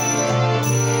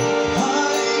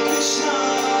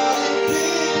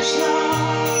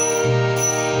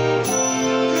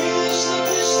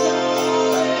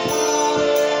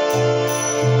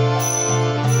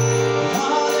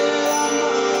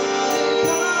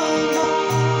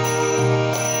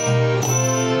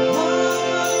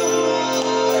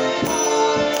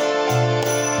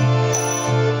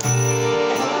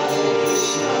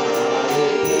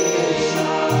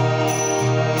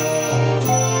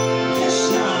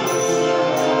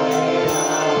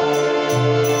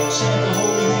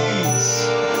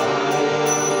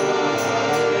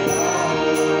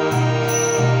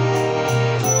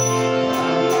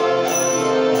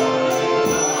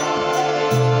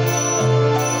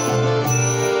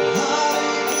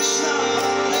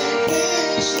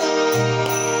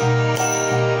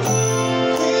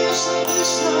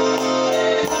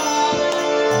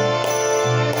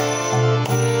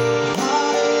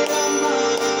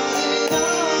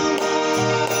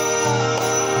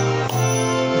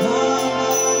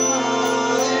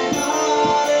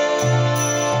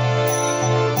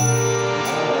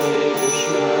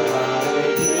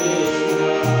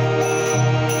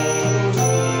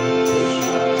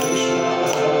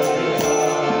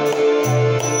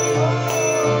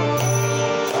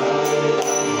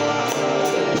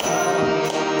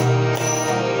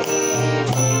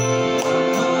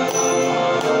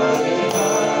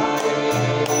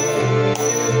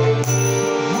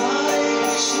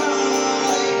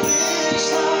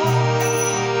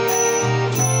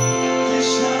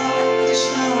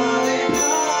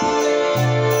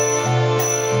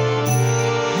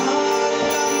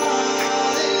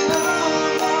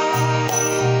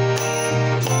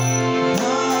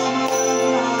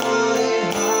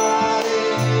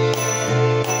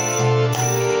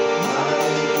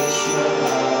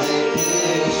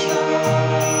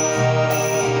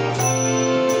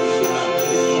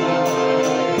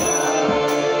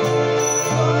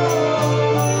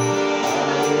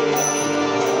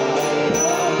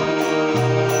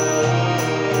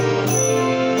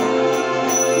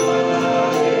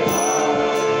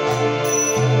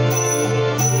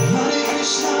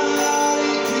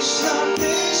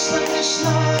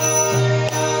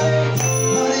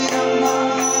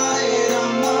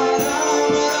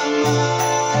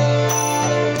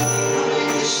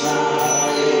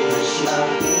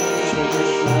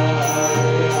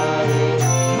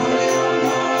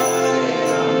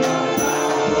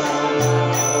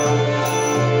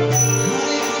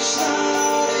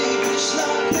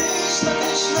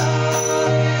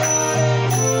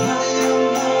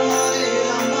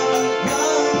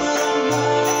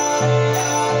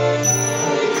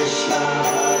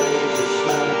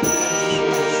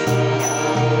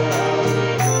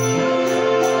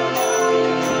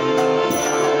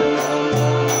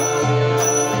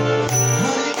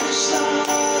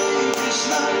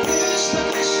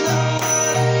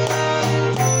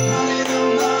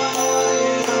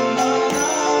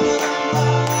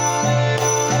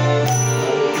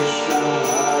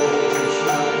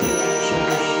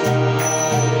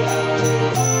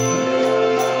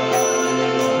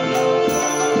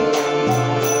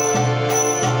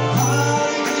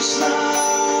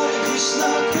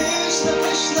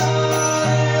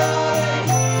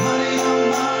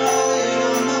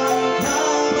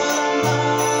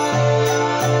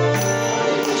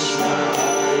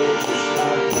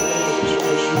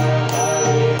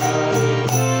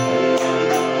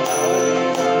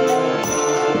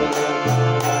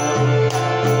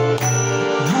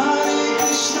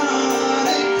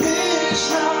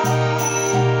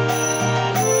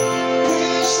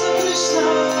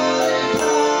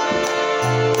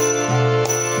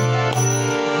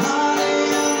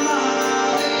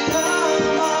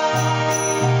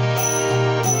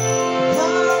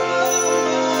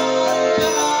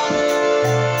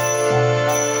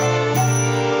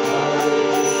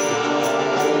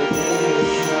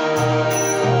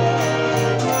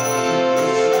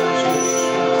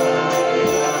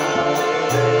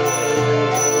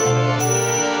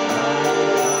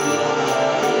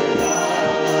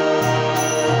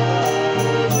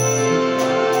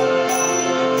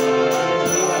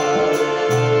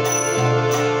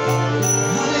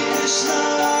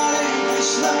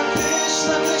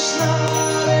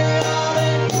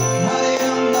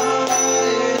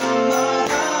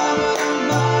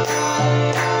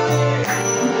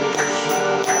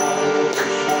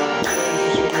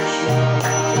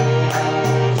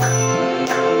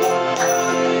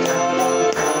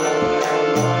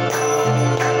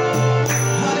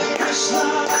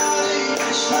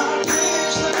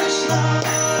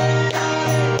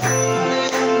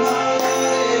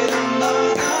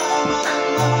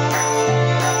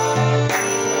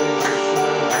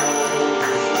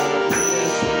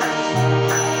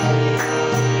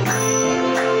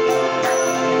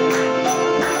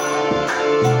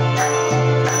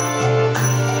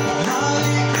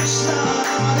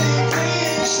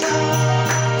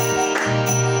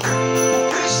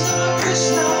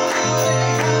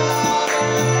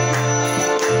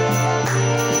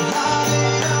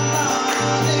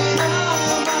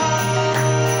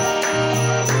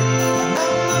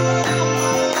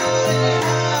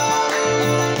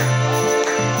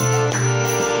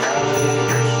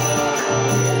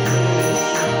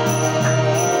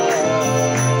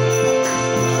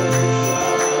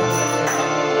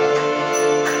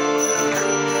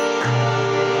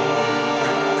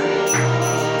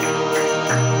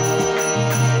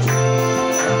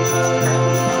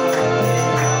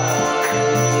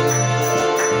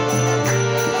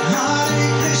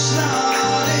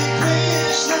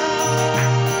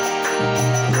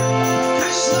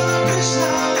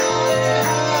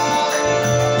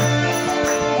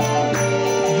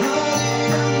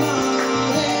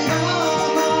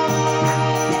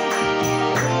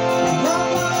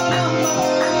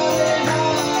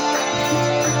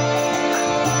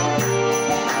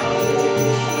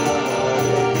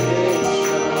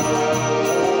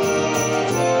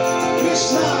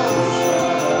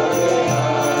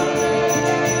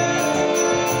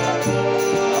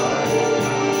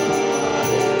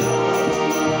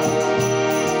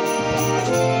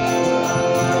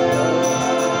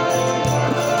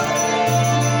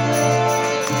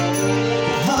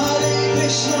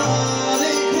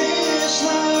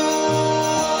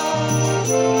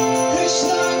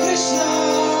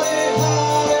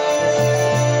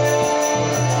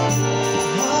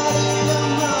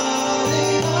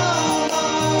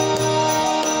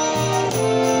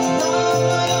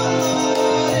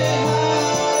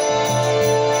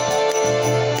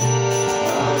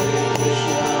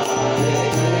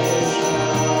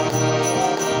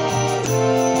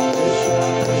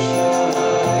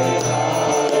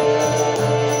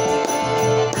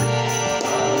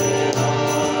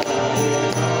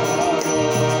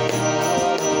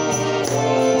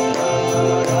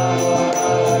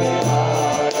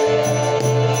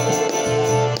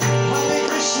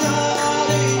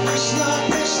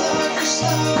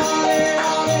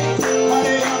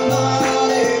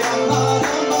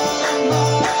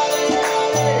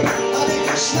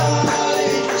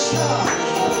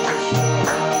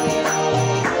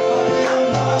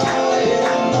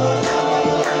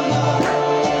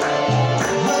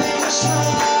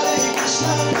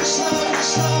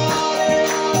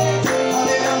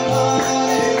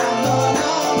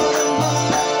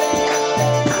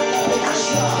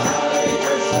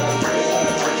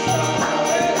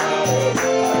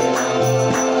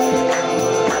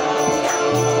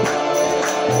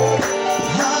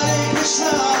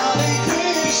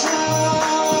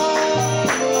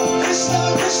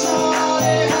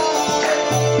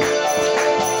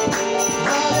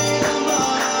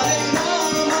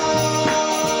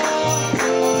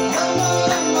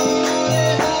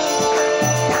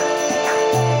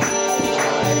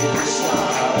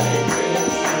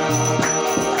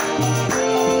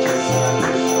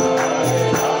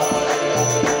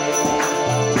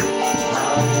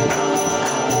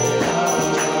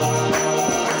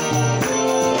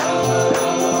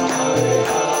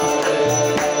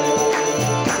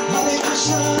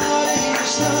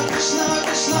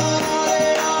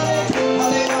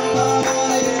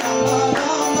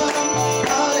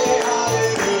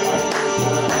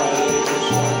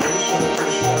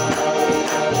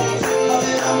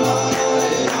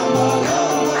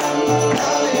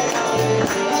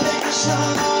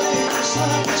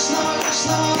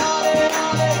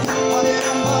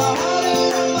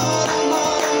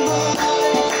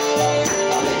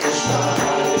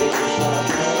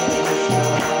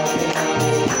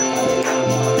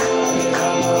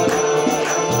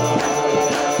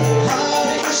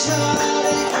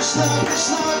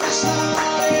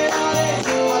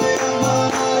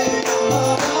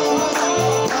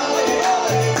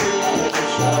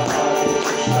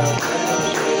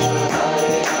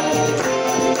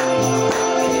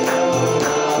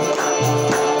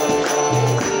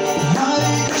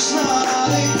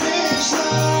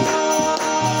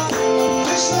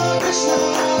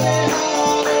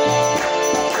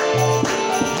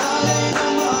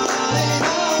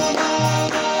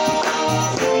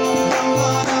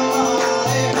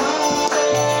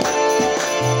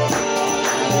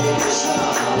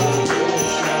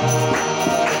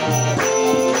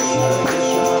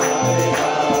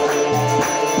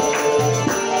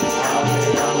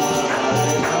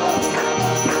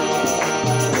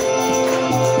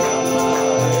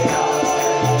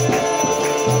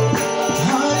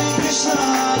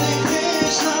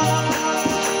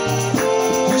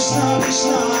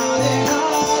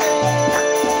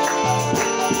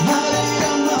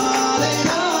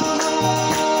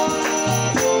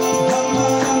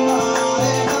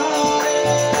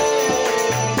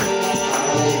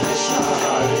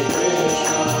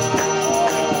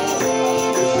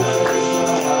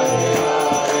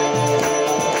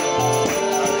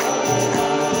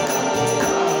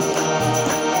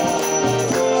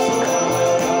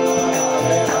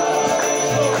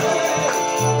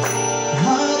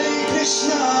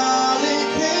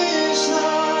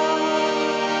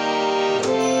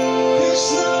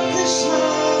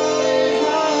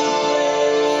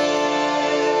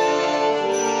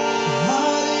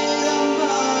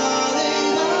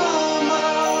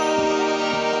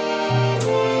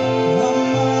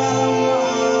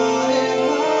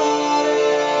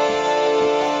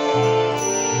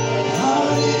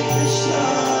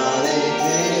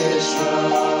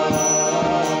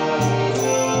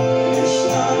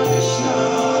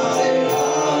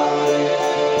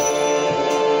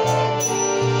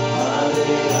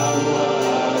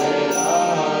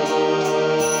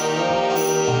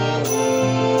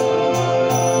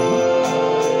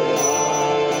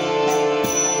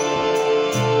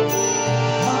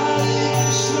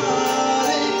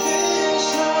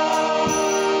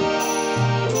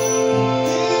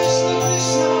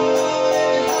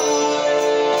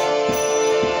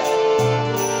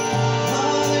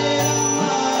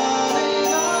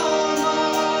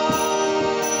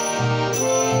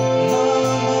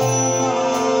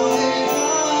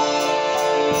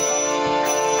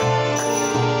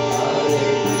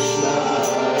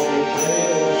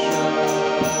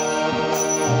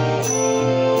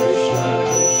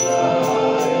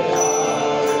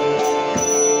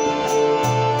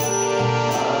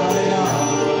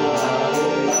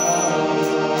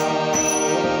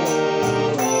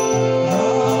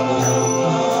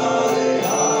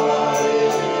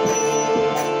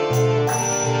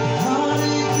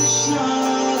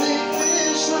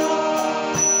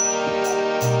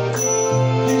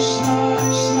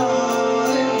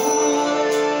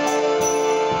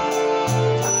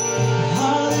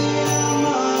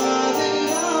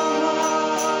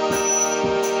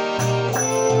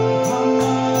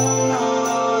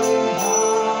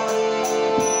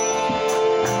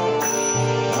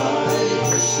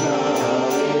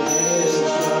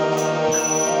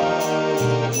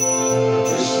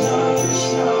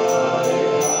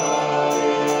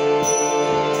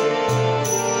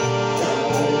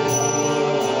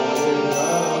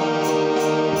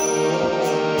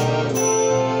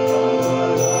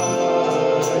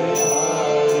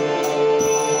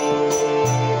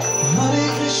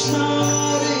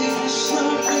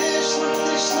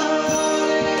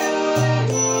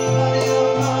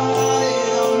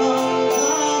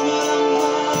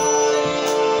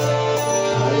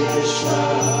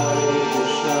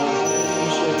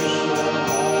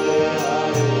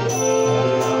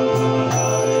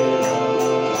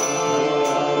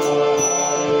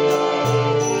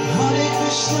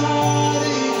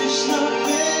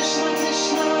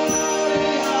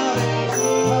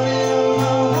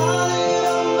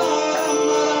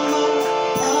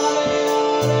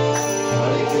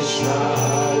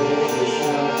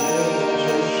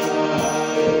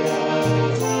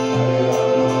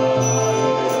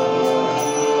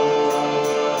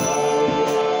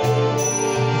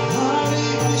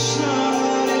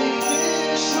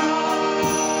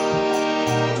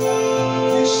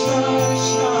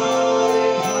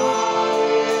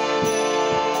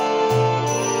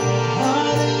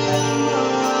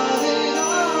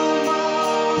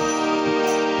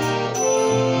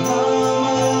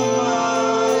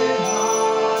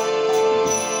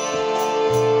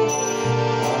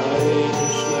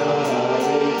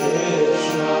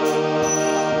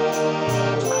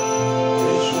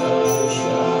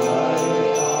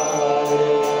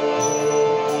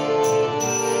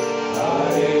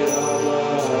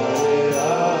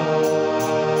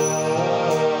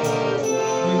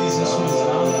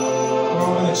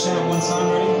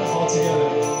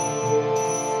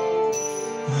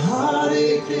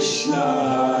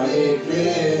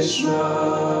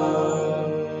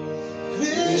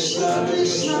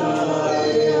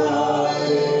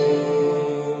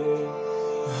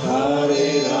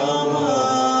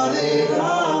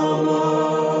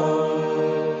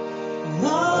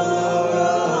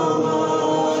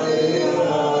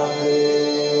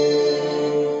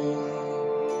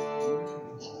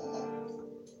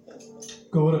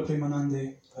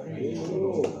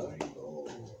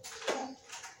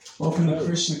Welcome to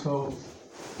Krishna Cove.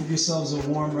 Give yourselves a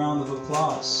warm round of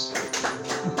applause.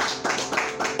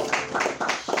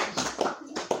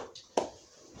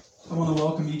 I want to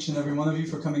welcome each and every one of you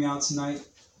for coming out tonight.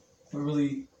 We're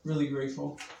really, really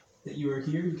grateful that you are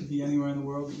here. You could be anywhere in the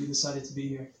world, but you decided to be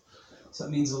here. So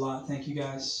that means a lot. Thank you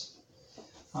guys.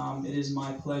 It is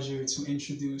my pleasure to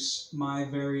introduce my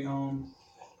very own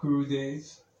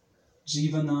Gurudev,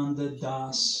 Jivananda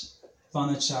Das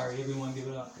Vanachari. Everyone give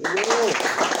it up.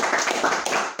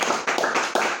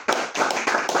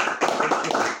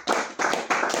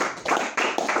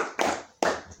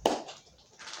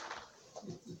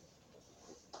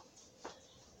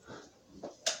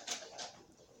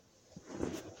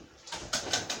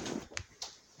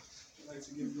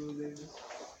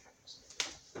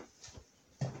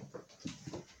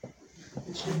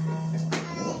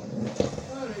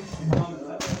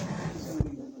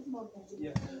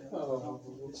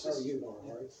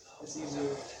 It's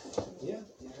easier. Yeah.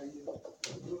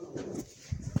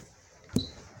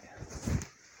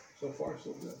 So far,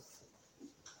 so good.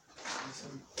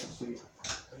 Sweet.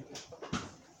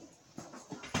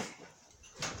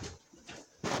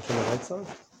 Turn the lights on?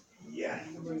 Yeah,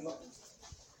 you can bring them up.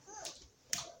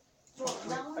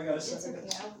 I got a second.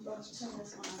 Okay, I'll turn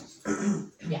this one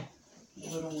on. Yeah.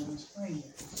 Little ones.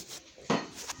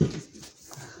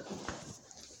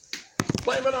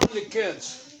 Blame it on the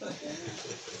kids.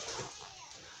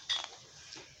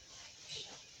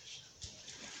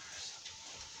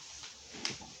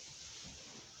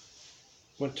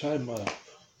 One time,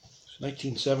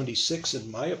 1976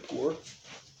 in Mayapur.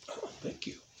 Oh, thank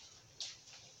you.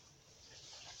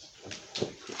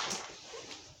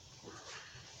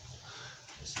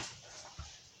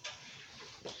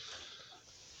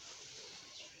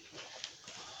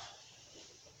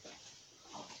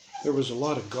 There was a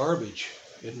lot of garbage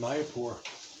in Mayapur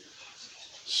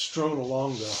strewn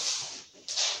along the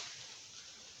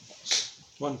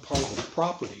one part of the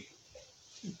property.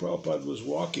 Prabhupada was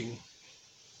walking.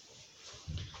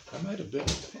 I might have been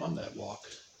on that walk.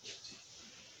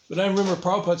 But I remember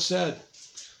Prabhupada said,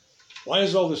 "Why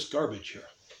is all this garbage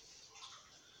here?"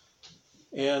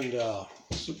 And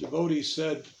so devotees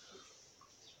said,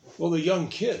 "Well, the young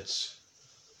kids,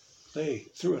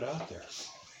 they threw it out there."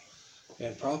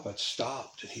 And Prabhupada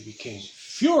stopped and he became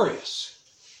furious.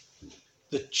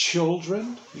 The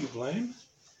children, you blame?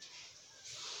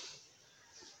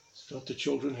 Don't the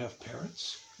children have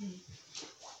parents?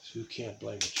 So you can't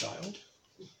blame a child.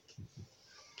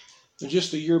 And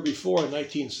just a year before, in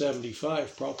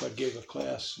 1975, Prabhupada gave a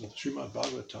class in Srimad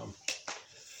Bhagavatam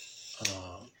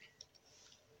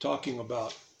talking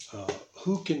about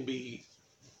who can be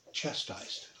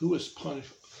chastised, who is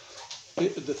punished.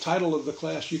 The title of the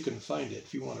class, you can find it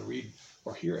if you want to read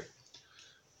or hear it.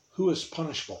 Who is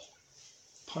punishable?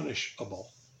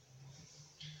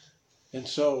 And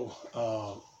so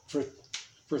for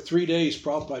 3 days,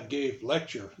 Prabhupada gave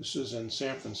lecture. This is in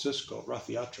San Francisco, Rath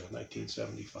Yatra,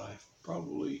 1975,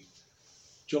 probably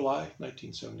July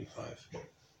 1975.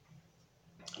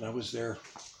 And I was there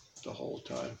the whole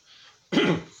time.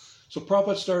 So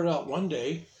Prabhupada started out one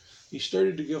day. He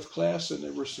started to give class, and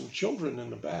there were some children in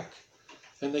the back.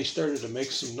 And they started to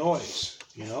make some noise,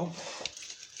 you know.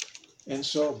 And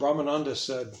so Brahmananda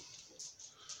said,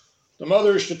 "The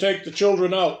mother is to take the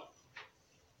children out."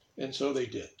 And so they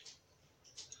did.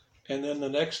 And then the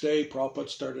next day, Prabhupada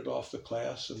started off the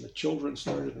class, and the children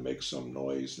started to make some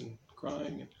noise and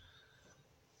crying. And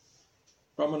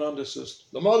Brahmananda says,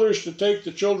 the mothers should take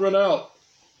the children out.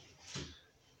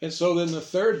 And so then the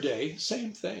third day,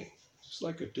 same thing. It's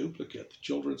like a duplicate. The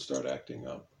children start acting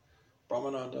up.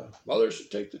 Brahmananda, mothers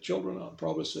should take the children out.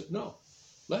 Prabhupada said, no,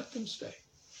 let them stay.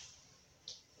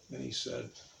 And he said,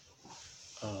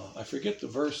 I forget the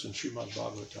verse in Srimad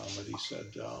Bhagavatam, but he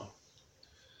said,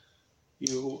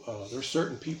 there's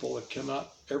certain people that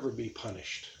cannot ever be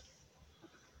punished.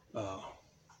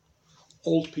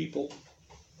 Old people,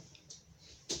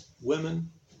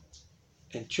 women,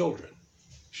 and children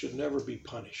should never be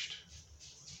punished.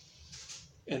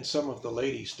 And some of the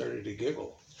ladies started to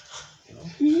giggle,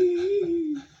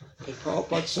 And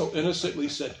Prabhupada so innocently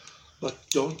said, but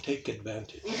don't take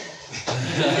advantage.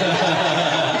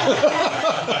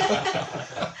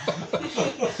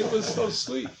 It was so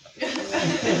sweet.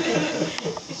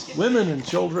 Women and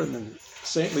children and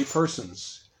saintly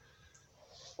persons.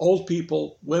 Old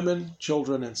people, women,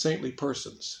 children, and saintly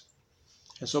persons.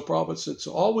 And so Prabhupada said,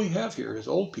 so all we have here is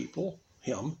old people,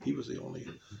 he was the only,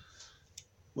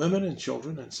 women and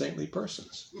children and saintly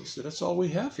persons. He said, that's all we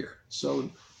have here.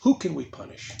 So who can we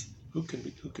punish? Who can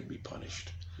be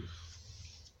punished?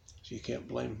 So you can't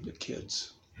blame the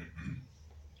kids,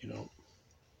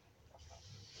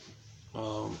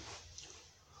 All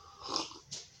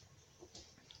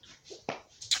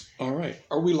right.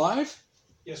 Are we live?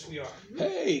 Yes, we are.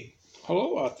 Hey,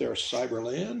 hello out there,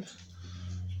 Cyberland.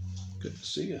 Good to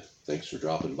see you. Thanks for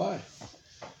dropping by.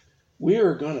 We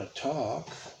are going to talk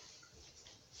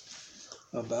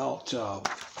about,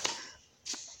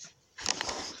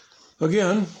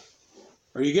 again,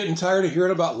 are you getting tired of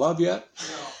hearing about love yet?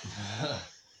 No.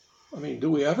 I mean,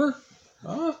 do we ever?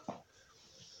 Huh?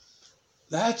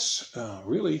 That's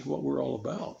really what we're all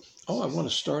about. Oh, I want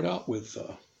to start out with,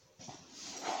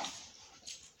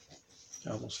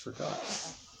 I almost forgot.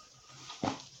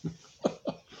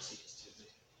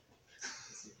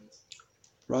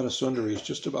 Radha Sundari's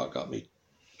just about got me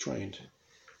trained.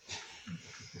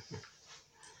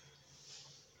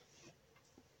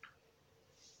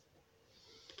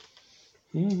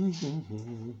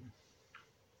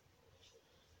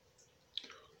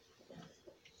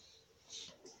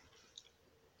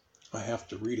 I have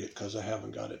to read it because I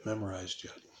haven't got it memorized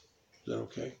yet. Is that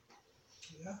okay?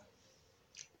 Yeah.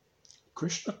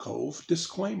 Krishna Cove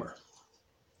disclaimer.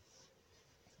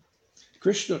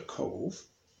 Krishna Cove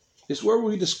is where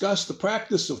we discuss the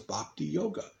practice of bhakti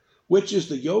yoga, which is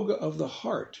the yoga of the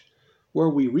heart, where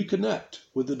we reconnect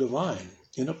with the divine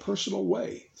in a personal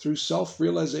way through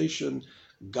self-realization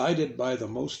guided by the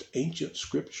most ancient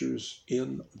scriptures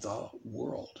in the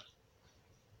world.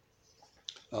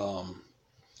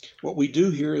 What we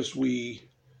do here is we,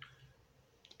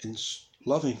 in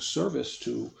loving service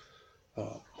to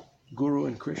Guru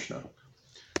and Krishna,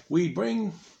 we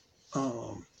bring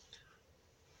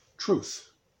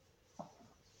truth.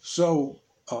 So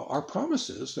our promise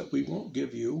is that we won't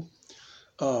give you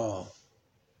our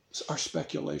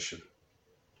speculation.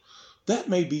 That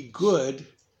may be good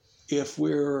if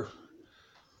we're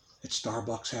at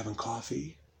Starbucks having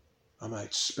coffee. I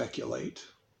might speculate,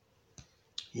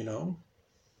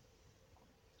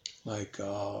 like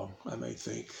I may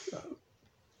think,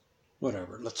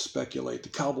 whatever, let's speculate. The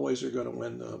Cowboys are going to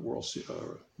win the World Series.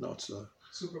 No, it's the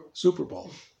Super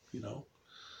Bowl,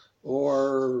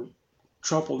 Or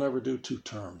Trump will never do 2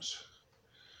 terms.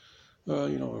 Or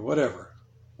whatever.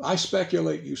 I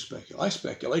speculate, you speculate. I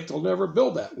speculate they'll never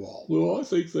build that wall. Well, I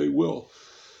think they will.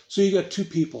 So you got 2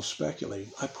 people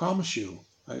speculating. I promise you,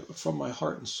 from my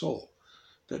heart and soul,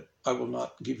 that I will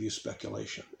not give you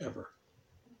speculation ever.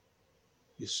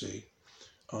 You see.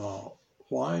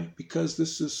 Why? Because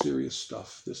this is serious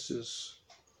stuff.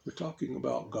 We're talking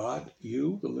about God,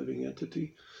 you, the living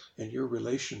entity, and your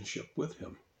relationship with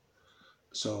him.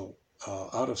 So,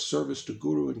 out of service to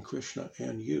Guru and Krishna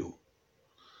and you,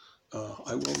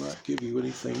 I will not give you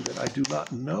anything that I do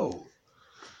not know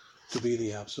to be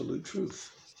the absolute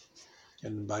truth.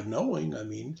 And by knowing, I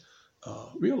mean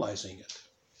realizing it.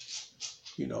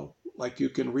 Like you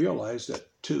can realize that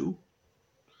 2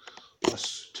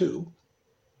 plus 2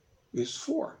 is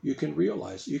 4. You can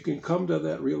realize, you can come to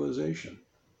that realization.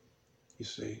 You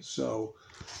see, so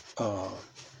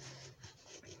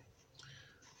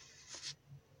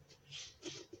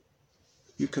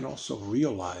you can also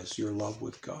realize your love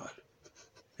with God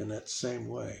in that same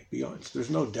way. There's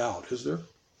no doubt, is there?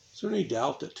 Is there any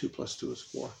doubt that 2 plus 2 is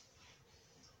 4?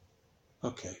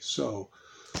 Okay, so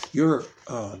your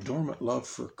dormant love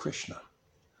for Krishna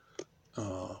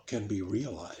can be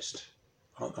realized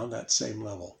on that same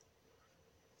level.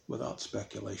 without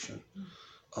speculation.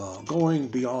 Going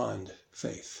beyond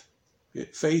faith.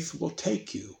 Faith will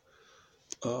take you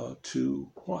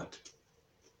to what?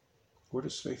 Where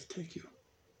does faith take you?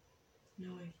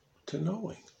 Knowing. To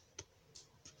knowing.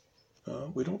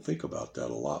 We don't think about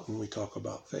that a lot when we talk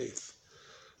about faith.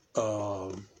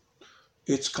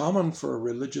 It's common for a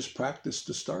religious practice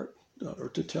to start or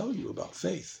to tell you about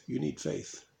faith. You need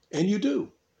faith. And you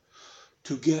do,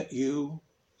 to get you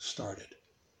started.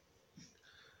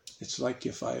 It's like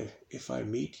if I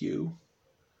meet you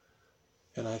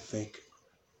and I think,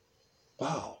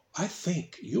 wow, I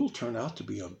think you'll turn out to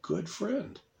be a good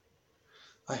friend.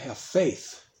 I have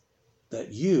faith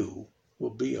that you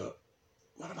will be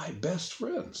one of my best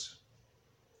friends.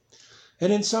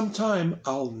 And in some time,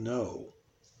 I'll know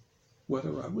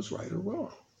whether I was right or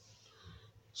wrong.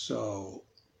 So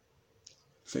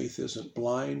faith isn't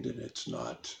blind and it's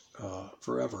not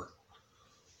forever.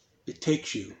 It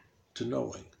takes you to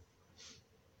knowing.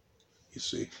 You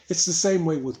see, it's the same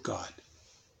way with God.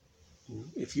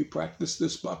 If you practice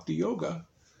this bhakti yoga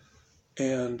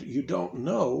and you don't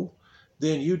know,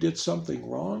 then you did something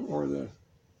wrong or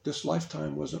this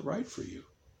lifetime wasn't right for you.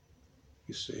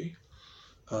 You see,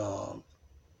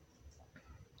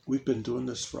 we've been doing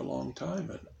this for a long time,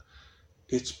 and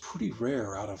it's pretty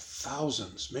rare out of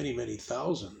thousands, many, many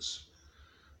thousands.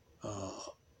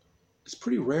 It's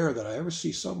pretty rare that I ever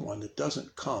see someone that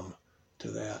doesn't come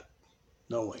to that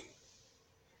knowing,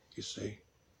 you see.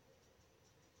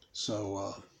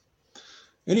 So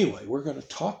anyway, we're going to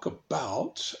talk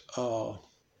about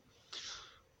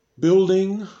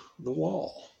building the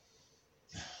wall.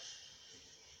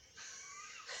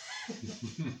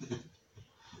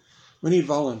 We need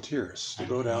volunteers to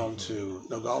go down to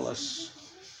Nogales.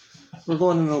 We're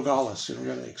going to Nogales and we're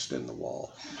going to extend the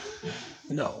wall.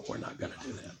 No, we're not going to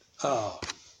do that.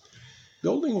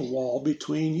 Building a wall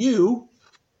between you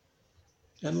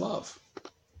and love.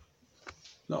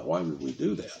 Now, why would we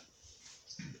do that?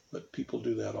 But people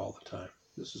do that all the time.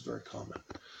 This is very common.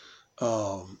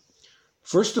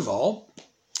 First of all,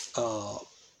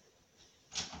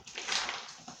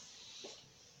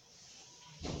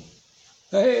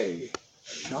 hey,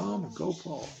 Sham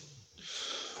Gopal.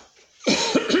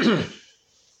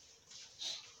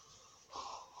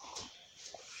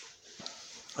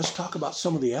 Let's talk about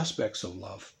some of the aspects of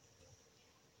love.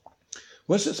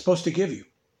 What's it supposed to give you?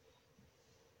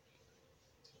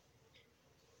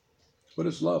 What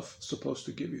is love supposed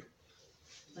to give you?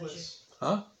 Bliss.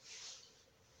 Huh?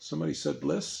 Somebody said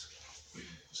bliss?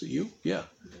 Is it you? Yeah.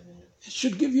 It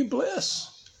should give you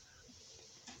bliss.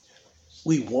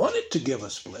 We want it to give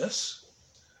us bliss,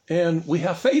 and we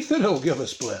have faith that it'll give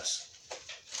us bliss,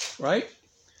 right?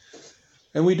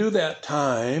 And we do that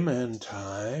time and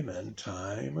time and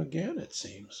time again, it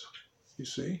seems, you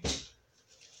see.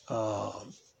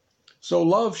 So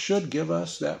love should give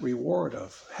us that reward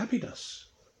of happiness,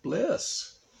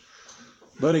 bliss.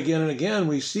 But again and again,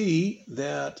 we see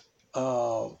that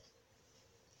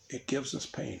it gives us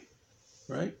pain,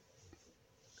 right?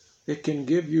 It can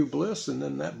give you bliss, and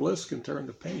then that bliss can turn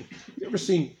to pain. You ever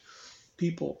seen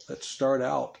people that start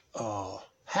out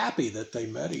happy that they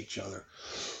met each other?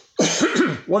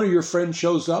 One of your friends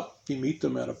shows up, you meet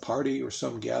them at a party or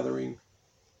some gathering,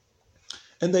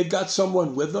 and they've got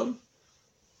someone with them,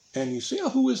 and you say, oh,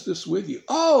 who is this with you?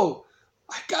 Oh,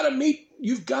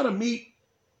 you've got to meet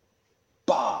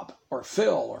Bob or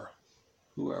Phil or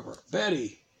whoever,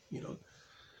 Betty, you know,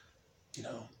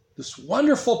 this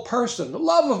wonderful person, the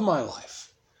love of my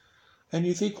life. And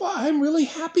you think, wow, I'm really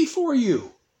happy for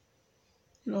you.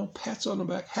 You know, pats on the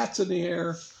back, hats in the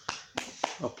air,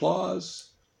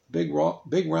 applause, big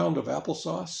round of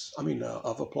applesauce.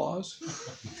 Of applause.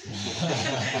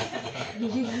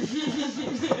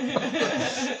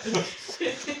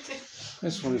 I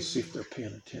just wanted to see if they're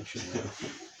paying attention now.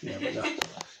 You never know.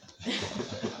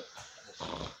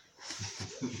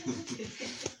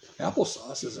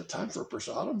 Applesauce, is it time for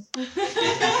prasadam?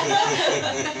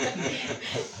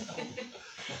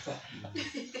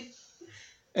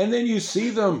 And then you see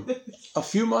them a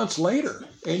few months later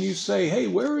and you say, hey,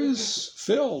 where is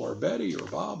Phil or Betty or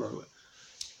Bob?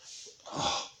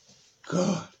 Oh,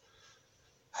 good.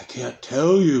 I can't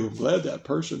tell you. I'm glad that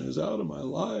person is out of my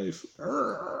life.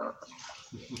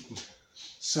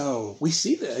 So we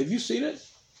see that. Have you seen it?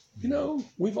 You know,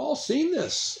 we've all seen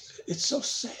this. It's so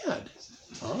sad.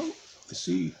 You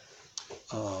see,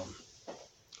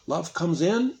 love comes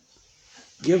in,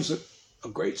 gives a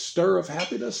great stir of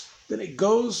happiness, then it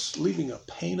goes, leaving a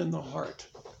pain in the heart.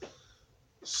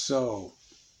 So,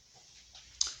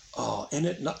 and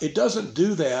it doesn't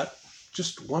do that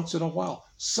just once in a while.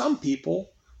 Some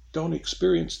people don't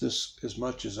experience this as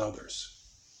much as others.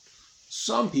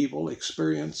 Some people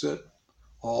experience it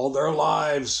all their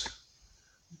lives,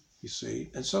 you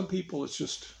see, and some people it's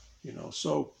just,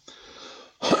 so,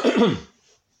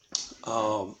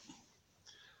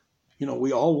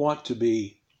 we all want to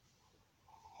be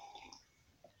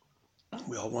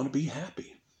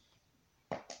happy.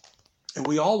 And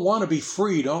we all want to be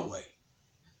free, don't we?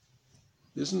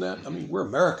 Isn't that? I mean, we're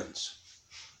Americans.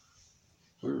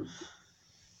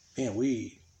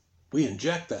 We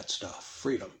inject that stuff,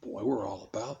 freedom. Boy, we're all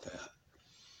about that.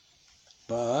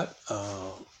 But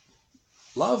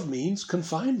love means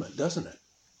confinement, doesn't it?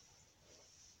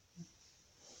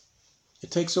 It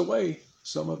takes away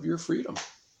some of your freedom,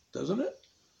 doesn't it?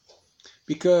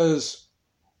 Because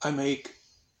I make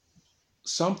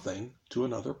something to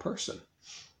another person.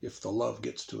 If the love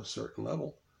gets to a certain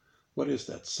level, what is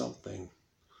that something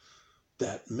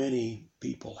that many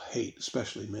people hate,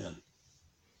 especially men?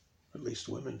 At least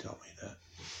women tell me that.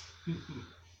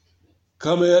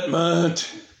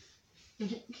 Commitment.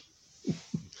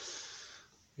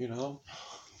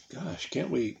 Gosh, can't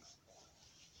we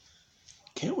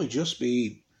just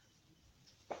be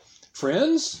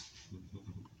friends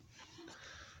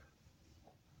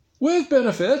with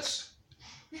benefits?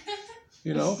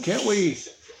 Can't we?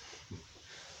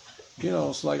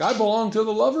 It's like I belong to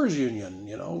the lovers union.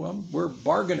 We're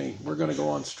bargaining. We're going to go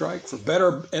on strike for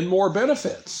better and more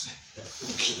benefits.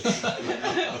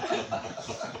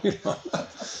 I'm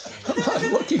not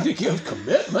looking to give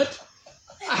commitment.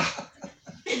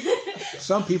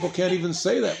 Some people can't even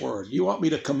say that word. You want me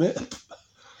to commit?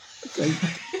 Okay.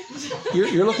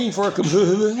 You're looking for a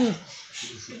commitment.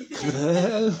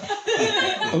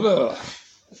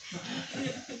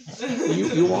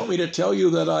 You want me to tell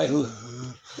you that I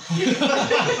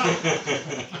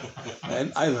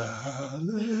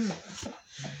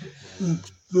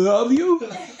love you?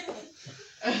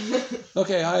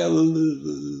 Okay, I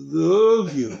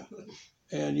love you.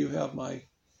 And you have my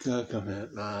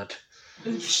commitment.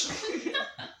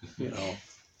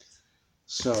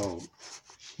 So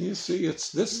you see,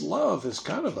 this love is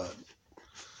kind of a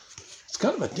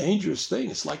dangerous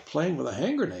thing. It's like playing with a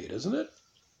hand grenade, isn't it?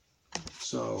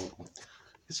 So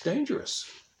it's dangerous.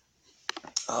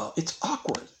 It's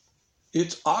awkward.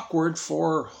 It's awkward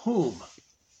for whom?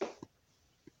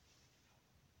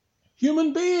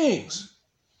 Human beings.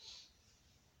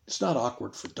 It's not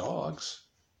awkward for dogs.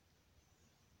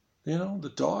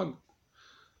 The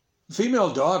female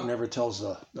dog never tells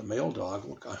the male dog,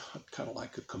 look, I kind of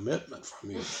like a commitment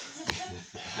from you.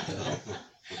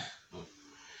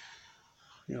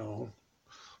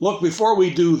 Look, before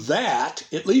we do that,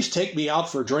 at least take me out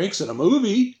for drinks and a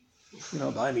movie.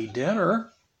 Buy me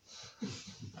dinner.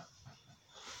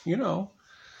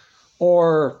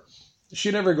 Or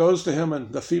she never goes to him,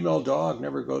 and the female dog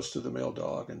never goes to the male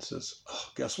dog and says, oh,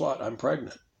 guess what? I'm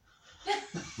pregnant.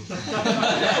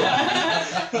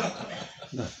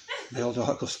 The male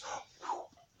dog goes,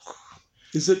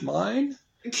 is it mine?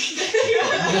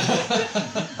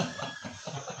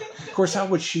 Of course, how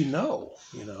would she know?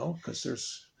 Because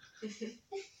there's,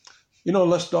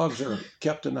 unless dogs are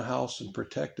kept in the house and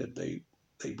protected, they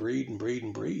breed and breed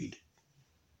and breed.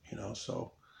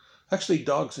 So actually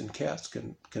dogs and cats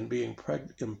can be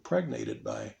impregnated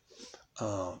by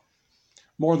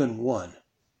more than one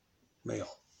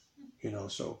male.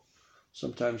 So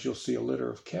sometimes you'll see a litter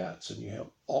of cats and you have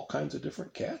all kinds of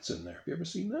different cats in there. Have you ever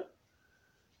seen that?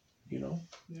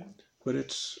 Yeah. But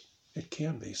it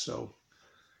can be. So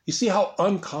you see how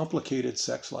uncomplicated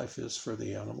sex life is for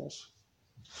the animals?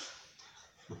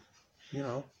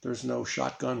 There's no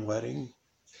shotgun wedding.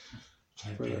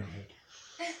 Planned Parenthood.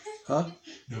 Huh?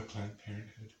 No Planned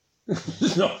Parenthood.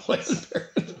 No Planned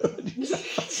Parenthood.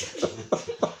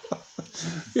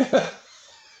 Yeah.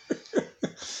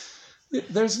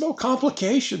 There's no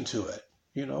complication to it,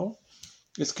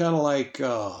 It's kind of like,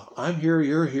 I'm here,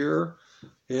 you're here.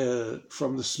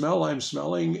 From the smell I'm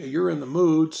smelling, you're in the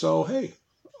mood. So, hey,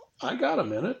 I got a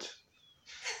minute.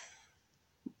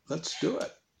 Let's do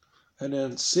it. And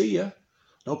then see ya.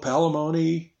 No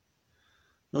palimony,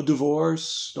 no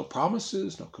divorce, no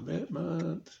promises, no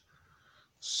commitment.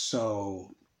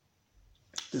 So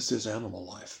this is animal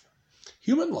life.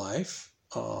 Human life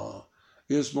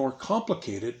is more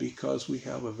complicated because we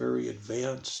have a very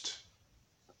advanced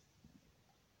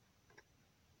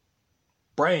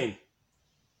brain.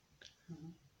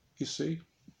 You see,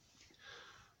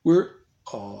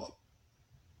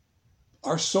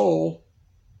 our soul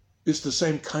is the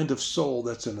same kind of soul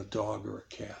that's in a dog or a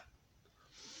cat.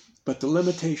 But the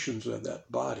limitations of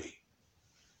that body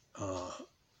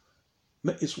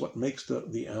is what makes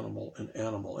the animal an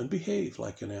animal and behave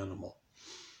like an animal.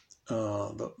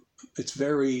 It's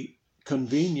very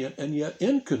convenient and yet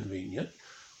inconvenient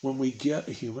when we get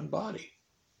a human body.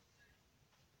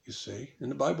 You see, in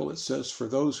the Bible it says, for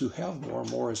those who have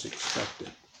more is expected.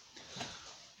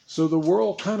 So the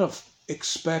world kind of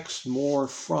expects more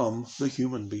from the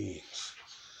human beings.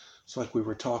 It's like we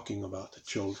were talking about the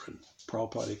children.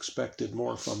 Prabhupada expected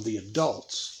more from the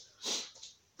adults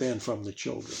than from the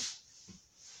children,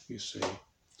 you see.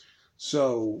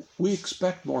 So we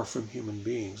expect more from human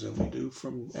beings than we do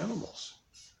from animals.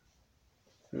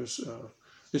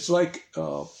 It's like,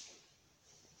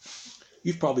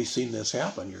 you've probably seen this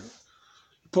happen. You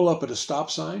pull up at a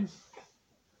stop sign,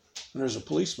 and there's a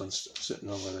policeman sitting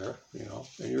over there,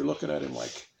 and you're looking at him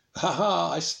like,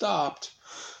 ha, I stopped.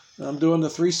 And I'm doing the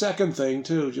 3-second thing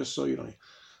too, just so you know.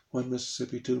 1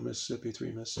 Mississippi, 2 Mississippi,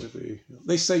 3 Mississippi.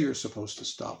 They say you're supposed to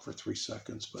stop for 3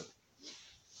 seconds, but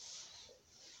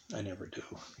I never do.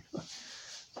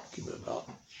 Give it about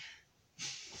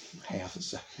half a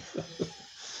second.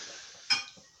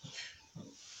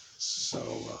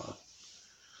 So,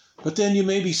 but then you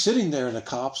may be sitting there and the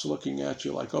cop's looking at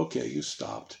you like, okay, you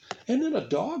stopped. And then a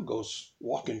dog goes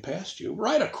walking past you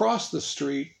right across the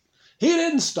street. He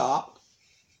didn't stop.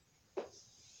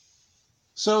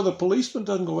 So the policeman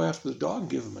doesn't go after the dog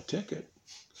and give him a ticket.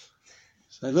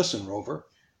 Say, listen, Rover.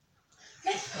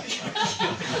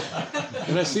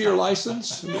 Can I see your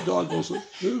license? And the dog goes,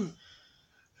 ooh.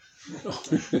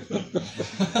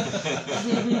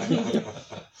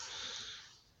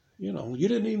 You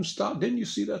didn't even stop. Didn't you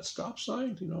see that stop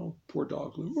sign? Poor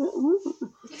dog.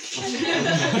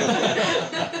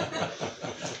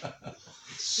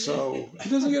 So he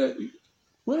doesn't get it.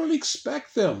 We don't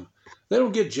expect them. They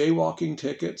don't get jaywalking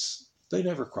tickets. They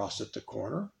never cross at the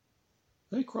corner.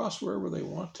 They cross wherever they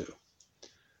want to.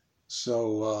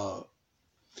 So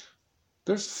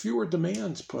there's fewer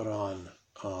demands put on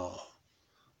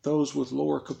those with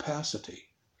lower capacity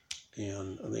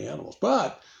in the animals.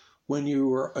 But when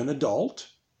you are an adult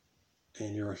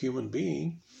and you're a human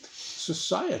being,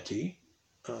 society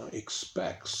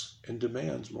expects and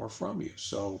demands more from you.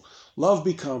 So love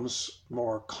becomes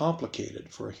more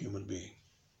complicated for a human being.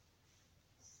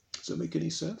 Does that make any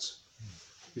sense?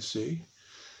 You see?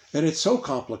 And it's so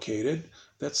complicated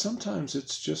that sometimes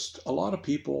it's just a lot of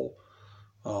people.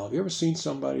 Have you ever seen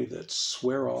somebody that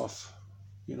swear off,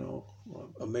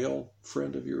 a male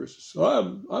friend of yours?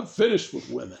 I'm finished with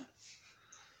women.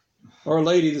 Or a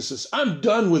lady that says, I'm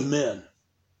done with men.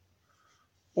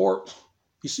 Or,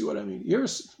 you see what I mean?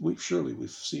 Surely we've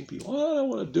seen people, I don't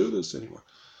want to do this anymore.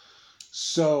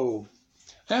 So,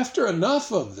 after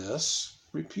enough of this,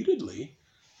 repeatedly,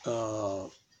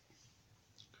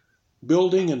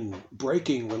 building and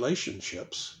breaking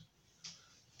relationships,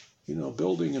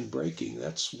 building and breaking,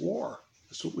 that's war.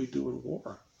 That's what we do in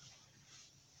war.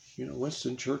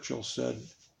 Winston Churchill said,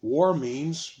 war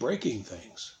means breaking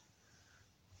things.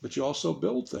 But you also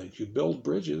build things. You build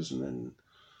bridges, and then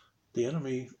the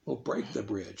enemy will break the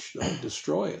bridge. They'll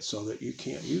destroy it so that you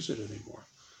can't use it anymore.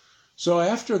 So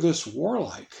after this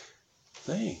warlike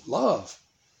thing, love,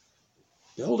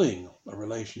 building a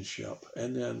relationship,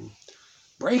 and then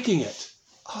breaking it.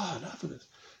 Enough of this.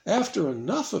 After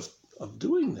enough of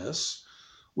doing this,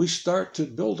 we start to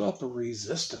build up a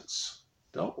resistance,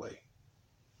 don't we?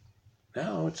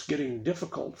 Now it's getting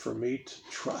difficult for me to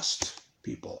trust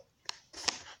people.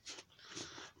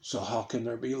 So how can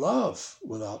there be love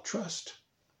without trust?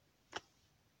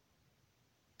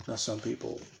 Now some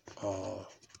people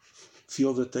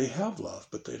feel that they have love,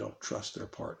 but they don't trust their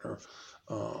partner.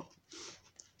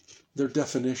 Their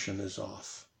definition is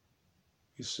off,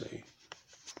 you see.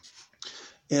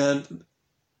 And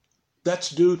that's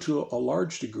due to a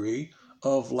large degree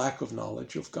of lack of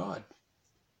knowledge of God,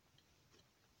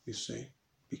 you see,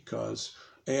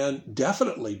 and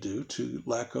definitely due to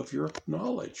lack of your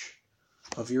knowledge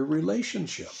of your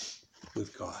relationship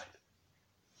with God.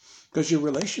 Because your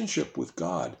relationship with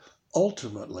God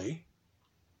ultimately,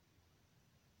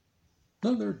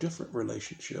 no, there are different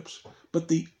relationships, but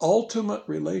the ultimate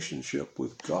relationship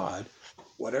with God,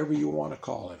 whatever you want to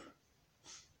call him.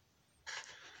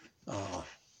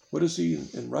 What is he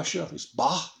in Russia? He's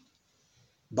Ba.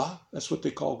 Ba, that's what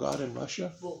they call God in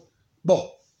Russia.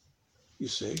 Bo. You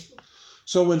see?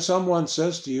 So when someone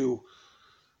says to you,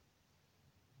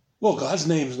 well, God's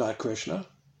name is not Krishna.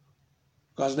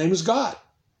 God's name is God.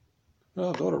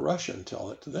 Well, go to Russia and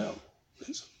tell it to them.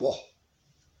 It's Bo.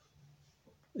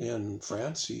 In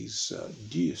France, he's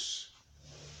Dieu.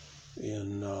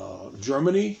 In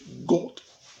Germany, Gott.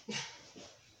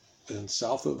 And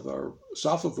south of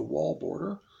the wall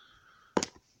border,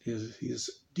 is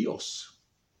Dios.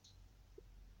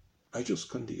 Ellos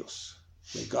con Dios.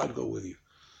 May God go with you.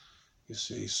 You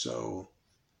see, so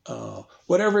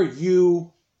whatever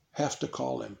you have to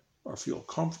call him or feel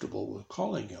comfortable with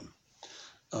calling him.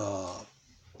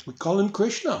 We call him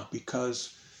Krishna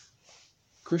because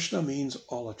Krishna means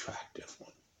all attractive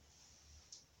one.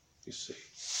 You see.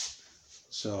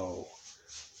 So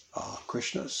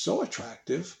Krishna is so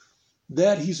attractive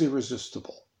that he's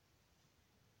irresistible.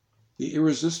 The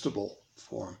irresistible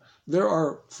form. There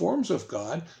are forms of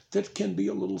God that can be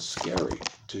a little scary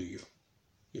to you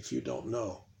if you don't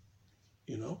know.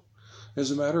 You know?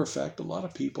 As a matter of fact, a lot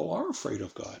of people are afraid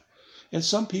of God. And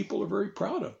some people are very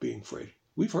proud of being afraid.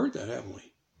 We've heard that, haven't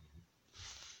we?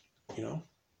 You know?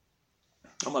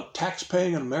 I'm a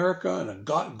tax-paying America and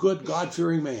a good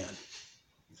God-fearing man.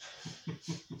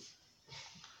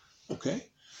 Okay?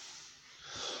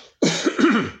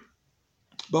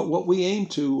 But what we aim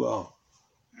to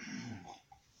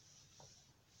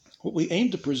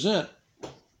present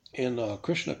in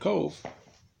Krishna Cove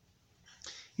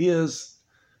is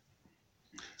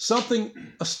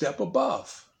something a step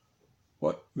above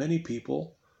what many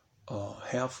people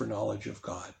have for knowledge of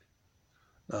God.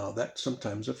 Now, that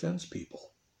sometimes offends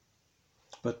people,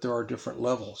 but there are different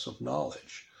levels of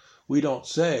knowledge. We don't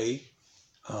say,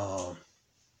 no,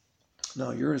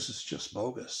 yours is just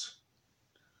bogus.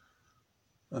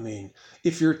 I mean,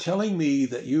 if you're telling me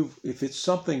that if it's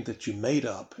something that you made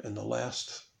up in the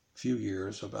last few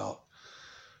years about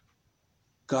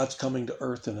God's coming to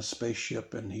Earth in a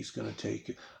spaceship and he's going to take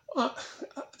you,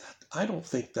 I don't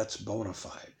think that's bona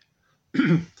fide.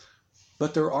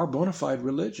 But there are bona fide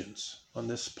religions on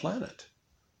this planet,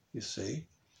 you see,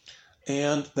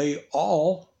 and they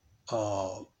all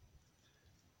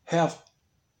have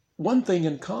one thing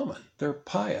in common. They're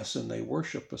pious and they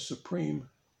worship a supreme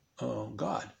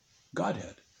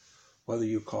Godhead, whether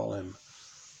you call him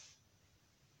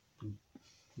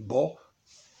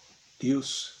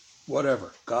Deus,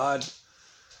 whatever, God,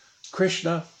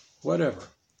 Krishna, whatever.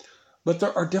 But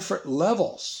there are different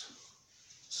levels.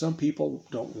 Some people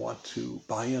don't want to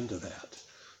buy into that.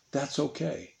 That's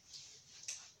okay.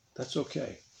 That's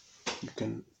okay.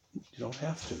 You don't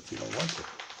have to if you don't want to.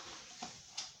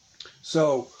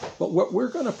 So, but what we're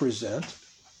going to present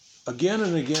again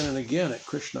and again and again at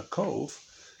Krishna Cove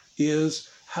is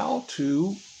how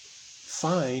to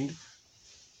find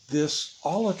this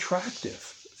all-attractive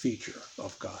feature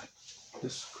of God,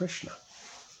 this Krishna.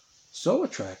 So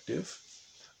attractive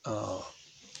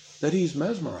that he's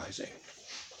mesmerizing.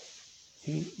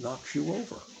 He knocks you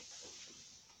over.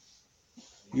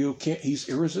 You can't. He's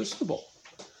irresistible.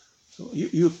 So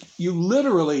you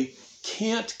literally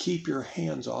can't keep your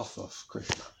hands off of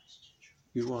Krishna.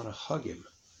 You want to hug him,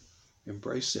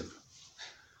 embrace him.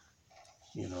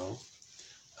 You know,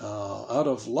 out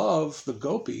of love, the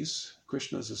gopis,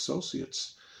 Krishna's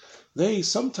associates, they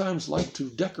sometimes like to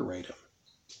decorate him.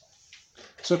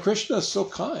 So Krishna is so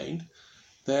kind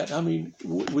that, I mean,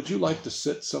 would you like to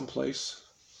sit someplace,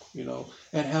 you know,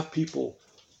 and have people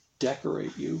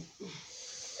decorate you?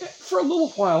 For a little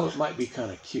while, it might be kind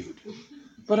of cute.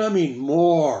 But I mean,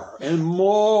 more and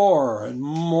more and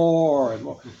more and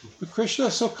more. But Krishna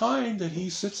is so kind that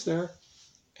he sits there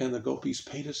and the gopis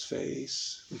paint his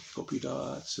face with gopi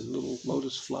dots and little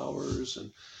lotus flowers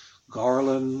and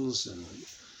garlands and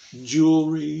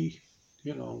jewelry.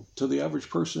 You know, to the average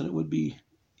person, you'd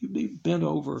be bent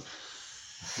over.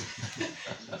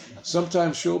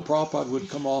 Sometimes Srila Prabhupada would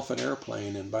come off an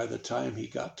airplane, and by the time he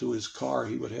got to his car,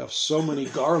 he would have so many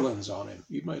garlands on him.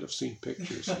 You might have seen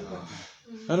pictures.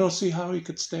 I don't see how he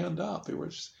could stand up.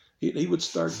 He would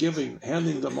start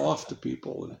handing them off to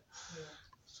people, and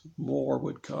more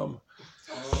would come.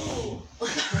 Oh.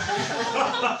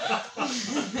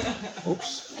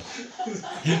 Oops.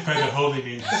 Hit by the holy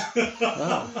names.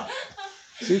 Wow.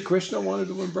 See, Krishna wanted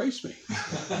to embrace me. Isn't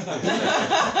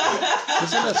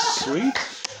that sweet?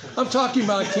 I'm talking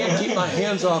about I can't keep my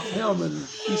hands off him, and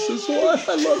he says, "What?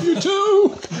 I love you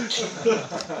too."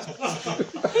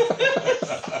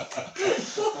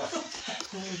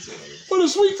 What a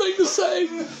sweet thing to say.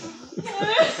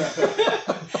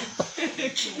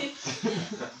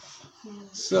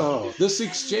 So, this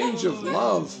exchange of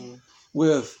love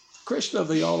with Krishna,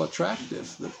 the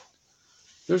all-attractive,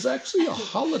 there's actually a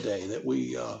holiday that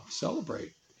we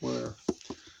celebrate where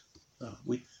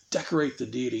we decorate the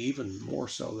deity even more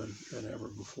so than ever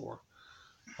before.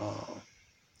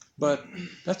 But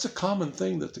that's a common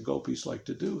thing that the gopis like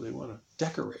to do. They want to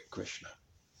decorate Krishna,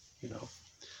 you know.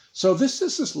 So this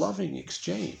is this loving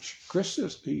exchange. Krishna,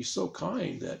 he's so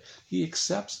kind that he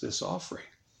accepts this offering.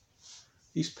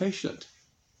 He's patient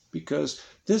because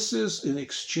this is an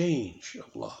exchange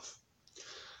of love,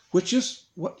 which is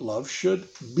what love should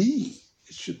be.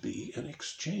 It should be an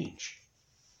exchange.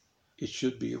 it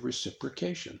should be a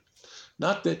reciprocation.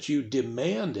 Not that you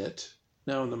demand it.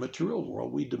 Now, in the material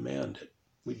world, we demand it.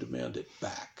 We demand it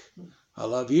back. I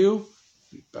love you.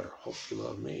 You better hope you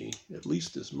love me at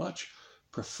least as much,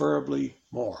 preferably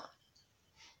more.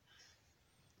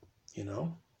 You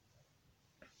know?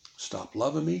 Stop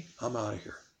loving me, I'm out of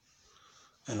here.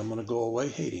 And I'm going to go away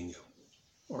hating you,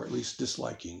 or at least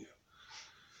disliking you.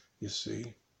 You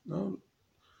see? No,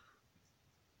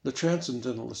 the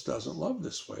transcendentalist doesn't love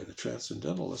this way. The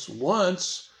transcendentalist,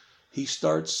 once he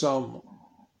starts some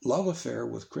love affair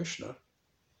with Krishna,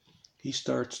 he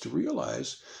starts to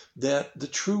realize that the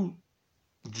true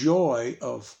joy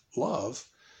of love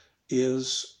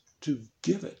is to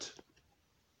give it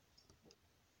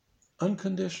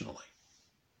unconditionally.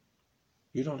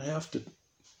 You don't have to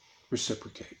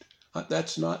reciprocate.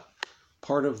 That's not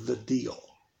part of the deal.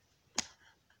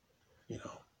 You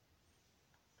know.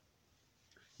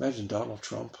 Imagine Donald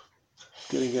Trump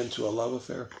getting into a love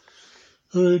affair.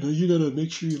 All right, now you got to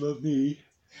make sure you love me.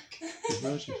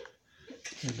 Imagine.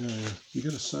 And you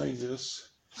got to sign this.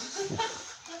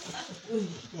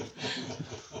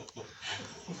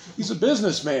 He's a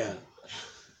businessman.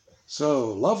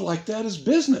 So love like that is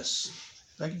business.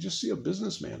 I can just see a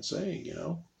businessman saying, you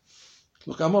know,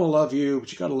 look, I'm going to love you,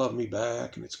 but you got to love me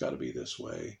back, and it's got to be this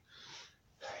way.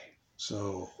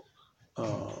 So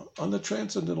on the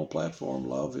transcendental platform,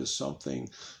 love is something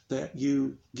that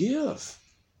you give,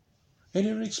 and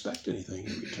you don't expect anything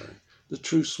in return. The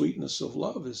true sweetness of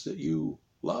love is that you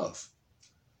love.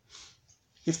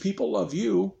 If people love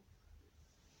you,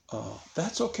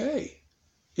 that's okay.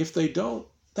 If they don't,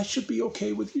 that should be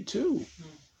okay with you too.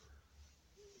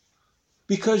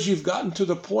 Because you've gotten to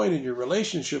the point in your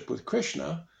relationship with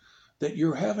Krishna that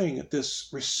you're having this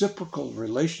reciprocal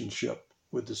relationship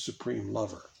with the Supreme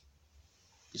Lover,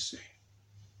 you see.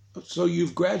 So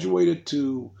you've graduated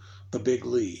to the big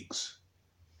leagues.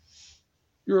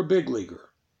 You're a big leaguer.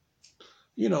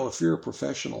 You know, if you're a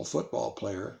professional football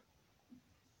player,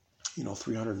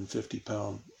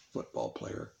 350-pound football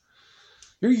player,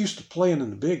 you're used to playing in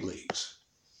the big leagues.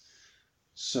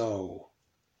 So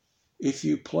if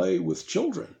you play with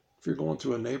children, if you're going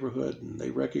through a neighborhood and they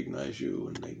recognize you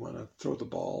and they want to throw the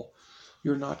ball,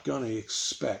 you're not going to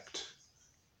expect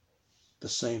the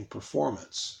same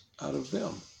performance out of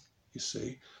them, you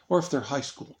see. Or if they're high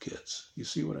school kids, you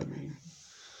see what I mean?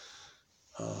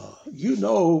 You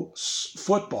know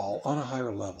football on a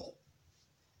higher level,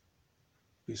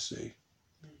 you see.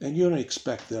 And you don't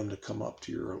expect them to come up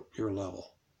to your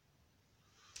level.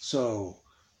 So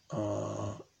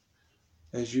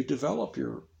as you develop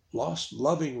your lost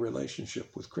loving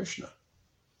relationship with Krishna,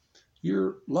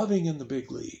 you're loving in the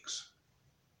big leagues,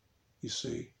 you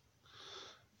see,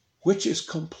 which is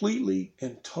completely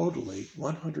and totally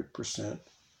 100%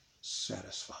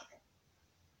 satisfying.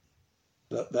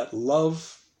 That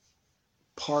love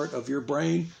part of your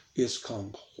brain is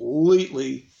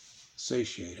completely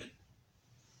satiated.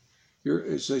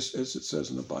 As it says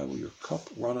in the Bible, your cup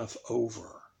runneth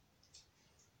over.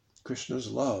 Krishna's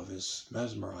love is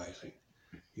mesmerizing.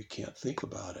 You can't think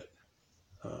about it.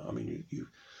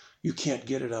 You can't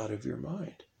get it out of your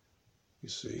mind, you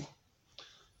see.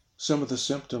 Some of the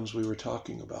symptoms we were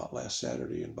talking about last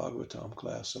Saturday in Bhagavatam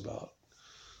class about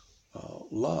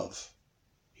love.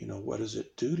 What does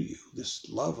it do to you? This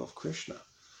love of Krishna.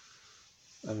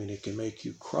 It can make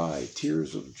you cry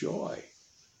tears of joy.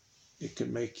 It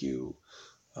can make you,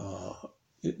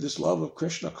 this love of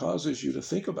Krishna causes you to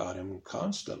think about him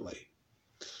constantly.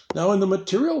 Now, in the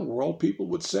material world, people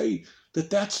would say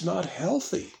that that's not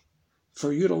healthy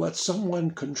for you to let someone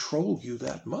control you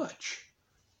that much.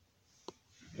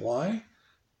 Why?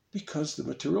 Because the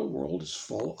material world is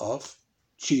full of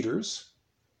cheaters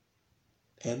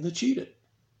and the cheated.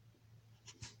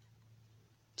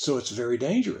 So it's very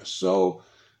dangerous. So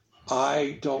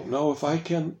I don't know if I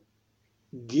can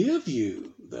give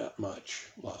you that much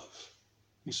love.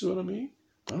 You see what I mean?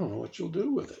 I don't know what you'll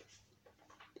do with it.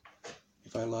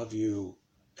 If I love you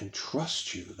and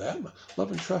trust you that much,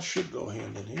 love and trust should go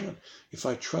hand in hand. If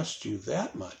I trust you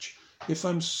that much, if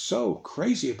I'm so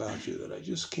crazy about you that I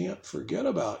just can't forget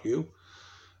about you,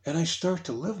 and I start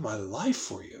to live my life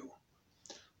for you,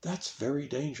 that's very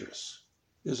dangerous,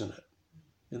 isn't it,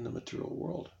 in the material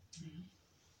world?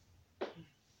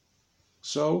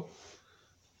 So,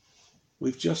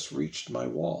 we've just reached my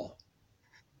wall.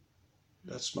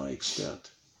 That's my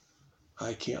extent.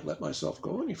 I can't let myself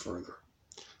go any further.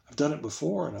 I've done it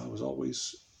before, and I was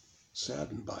always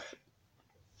saddened by it.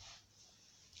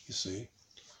 You see?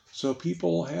 So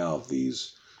people have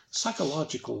these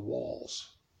psychological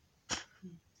walls.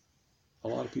 A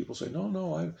lot of people say,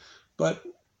 no, but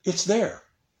it's there.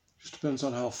 Just depends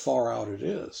on how far out it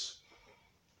is.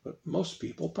 But most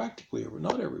people, practically,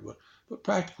 not everybody, but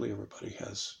practically everybody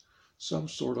has some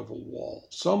sort of a wall.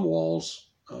 Some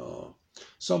walls,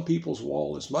 some people's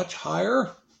wall is much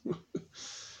higher.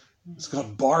 It's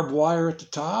got barbed wire at the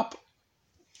top,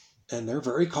 and they're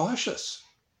very cautious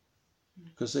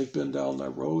because they've been down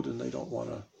that road and they don't want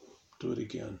to do it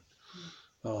again.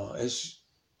 As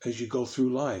you go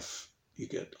through life, you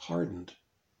get hardened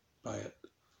by it,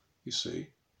 you see.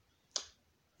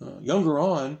 Younger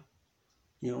on,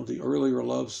 the earlier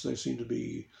loves, they seem to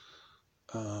be,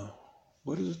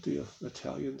 what is it the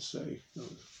Italians say?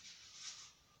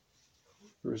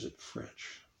 Or is it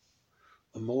French?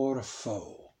 Amore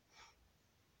faux.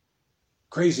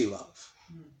 Crazy love.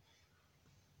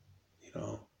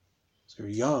 They're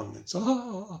young. It's,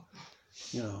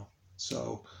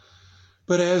 so,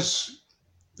 but as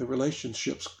the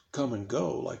relationships come and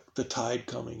go, like the tide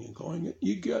coming and going,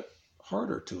 you get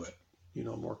harder to it,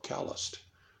 more calloused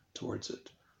towards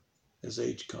it as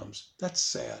age comes. That's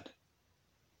sad.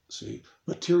 See,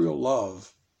 material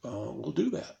love will do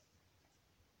that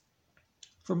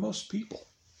for most people,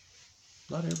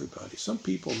 not everybody. Some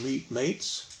people meet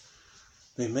mates.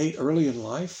 They mate early in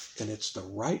life, and it's the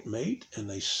right mate, and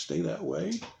they stay that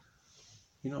way.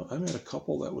 I met a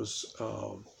couple that was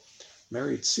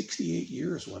married 68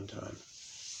 years one time.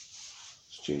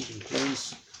 Changing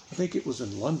planes. I think it was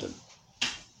in London.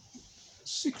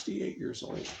 68 years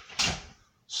old.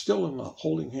 Still in love,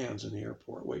 holding hands in the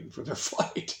airport, waiting for their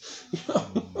flight.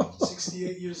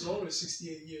 68 years old or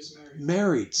 68 years married?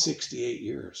 Married 68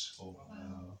 years. Oh,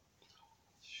 wow.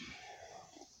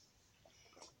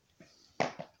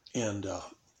 And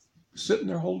sitting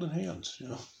there holding hands,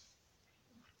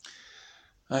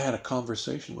 I had a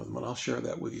conversation with them, and I'll share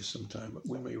that with you sometime, but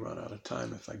we may run out of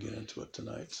time if I get into it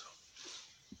tonight.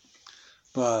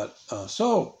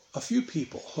 So a few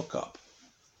people hook up,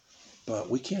 but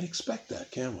we can't expect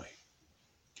that, can we?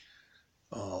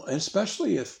 And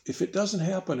especially if it doesn't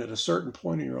happen at a certain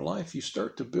point in your life, you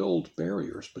start to build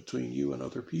barriers between you and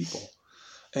other people.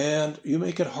 And you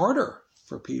make it harder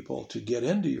for people to get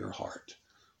into your heart.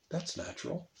 That's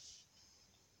natural.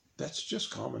 That's just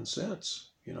common sense,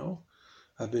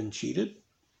 I've been cheated,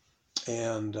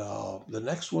 and the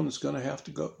next one is going to have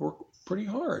to go work pretty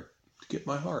hard to get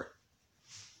my heart.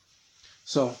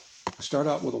 So I start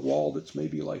out with a wall that's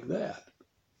maybe like that,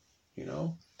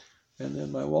 and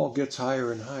then my wall gets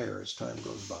higher and higher as time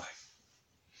goes by.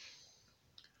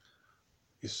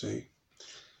 You see?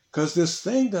 Because this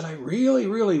thing that I really,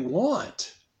 really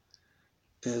want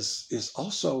is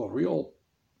also a real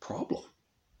problem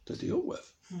to deal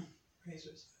with.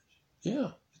 Razor's edge.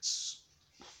 Yeah,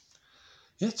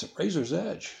 it's a razor's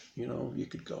edge. You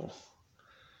could go.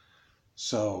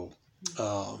 So,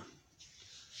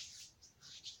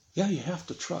 you have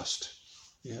to trust.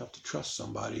 You have to trust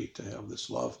somebody to have this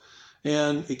love.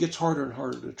 And it gets harder and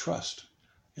harder to trust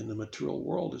in the material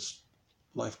world as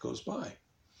life goes by.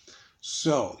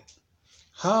 So,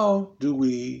 how do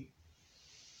we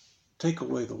take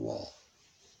away the wall?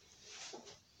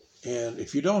 And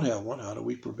if you don't have one, how do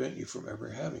we prevent you from ever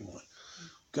having one?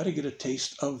 You've got to get a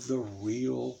taste of the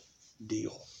real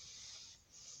deal.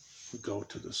 We go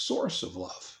to the source of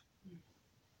love,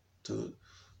 to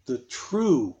the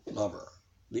true lover,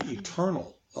 the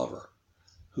eternal lover,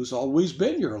 who's always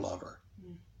been your lover,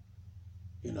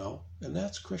 and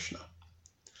that's Krishna.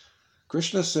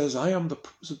 Krishna says, I am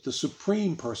the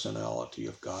supreme personality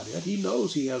of Godhead. He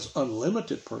knows he has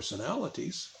unlimited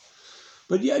personalities.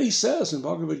 But yet he says in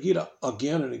Bhagavad Gita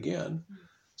again and again,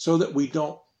 so that we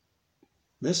don't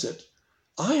miss it,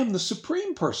 I am the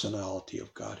supreme personality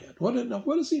of Godhead. What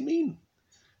does he mean?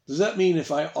 Does that mean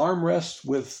if I arm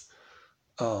wrestle with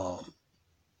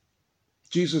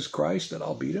Jesus Christ that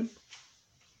I'll beat him?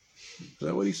 Is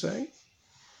that what he's saying?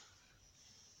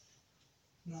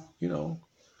 No.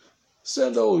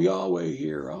 Send old Yahweh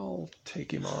here, I'll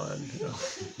take him on.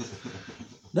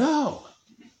 No,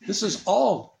 this is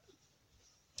all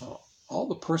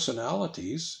the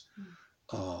personalities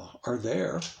are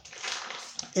there.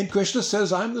 And Krishna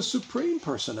says, I'm the supreme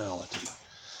personality,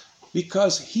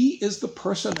 because he is the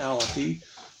personality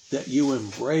that you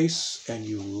embrace and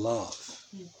you love.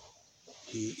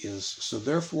 He is. So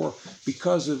therefore,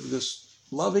 because of this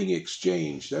loving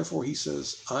exchange, therefore he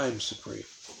says, I'm supreme.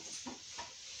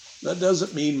 That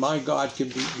doesn't mean my God can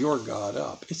beat your God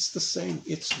up. It's the same.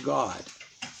 It's God.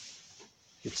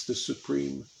 It's the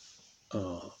supreme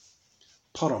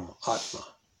Param Atma.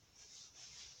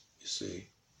 You see?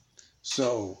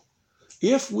 So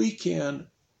if we can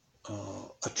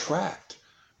attract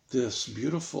this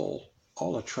beautiful,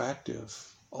 all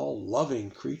attractive, all loving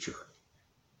creature,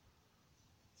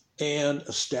 and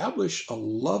establish a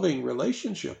loving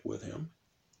relationship with him,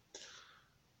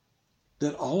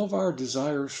 then all of our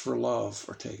desires for love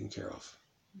are taken care of.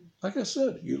 Like I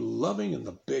said, you're loving in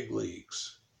the big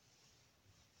leagues.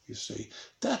 You see,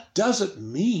 that doesn't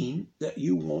mean that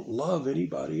you won't love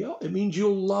anybody else. It means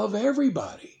you'll love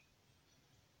everybody.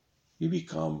 You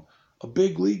become a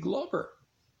big league lover,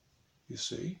 you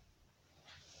see.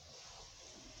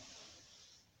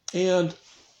 And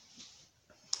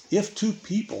if two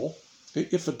people,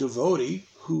 if a devotee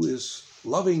who is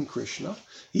loving Krishna,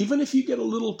 even if you get a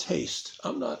little taste,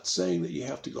 I'm not saying that you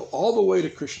have to go all the way to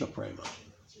Krishna Prema,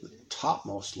 the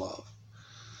topmost love.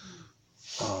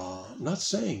 I'm not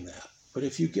saying that. But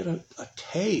if you get a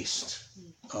taste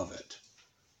of it,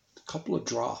 a couple of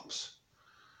drops,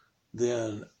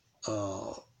 then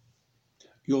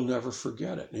you'll never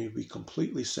forget it. And you'll be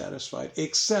completely satisfied,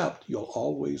 except you'll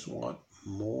always want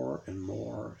more and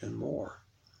more and more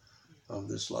of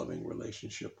this loving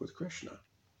relationship with Krishna.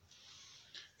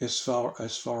 As far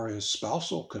as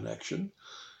spousal connection,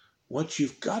 once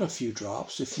you've got a few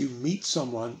drops, if you meet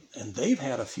someone and they've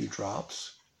had a few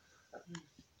drops,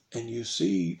 and you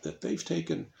see that they've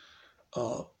taken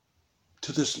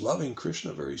to this loving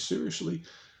Krishna very seriously,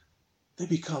 they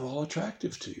become all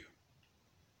attractive to you.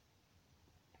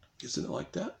 Isn't it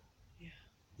like that? Yeah.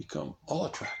 Become all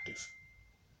attractive.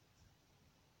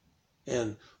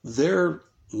 And their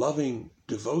loving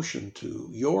devotion to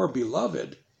your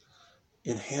beloved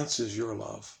enhances your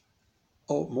love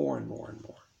more and more and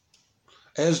more.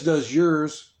 As does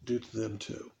yours do to them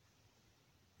too,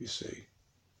 you see.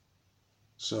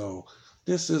 So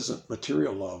this isn't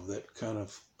material love that kind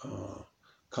of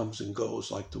comes and goes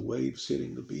like the waves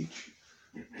hitting the beach.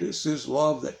 This is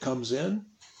love that comes in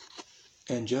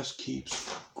and just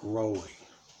keeps growing.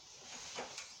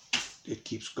 It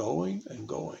keeps going and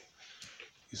going,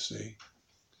 you see.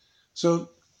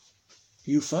 So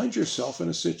you find yourself in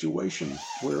a situation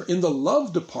where in the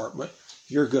love department,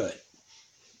 you're good.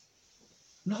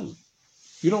 No,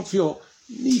 you don't feel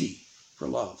needy for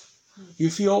love. You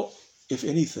feel, if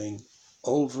anything,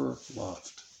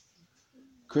 over-loved.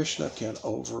 Krishna can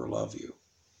over-love you.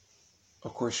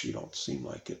 Of course, you don't seem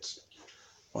like it's,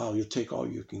 wow, you take all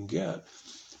you can get.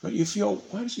 But you feel,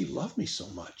 why does he love me so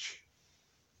much?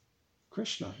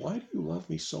 Krishna, why do you love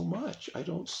me so much? I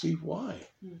don't see why.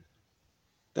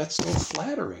 That's so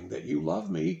flattering that you love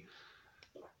me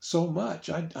so much.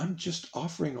 I'm just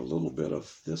offering a little bit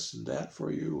of this and that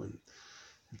for you, and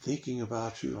thinking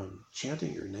about you, I'm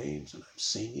chanting your names, and I'm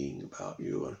singing about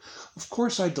you. And of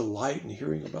course, I delight in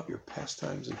hearing about your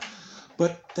pastimes,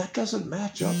 but that doesn't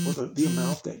match up with the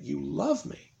amount that you love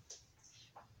me.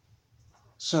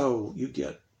 So you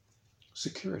get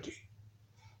security.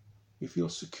 You feel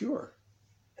secure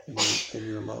in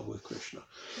your love with Krishna.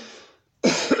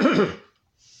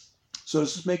 So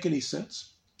does this make any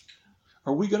sense?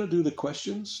 Are we going to do the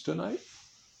questions tonight?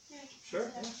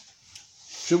 Sure.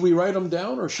 Should we write them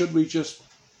down, or should we just...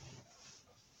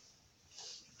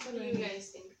 What do you guys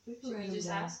think? Should we just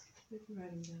ask? We can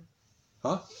write them down.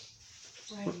 Huh?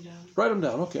 Write them down. Write them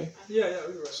down, okay. Yeah,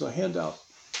 we were. So hand out.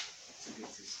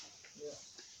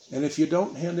 And if you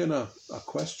don't hand in a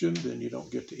question, then you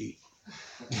don't get to eat.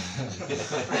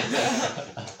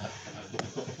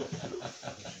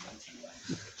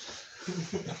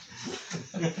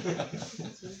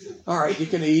 All right, you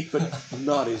can eat, but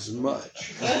not as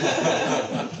much.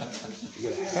 You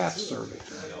get a half serving.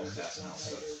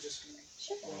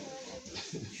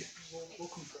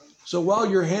 So while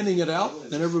you're handing it out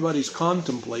and everybody's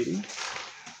contemplating,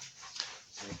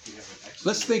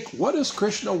 let's think, what does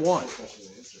Krishna want?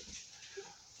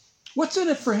 What's in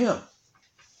it for him?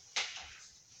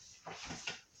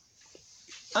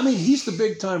 I mean, he's the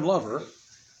big-time lover,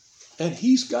 and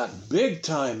he's got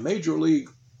big-time major league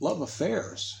love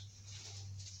affairs,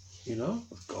 you know,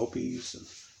 with gopis and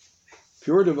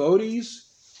pure devotees.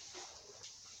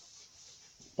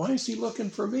 Why is he looking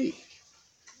for me?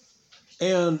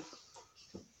 And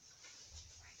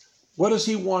what does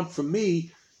he want from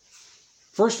me?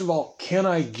 First of all, can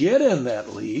I get in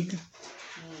that league?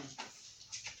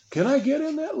 Can I get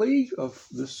in that league of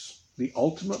the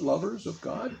ultimate lovers of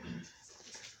God?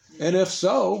 And if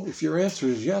so, if your answer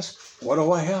is yes, what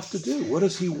do I have to do? What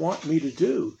does he want me to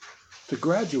do to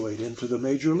graduate into the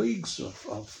major leagues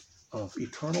of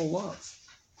eternal love?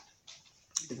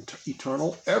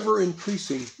 Eternal,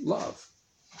 ever-increasing love.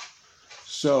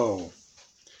 So,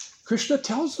 Krishna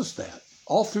tells us that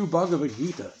all through Bhagavad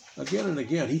Gita, again and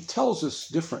again. He tells us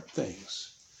different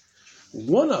things.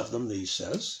 One of them, he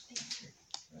says,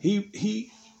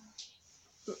 he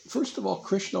first of all,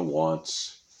 Krishna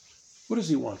wants, what does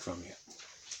he want from you?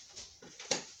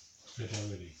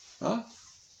 Fidelity. Huh?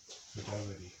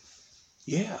 Fidelity.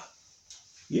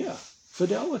 Yeah,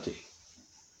 fidelity.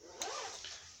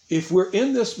 If we're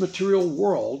in this material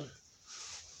world,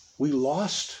 we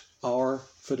lost our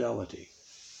fidelity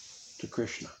to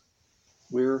Krishna.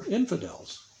 We're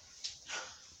infidels.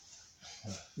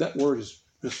 That word is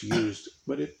misused,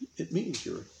 but it means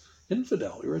you're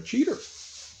infidel. You're a cheater.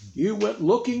 You went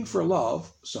looking for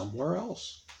love somewhere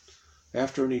else.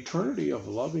 After an eternity of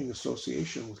loving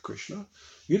association with Krishna,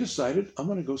 you decided, I'm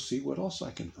going to go see what else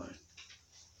I can find.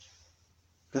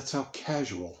 That's how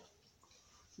casual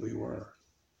we were,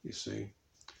 you see.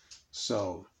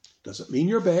 So, doesn't mean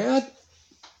you're bad.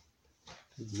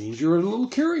 It means you're a little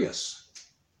curious.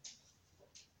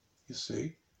 You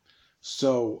see.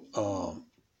 So,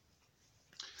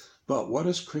 but what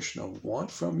does Krishna want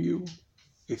from you?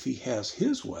 If he has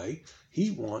his way,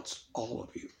 he wants all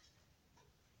of you.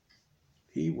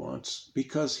 He wants,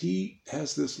 because he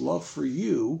has this love for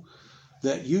you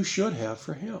that you should have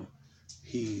for him.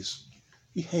 He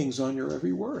hangs on your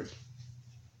every word.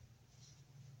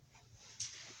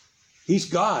 He's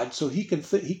God, so he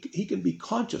can be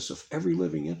conscious of every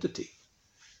living entity.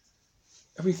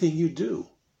 Everything you do,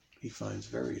 he finds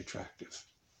very attractive.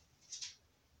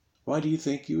 Why do you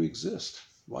think you exist?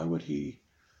 Why would he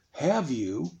have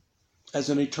you as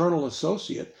an eternal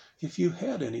associate if you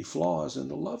had any flaws in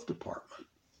the love department?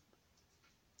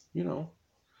 You know,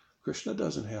 Krishna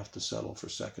doesn't have to settle for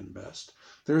second best.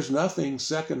 There's nothing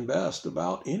second best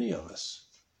about any of us.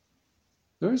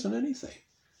 There isn't anything.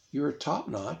 You're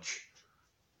top-notch,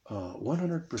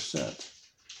 100%.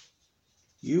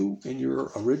 You, in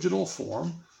your original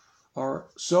form, are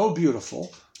so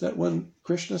beautiful that when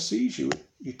Krishna sees you,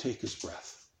 you take his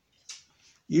breath.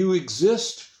 You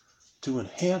exist to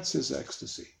enhance his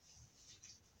ecstasy.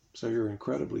 So you're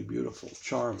incredibly beautiful,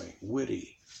 charming,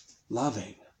 witty,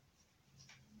 loving.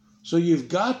 So you've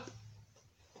got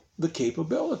the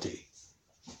capability.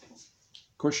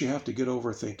 Of course, you have to get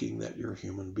over thinking that you're a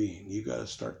human being. You got to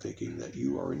start thinking that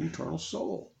you are an eternal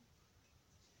soul.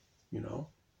 You know?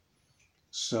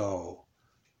 So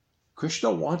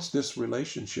Krishna wants this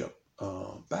relationship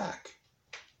back.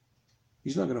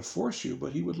 He's not going to force you,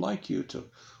 but he would like you to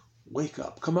wake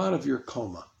up, come out of your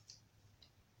coma.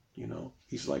 You know,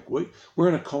 he's like, wait, we're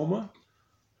in a coma,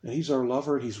 and he's our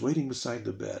lover, and he's waiting beside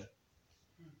the bed,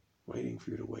 waiting for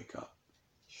you to wake up.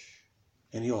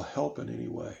 And he'll help in any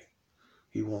way.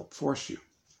 He won't force you,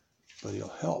 but he'll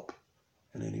help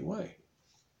in any way.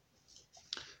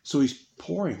 So he's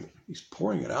pouring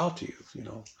it out to you, you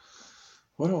know.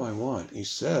 What do I want? He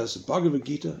says, Bhagavad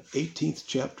Gita, 18th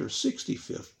chapter,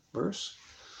 65th verse,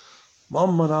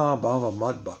 Mammana bhava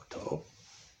madbhakto.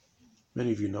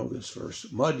 Many of you know this verse.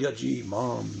 Madhyaji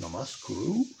mam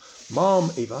namaskuru, mam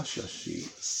evashashi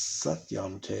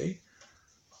satyamte,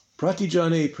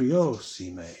 pratijane priyo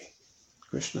sime.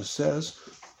 Krishna says,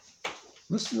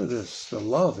 listen to this, the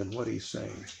love in what he's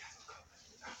saying.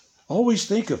 Always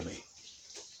think of me.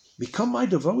 Become my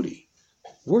devotee.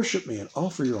 Worship me and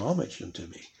offer your homage unto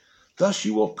me. Thus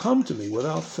you will come to me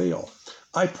without fail.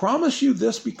 I promise you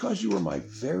this because you are my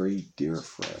very dear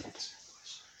friend.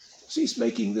 So he's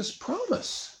making this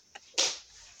promise.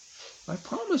 I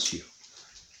promise you.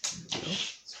 You know,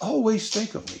 always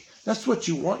think of me. That's what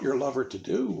you want your lover to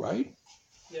do, right?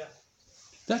 Yeah.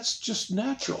 That's just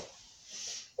natural.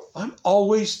 I'm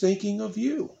always thinking of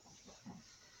you.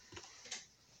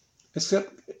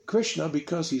 Except Krishna,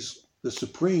 because he's the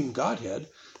supreme Godhead,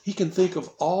 he can think of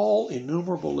all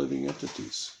innumerable living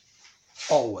entities.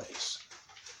 Always.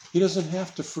 He doesn't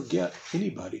have to forget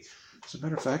anybody. As a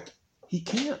matter of fact, he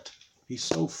can't. He's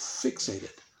so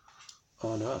fixated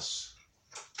on us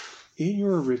in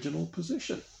your original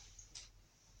position.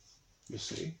 You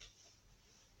see?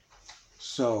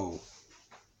 So,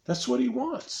 that's what he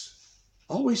wants.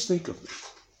 Always think of me.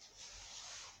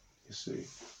 You see?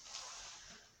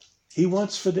 He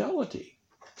wants fidelity.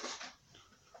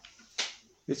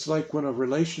 It's like when a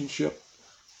relationship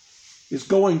is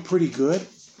going pretty good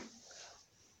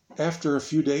after a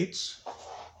few dates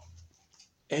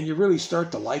and you really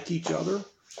start to like each other.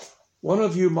 One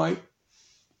of you might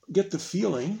get the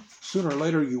feeling, sooner or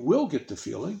later you will get the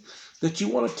feeling, that you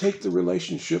want to take the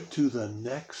relationship to the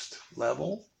next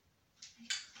level.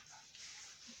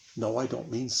 No, I don't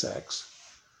mean sex.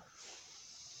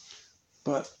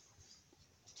 But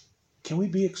can we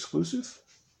be exclusive?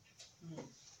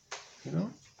 You know?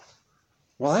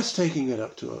 Well, that's taking it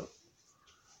up to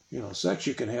sex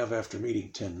you can have after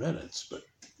meeting 10 minutes, but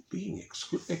being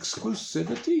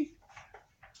exclusivity?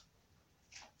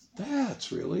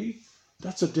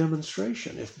 That's a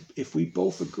demonstration. If we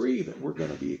both agree that we're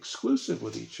going to be exclusive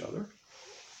with each other,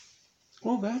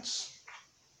 well, that's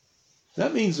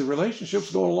That means the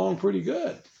relationship's going along pretty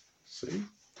good. See?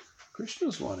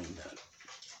 Krishna's wanting that.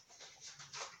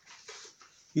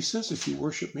 He says, if you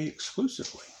worship me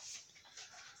exclusively.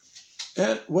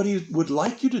 And what he would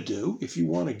like you to do, if you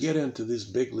want to get into these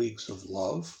big leagues of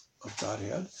love, of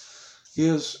Godhead,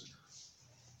 is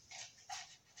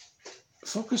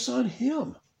focus on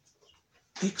him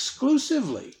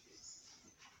exclusively.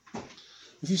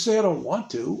 If you say, I don't want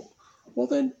to, well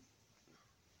then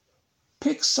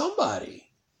pick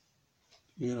somebody,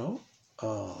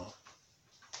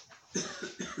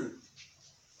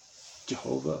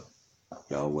 Jehovah,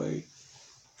 Yahweh,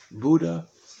 Buddha.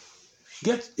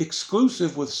 Get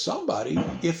exclusive with somebody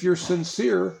if you're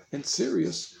sincere and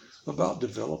serious about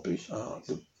developing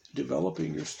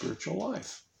your spiritual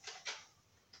life.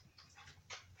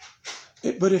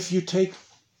 But if you take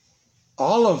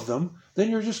all of them, then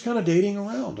you're just kind of dating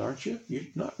around, aren't you? You're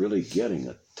not really getting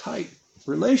a tight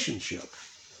relationship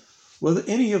with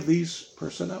any of these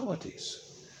personalities.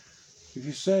 If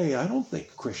you say, I don't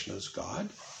think Krishna's God,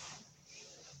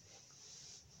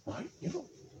 well,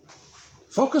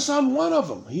 focus on one of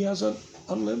them. He has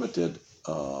unlimited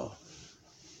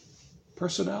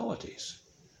personalities.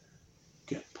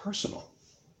 Get personal,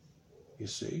 you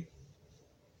see.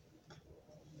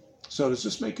 So does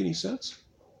this make any sense?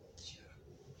 Sure.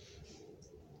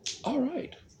 All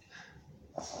right.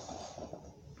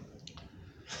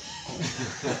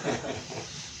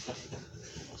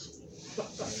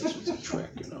 This was a trick,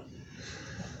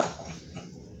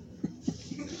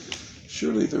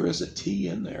 Surely there is a T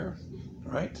in there,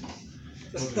 right?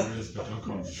 Well, there is, but don't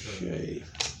call me sure. Okay.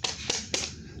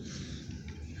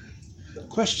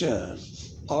 Question.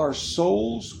 Are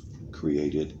souls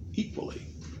created equally?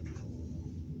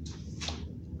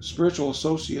 Spiritual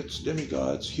associates,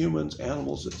 demigods, humans,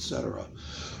 animals, etc.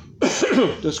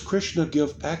 Does Krishna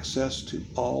give access to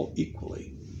all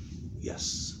equally?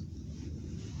 Yes.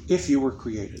 If you were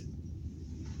created.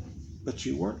 But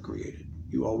you weren't created.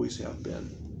 You always have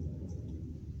been.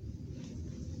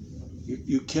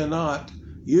 You cannot,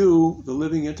 the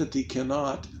living entity,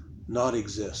 cannot not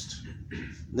exist.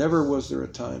 Never was there a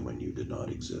time when you did not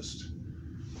exist.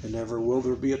 And never will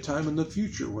there be a time in the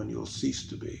future when you'll cease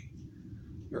to be.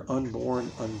 You're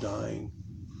unborn, undying,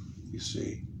 you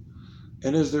see.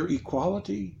 And is there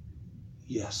equality?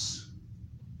 Yes.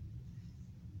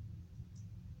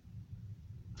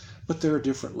 But there are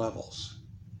different levels.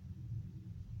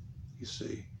 You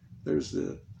see, there's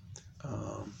the...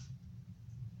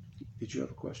 did you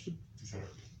have a question? Sorry.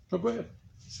 Oh, go ahead.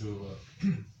 So,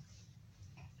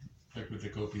 like with the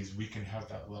gopis, we can have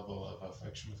that level of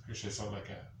affection with Krishna. It's not like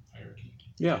a hierarchy.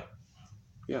 Yeah,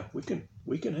 we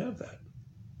can have that.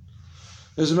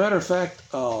 As a matter of fact,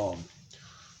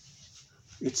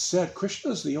 it's said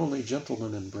Krishna is the only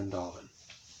gentleman in Vrindavan.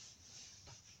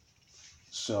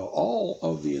 So all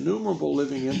of the innumerable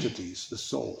living entities, the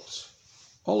souls,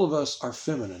 all of us are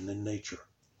feminine in nature.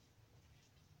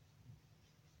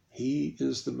 He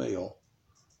is the male.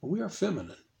 We are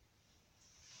feminine.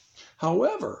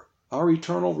 However, our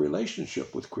eternal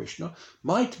relationship with Krishna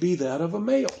might be that of a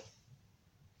male.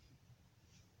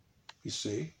 You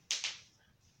see?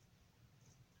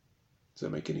 Does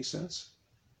that make any sense?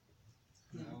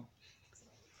 No.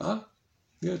 Huh?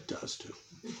 Yeah, it does too.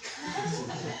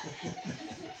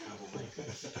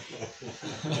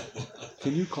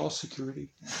 Can you call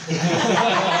security? We've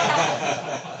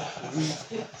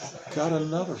got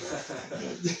another.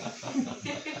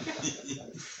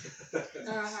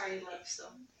 How are you left, so.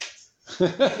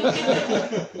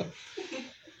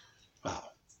 Wow.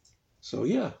 So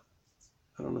yeah,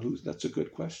 I don't know that's a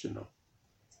good question though.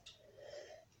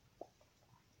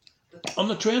 On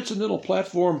the transcendental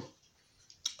platform,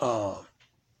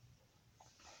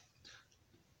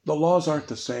 the laws aren't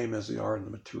the same as they are in the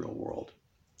material world.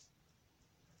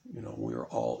 We are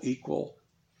all equal,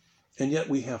 and yet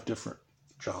we have different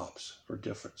jobs or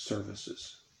different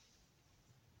services.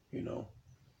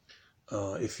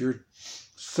 If your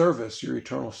service, your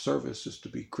eternal service, is to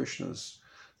be Krishna's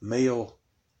male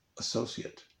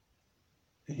associate,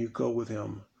 and you go with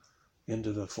him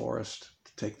into the forest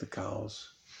to take the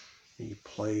cows, and you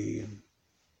play and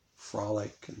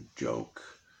frolic and joke,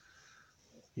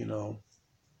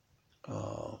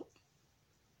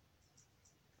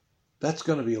 that's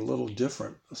going to be a little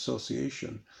different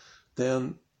association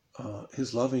than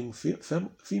his loving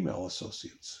female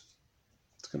associates.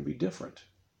 It's going to be different,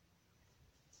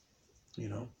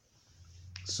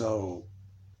 So,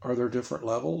 are there different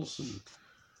levels? And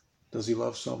does he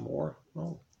love some more?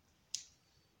 Well,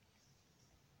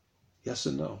 yes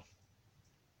and no.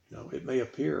 It may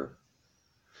appear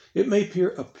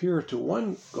to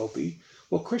one gopi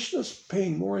Well, Krishna's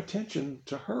paying more attention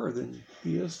to her than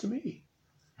he is to me.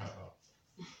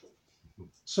 Uh-oh.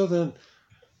 So then,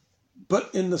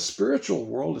 but in the spiritual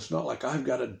world, it's not like I've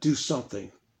got to do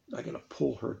something. I got to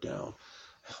pull her down.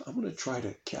 I'm going to try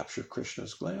to capture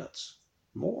Krishna's glance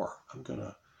more. I'm going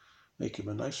to make him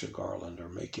a nicer garland or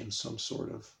make him some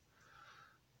sort of,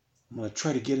 I'm going to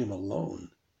try to get him alone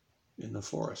in the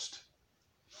forest.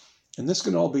 And this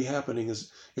can all be happening.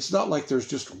 It's not like there's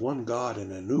just one God and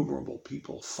innumerable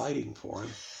people fighting for him.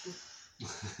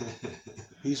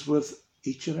 He's with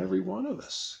each and every one of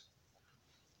us.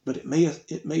 But it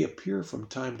may appear from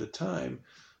time to time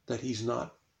that he's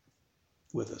not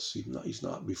with us. He's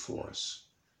not before us.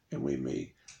 And we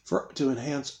may, to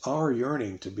enhance our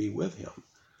yearning to be with him,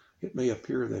 it may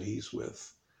appear that he's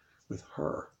with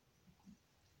her.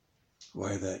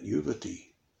 Why, that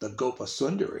Yuvati, the Gopa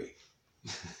Sundari.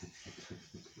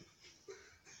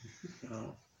 You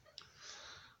know,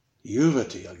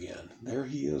 Yuvati again. There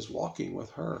he is walking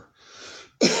with her.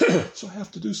 So I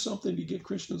have to do something to get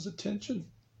Krishna's attention.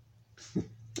 Can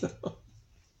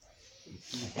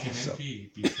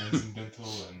envy be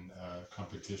transcendental and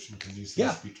competition? Can these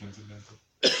things be transcendental?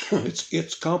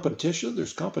 It's competition.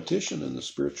 There's competition in the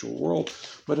spiritual world,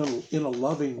 but in a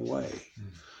loving way.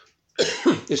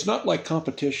 It's not like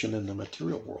competition in the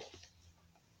material world,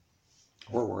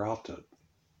 where we're out to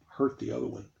hurt the other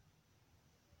one.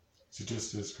 So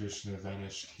just as Krishna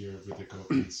vanished here with the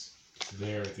gopis,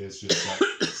 there's just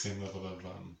that same level of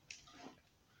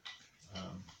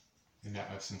in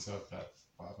that absence of that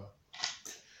Baba.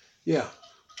 Yeah.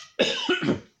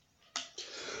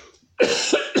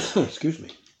 Excuse me.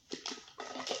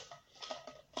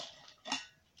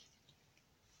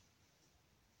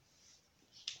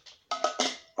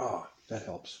 That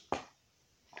helps.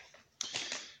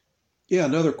 Yeah,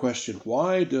 another question.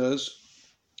 Why does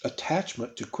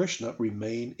attachment to Krishna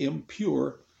remain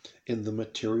impure in the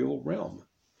material realm?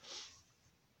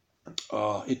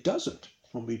 It doesn't.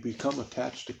 When we become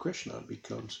attached to Krishna,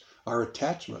 our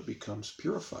attachment becomes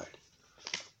purified.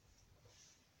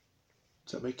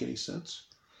 Does that make any sense?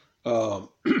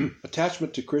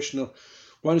 Attachment to Krishna,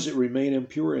 why does it remain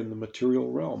impure in the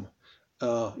material realm?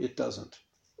 It doesn't.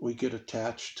 We get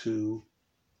attached to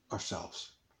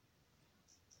ourselves.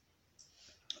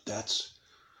 It's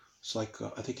like,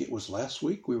 I think it was last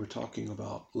week we were talking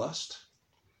about lust.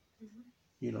 Mm-hmm.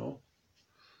 You know,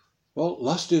 well,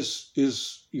 lust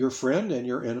is your friend and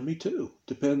your enemy too.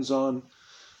 Depends on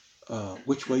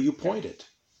which way you point it.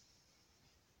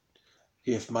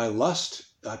 If my lust,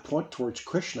 I point towards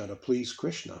Krishna to please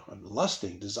Krishna, I'm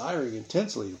lusting, desiring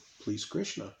intensely to please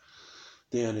Krishna,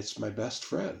 then it's my best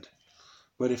friend.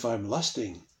 But if I'm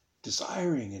lusting,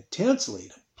 desiring intensely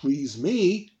to please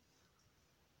me,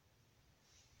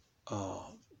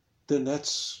 then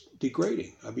that's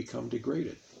degrading. I become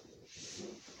degraded.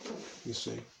 You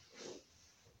see?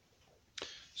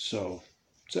 So,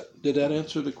 did that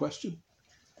answer the question?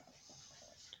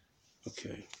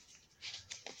 Okay.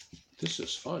 This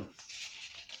is fun.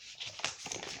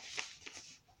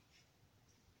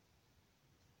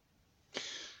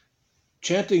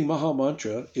 Chanting Maha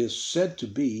Mantra is said to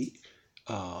be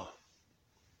an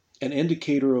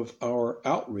indicator of our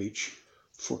outreach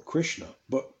for Krishna.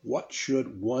 But what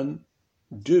should one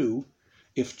do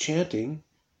if chanting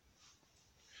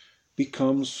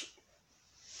becomes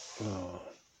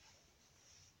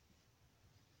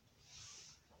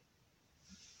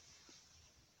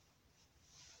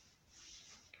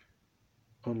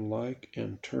unlike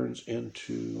and turns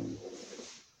into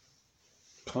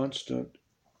constant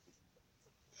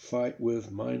fight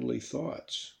with mindly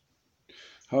thoughts?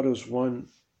 How does one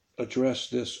address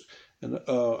this? And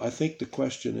I think the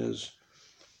question is,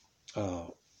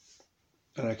 and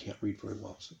I can't read very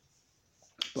well,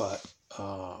 but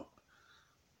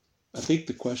I think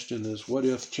the question is, what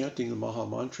if chanting the Maha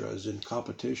Mantra is in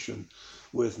competition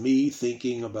with me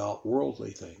thinking about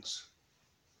worldly things?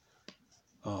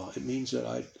 It means that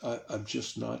I'm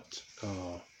just not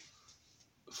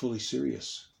fully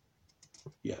serious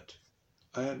yet.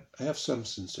 I have some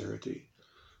sincerity,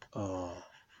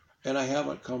 and I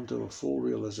haven't come to a full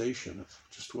realization of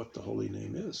just what the holy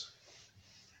name is.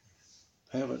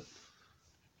 I haven't.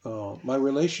 My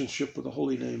relationship with the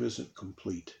holy name isn't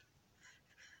complete.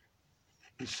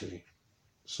 You see,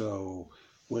 so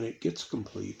when it gets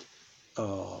complete,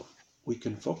 we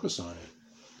can focus on it.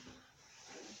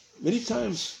 Many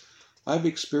times, I've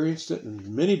experienced it,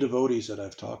 and many devotees that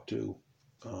I've talked to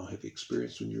have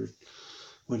experienced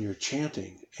when you're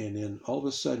chanting, and then all of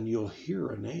a sudden you'll hear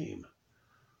a name.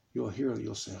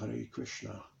 You'll say, Hare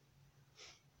Krishna.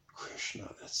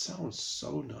 Krishna, that sounds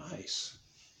so nice.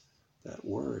 That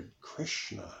word,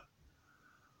 Krishna.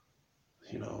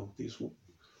 these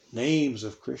names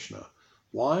of Krishna.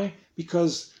 Why?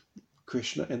 Because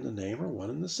Krishna and the name are one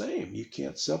and the same. You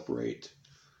can't separate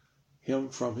him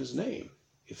from his name.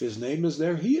 If his name is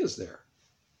there, he is there.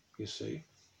 You see?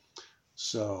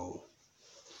 So,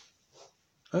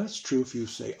 that's true if you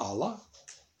say Allah.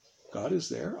 God is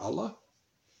there, Allah.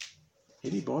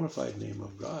 Any bona fide name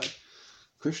of God.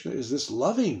 Krishna is this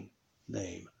loving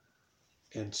name.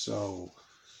 And so,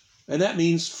 and that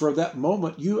means for that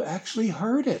moment, you actually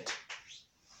heard it.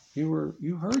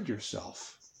 You heard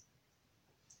yourself.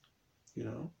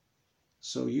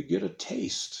 So you get a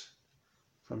taste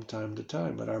from time to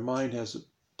time, but our mind has a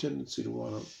tendency to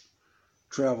want to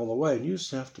travel away, and you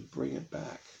just have to bring it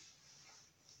back,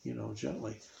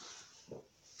 gently.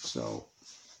 So,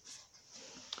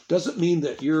 doesn't mean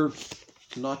that you're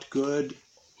not good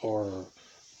or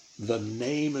the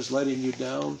name is letting you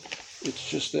down. It's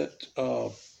just that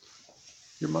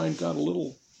your mind got a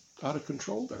little out of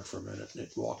control there for a minute, and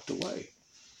it walked away.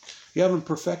 You haven't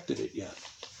perfected it yet.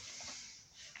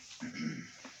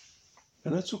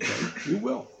 And that's okay. You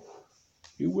will.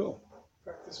 You will.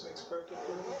 Practice makes perfect.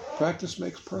 Practice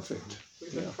makes perfect.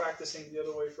 We've been practicing the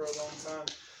other way for a long time.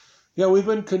 Yeah,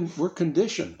 we're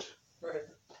conditioned. Right.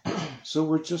 So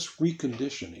we're just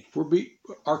reconditioning.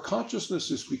 Our consciousness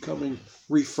is becoming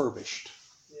refurbished.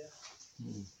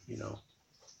 Yeah.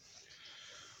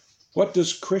 What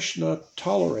does Krishna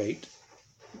tolerate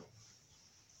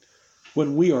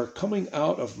when we are coming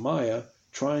out of Maya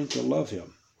trying to love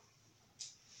him?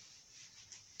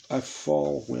 I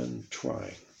fall when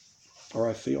trying, or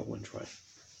I fail when trying.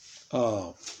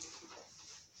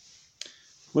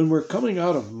 When we're coming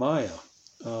out of Maya,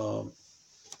 an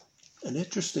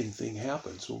interesting thing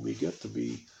happens when we get to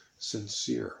be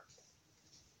sincere.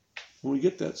 When we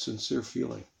get that sincere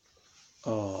feeling,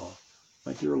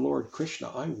 my dear Lord Krishna,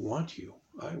 I want you.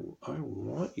 I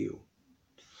want you.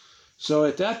 So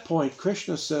at that point,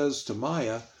 Krishna says to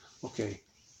Maya, okay,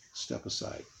 step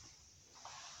aside.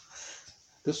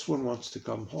 This one wants to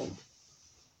come home.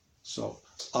 So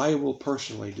I will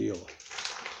personally deal with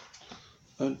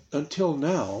it. Until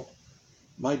now,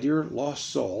 my dear lost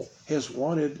soul has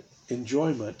wanted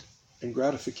enjoyment and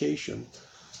gratification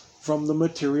from the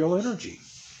material energy,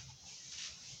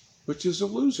 which is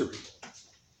illusory.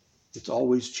 It's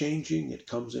always changing. It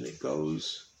comes and it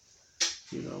goes.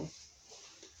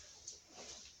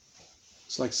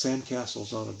 It's like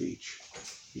sandcastles on a beach.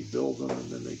 You build them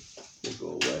and then they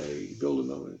go away. You build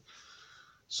them.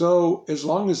 So as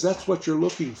long as that's what you're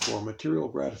looking for, material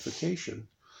gratification,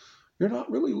 you're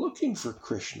not really looking for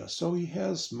Krishna. So he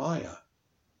has Maya,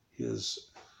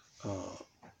 his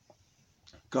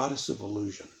goddess of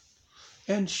illusion.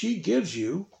 And she gives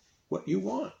you what you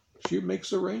want. She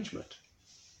makes arrangement.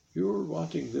 You're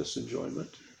wanting this enjoyment.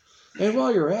 And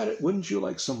while you're at it, wouldn't you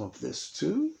like some of this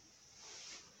too?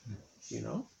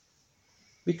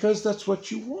 Because that's what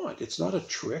you want. It's not a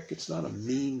trick. It's not a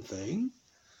mean thing.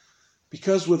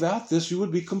 Because without this, you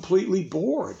would be completely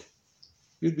bored.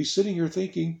 You'd be sitting here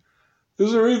thinking,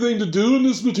 is there anything to do in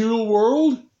this material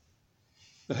world?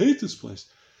 I hate this place.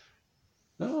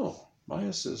 No.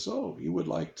 Maya says, oh, you would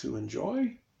like to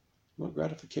enjoy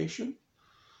gratification?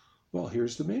 Well,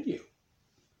 here's the menu.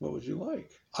 What would you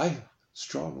like? I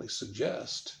strongly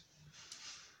suggest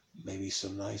maybe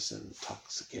some nice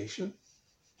intoxication,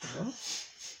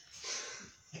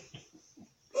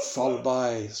 followed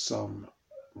by some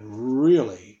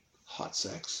really hot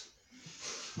sex.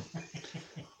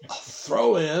 I'll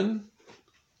throw in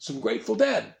some Grateful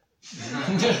Dead.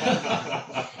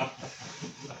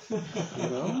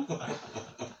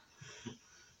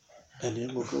 And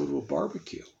then we'll go to a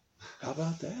barbecue. How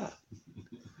about that?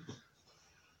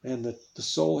 And the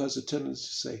soul has a tendency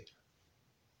to say,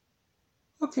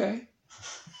 okay.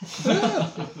 Yeah.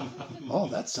 Oh,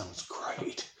 that sounds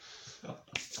great.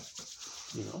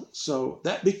 So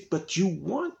but you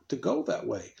want to go that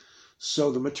way.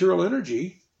 So the material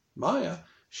energy, Maya,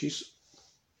 she's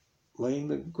laying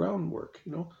the groundwork,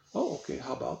 Oh, okay,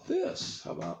 how about this?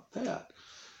 How about that?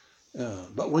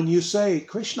 But when you say,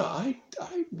 Krishna, I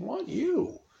want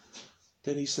you,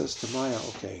 then he says to Maya,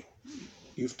 okay,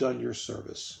 you've done your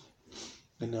service,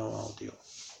 and now I'll deal.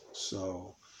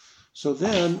 So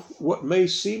then what may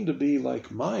seem to be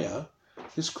like Maya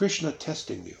is Krishna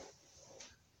testing you.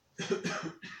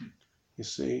 You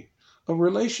see, a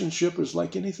relationship is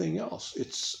like anything else.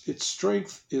 Its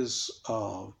strength is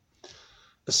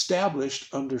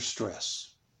established under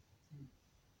stress.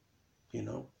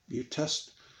 You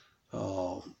test.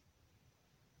 The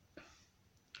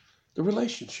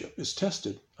relationship is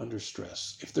tested under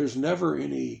stress. If there's never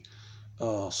any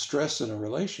stress in a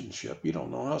relationship, you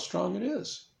don't know how strong it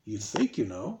is. You think you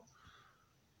know,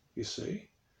 you see.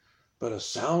 But a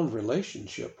sound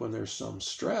relationship, when there's some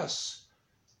stress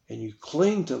and you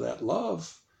cling to that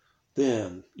love,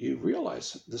 then you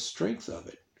realize the strength of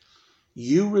it.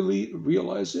 You really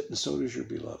realize it, and so does your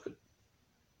beloved.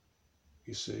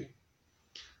 You see?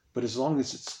 But as long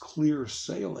as it's clear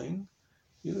sailing,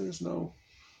 there's no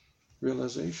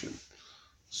realization.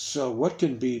 So what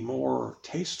can be more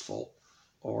tasteful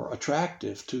or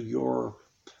attractive to your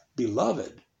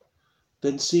beloved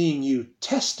than seeing you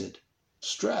tested,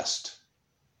 stressed,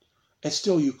 and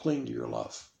still you cling to your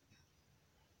love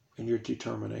and your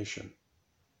determination?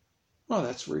 Well,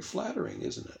 that's very flattering,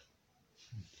 isn't it?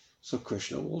 So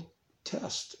Krishna will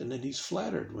test, and then he's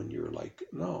flattered when you're like,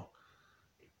 no,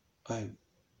 my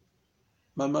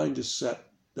mind is set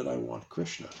that I want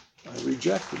Krishna. I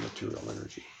reject the material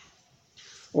energy.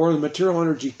 Or the material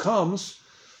energy comes,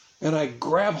 and I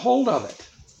grab hold of it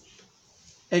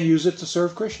and use it to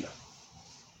serve Krishna.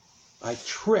 I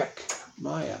trick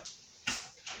Maya,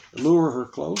 lure her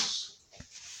close.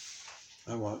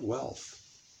 I want wealth.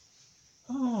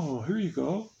 Oh, here you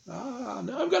go. Now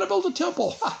I'm going to build a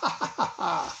temple.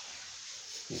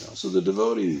 So the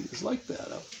devotee is like that.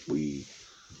 We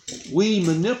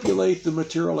manipulate the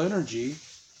material energy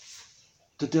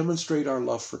to demonstrate our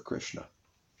love for Krishna.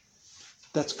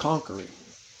 That's conquering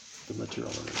the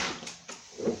material energy.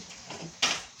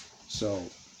 So,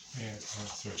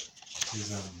 sorry.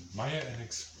 Is Maya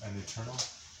an eternal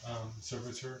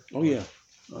servitor? Oh yeah.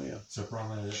 So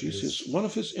Brahma she's one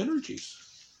of his energies.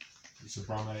 So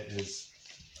Brahma is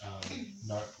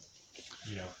not,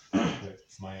 but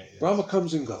Maya is. Brahma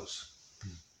comes and goes.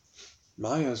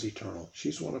 Maya is eternal.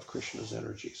 She's one of Krishna's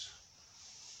energies.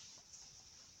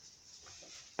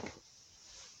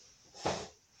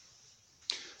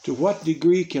 To what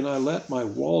degree can I let my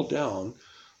wall down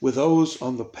with those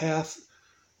on the path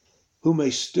who may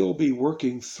still be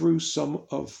working through some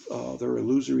of their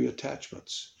illusory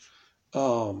attachments?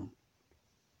 You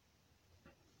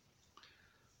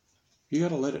got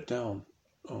to let it down.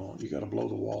 You got to blow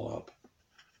the wall up.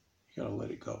 You got to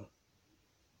let it go.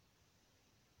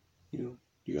 You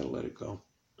got to let it go.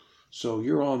 So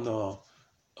you're on the,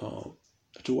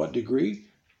 to what degree?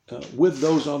 With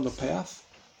those on the path,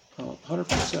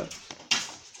 100%.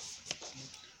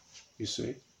 You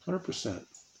see, 100%.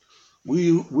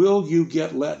 Will you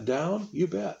get let down? You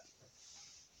bet.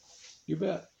 You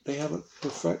bet. They haven't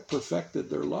perfected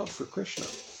their love for Krishna.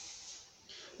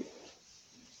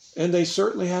 And they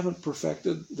certainly haven't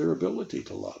perfected their ability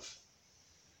to love.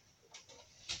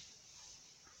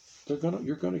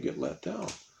 You're going to get let down.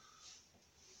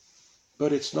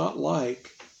 But it's not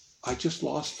like I just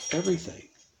lost everything.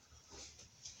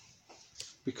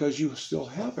 Because you still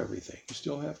have everything. You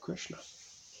still have Krishna.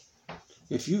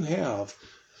 If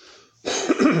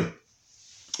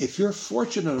you're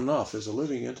fortunate enough as a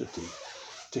living entity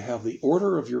to have the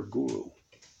order of your guru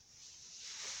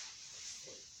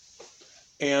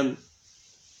and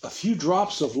a few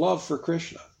drops of love for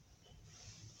Krishna,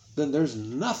 then there's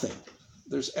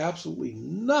absolutely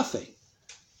nothing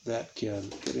that can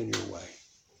get in your way.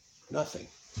 Nothing.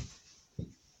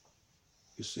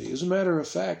 You see, as a matter of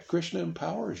fact, Krishna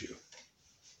empowers you.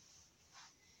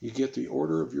 You get the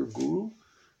order of your guru,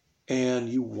 and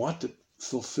you want to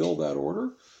fulfill that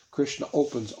order, Krishna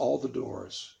opens all the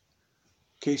doors.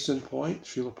 Case in point,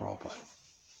 Srila Prabhupada.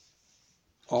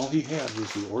 All he had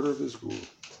was the order of his guru.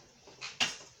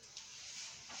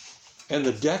 And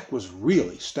the deck was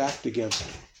really stacked against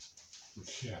him.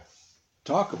 Yeah.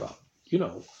 Talk about,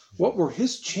 what were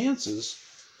his chances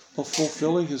of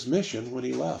fulfilling his mission when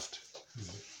he left?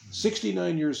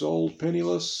 69 years old,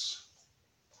 penniless,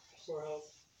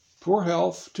 poor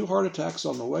health, 2 heart attacks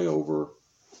on the way over.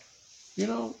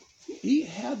 He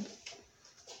had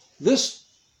this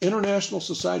International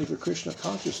Society for Krishna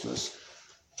Consciousness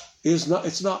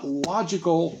it's not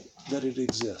logical that it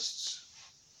exists.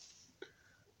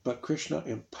 But Krishna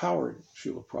empowered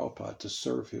Srila Prabhupada to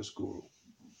serve his guru.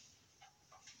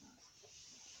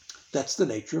 That's the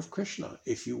nature of Krishna.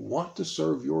 If you want to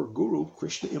serve your guru,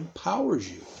 Krishna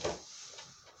empowers you.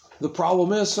 The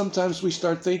problem is sometimes we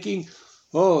start thinking,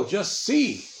 just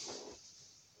see,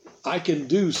 I can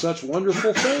do such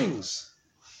wonderful things.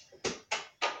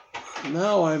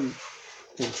 Now I'm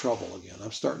in trouble again.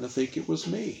 I'm starting to think it was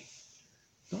me.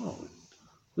 No,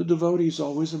 the devotee is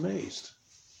always amazed.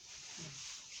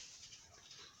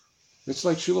 It's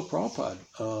like Srila Prabhupada.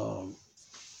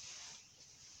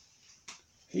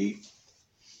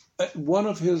 At one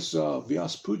of his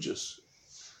Vyas Pujas,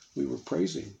 we were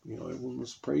praising, everyone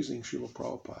was praising Srila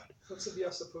Prabhupada. What's the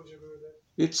Vyasa Puja we were there?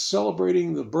 It's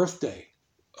celebrating the birthday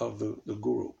of the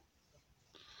guru.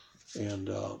 And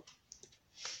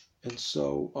And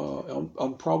so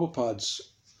on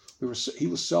Prabhupada's, he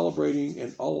was celebrating,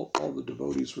 and all the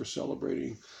devotees were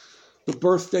celebrating the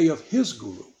birthday of his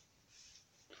guru.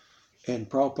 And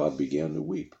Prabhupada began to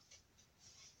weep,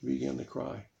 began to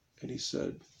cry. And he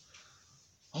said,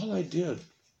 all I did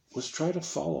was try to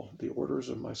follow the orders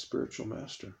of my spiritual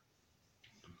master.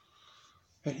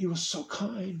 And he was so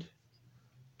kind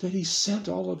that he sent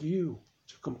all of you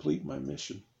to complete my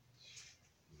mission.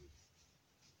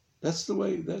 This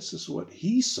is what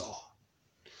he saw.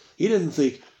 He didn't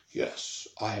think, yes,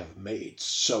 I have made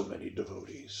so many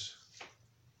devotees.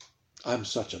 I'm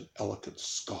such an eloquent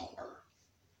scholar.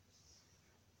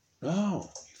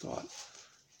 No, he thought.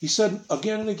 He said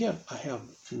again and again, I have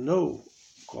no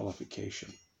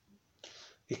qualification,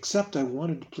 except I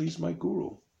wanted to please my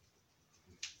guru.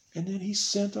 And then he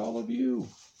sent all of you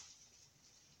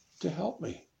to help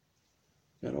me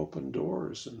and open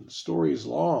doors. And the story is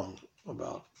long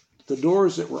about the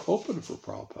doors that were open for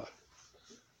Prabhupada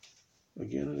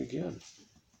again and again.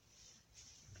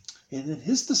 And then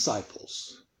his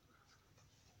disciples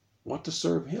want to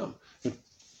serve him. And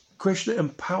Krishna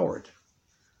empowered.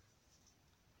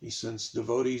 He sends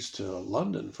devotees to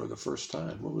London for the first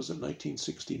time. What was it,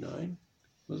 1969?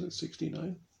 Was it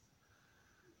 69?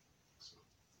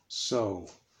 So,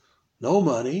 no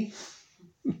money.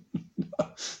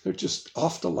 They're just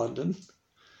off to London.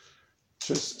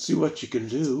 Just see what you can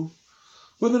do.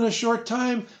 Within a short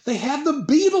time, they had the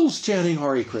Beatles chanting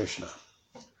Hare Krishna.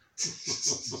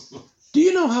 Do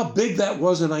you know how big that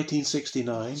was in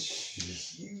 1969?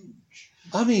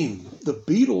 I mean, the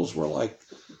Beatles were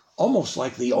almost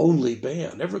like the only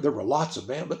band. There were lots of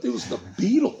bands, but it was the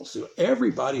Beatles.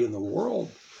 Everybody in the world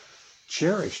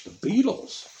cherished the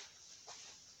Beatles.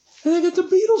 And they got the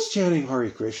Beatles chanting Hare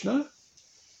Krishna.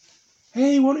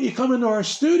 Hey, why don't you come into our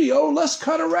studio? Let's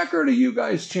cut a record of you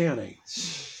guys chanting.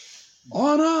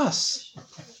 On us.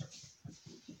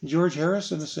 George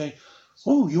Harrison is saying,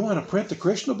 oh, you want to print the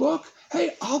Krishna book?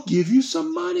 Hey, I'll give you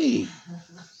some money.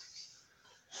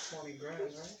 20 grand,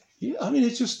 right? Yeah, I mean,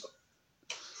 it's just...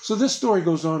 So this story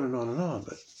goes on and on and on,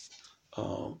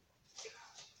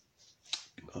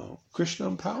 but Krishna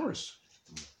empowers.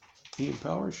 He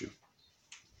empowers you.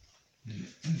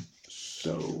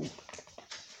 So,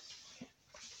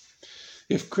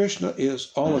 if Krishna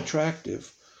is all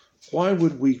attractive, why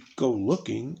would we go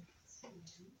looking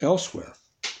elsewhere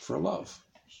for love?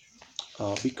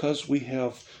 Because we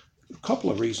have a couple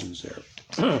of reasons there.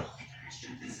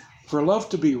 For love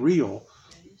to be real,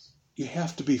 you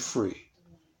have to be free.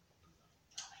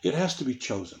 It has to be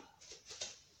chosen.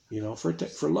 You know, for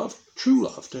love, true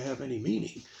love, to have any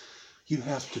meaning, you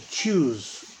have to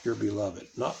choose your beloved,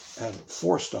 not have it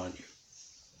forced on you.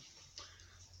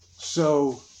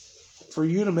 So, for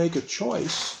you to make a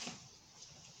choice,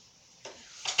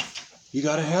 you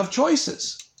got to have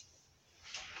choices.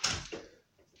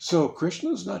 So,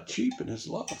 Krishna's not cheap in his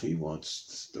love. He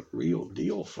wants the real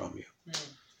deal from you.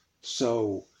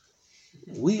 So,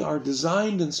 we are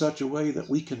designed in such a way that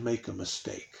we can make a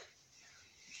mistake.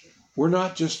 We're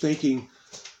not just thinking,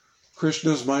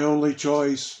 Krishna's my only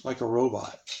choice, like a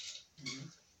robot.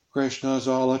 Krishna's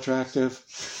all attractive.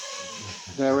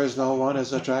 There is no one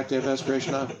as attractive as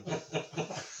Krishna.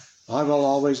 I will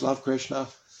always love Krishna.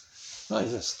 No,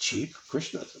 that's cheap.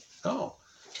 Krishna, no.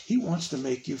 He wants to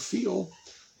make you feel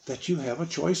that you have a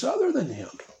choice other than him.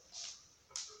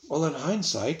 Well, in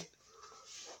hindsight,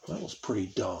 that was pretty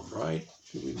dumb, right?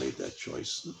 We made that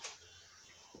choice.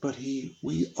 But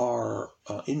we are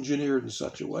engineered in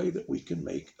such a way that we can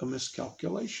make a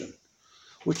miscalculation,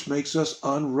 which makes us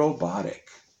unrobotic.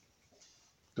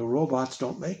 The robots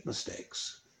don't make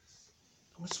mistakes.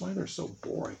 That's why they're so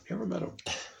boring. You ever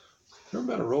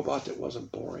met a robot that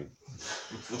wasn't boring?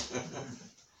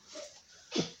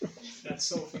 That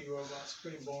Sophie robot's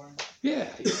pretty boring. Yeah.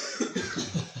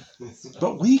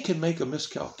 But we can make a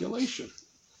miscalculation.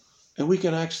 And we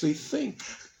can actually think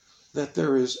that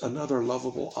there is another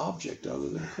lovable object other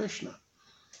than Krishna.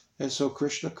 And so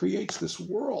Krishna creates this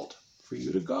world for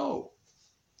you to go.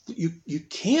 You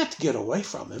can't get away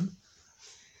from him.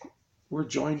 We're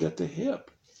joined at the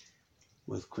hip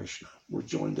with Krishna. We're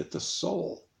joined at the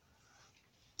soul.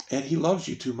 And he loves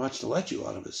you too much to let you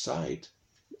out of his sight.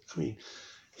 I mean,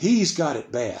 he's got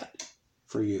it bad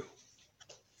for you.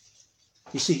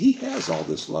 You see, he has all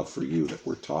this love for you that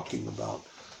we're talking about.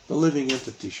 The living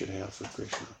entity should have for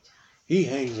Krishna. He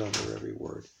hangs under every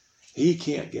word. He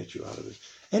can't get you out of it.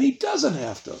 And he doesn't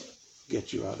have to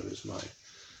get you out of his mind.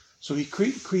 So he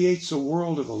creates a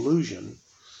world of illusion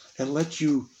and lets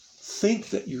you think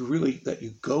that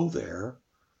you go there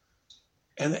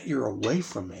and that you're away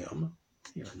from him.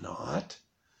 You're not.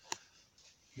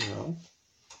 You know?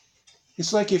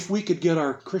 It's like if we could get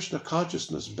our Krishna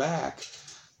consciousness back,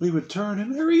 we would turn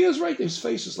and there he is right there. His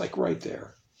face is like right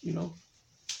there, you know.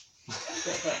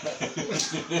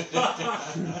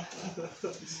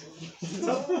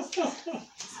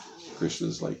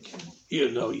 Krishna's like,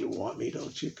 you know you want me,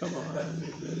 don't you? Come on,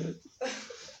 admit it.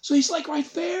 So he's like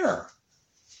right there.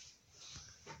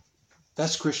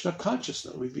 That's Krishna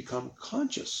consciousness. We become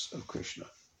conscious of Krishna.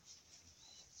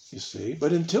 You see?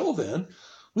 But until then,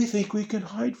 we think we can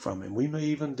hide from him. We may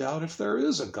even doubt if there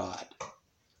is a God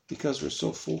because we're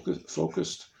so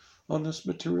focused on this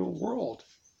material world.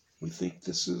 We think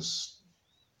this is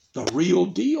the real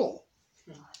deal.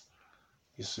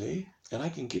 You see? And I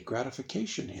can get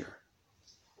gratification here.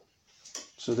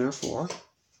 So therefore,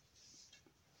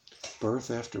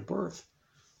 birth after birth,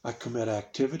 I commit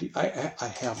activity. I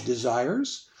have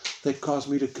desires that cause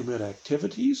me to commit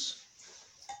activities,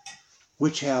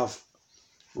 which have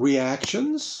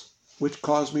reactions, which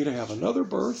cause me to have another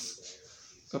birth.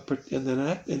 And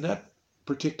then in that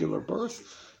particular birth,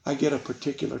 I get a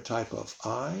particular type of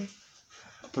eye,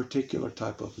 a particular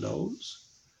type of nose,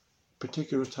 a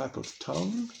particular type of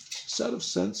tongue, set of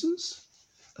senses,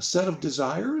 a set of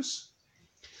desires,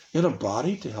 and a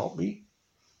body to help me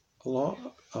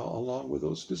along with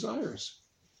those desires.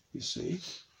 You see?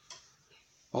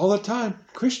 All the time,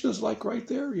 Krishna's like right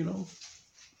there, you know.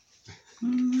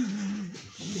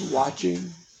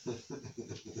 Watching,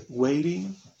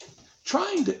 waiting,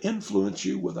 trying to influence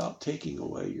you without taking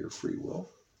away your free will.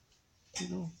 You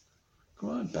know, come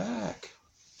on back.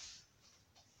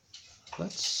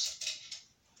 Let's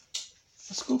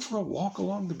go for a walk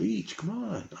along the beach. Come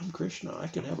on, I'm Krishna. I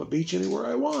can have a beach anywhere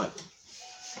I want.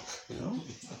 You know,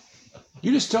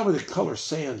 you just tell me the color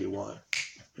sand you want,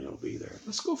 and it'll be there.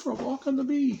 Let's go for a walk on the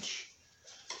beach,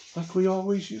 like we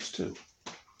always used to.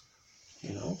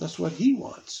 You know, that's what he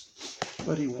wants,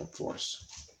 but he won't force.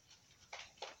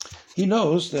 He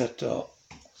knows that you're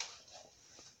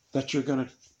going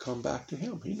to come back to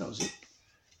him. He knows it.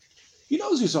 He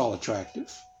knows he's all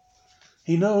attractive.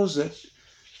 He knows that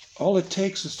all it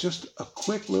takes is just a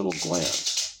quick little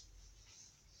glance,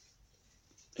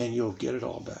 and you'll get it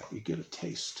all back. You get a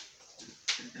taste,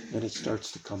 and it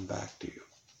starts to come back to you.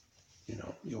 You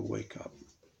know, you'll wake up.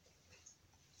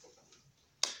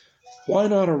 Why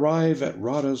not arrive at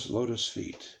Radha's lotus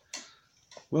feet?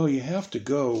 Well, you have to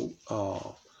go,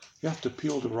 you have to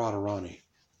appeal to Radharani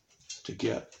to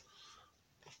get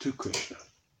to Krishna.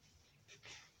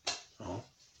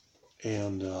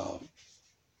 And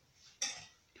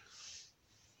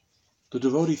the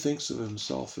devotee thinks of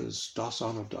himself as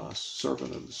dasana das,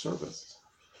 servant of the servant.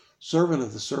 Servant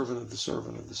of the servant of the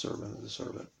servant of the servant of the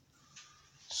servant.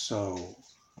 So,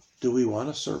 do we want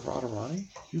to serve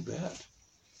Radharani? You bet.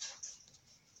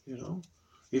 You know,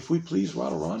 if we please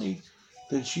Radharani,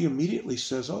 then she immediately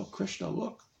says, oh, Krishna,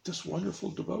 look, this wonderful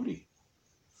devotee.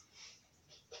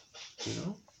 You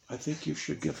know, I think you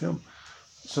should give him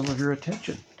some of your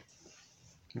attention.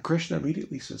 And Krishna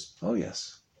immediately says, oh,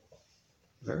 yes,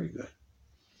 very good.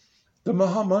 The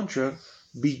Maha Mantra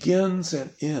begins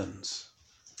and ends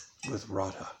with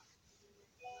Radha.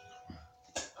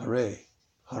 Hare,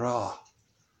 Hara.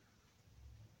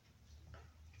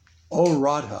 Oh,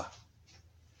 Radha.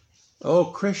 Oh,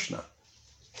 Krishna.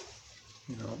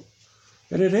 You know,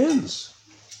 and it ends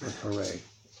with Hare.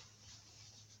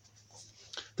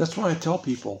 That's why I tell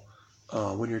people,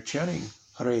 when you're chanting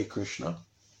Hare Krishna,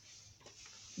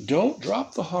 don't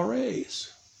drop the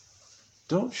Hares.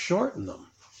 Don't shorten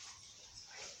them.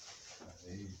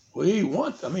 We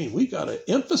got to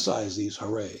emphasize these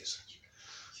Hares.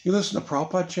 You listen to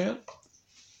Prabhupada chant?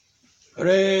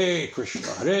 Hare Krishna,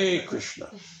 Hare Krishna.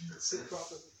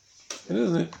 And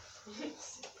isn't it?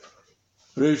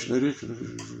 Hare Krishna, Hare Krishna,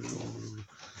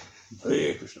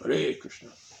 Hare Krishna, Hare Krishna.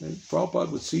 And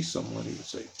Prabhupada would see someone, he would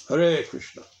say, Hare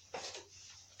Krishna.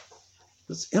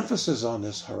 There's emphasis on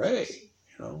this Hare,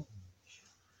 you know.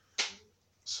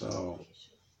 So,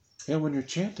 and when you're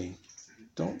chanting,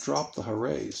 don't drop the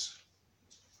Hares.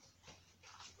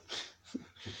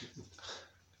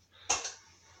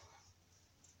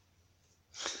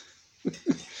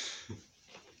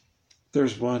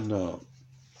 There's one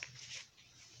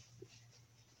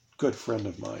good friend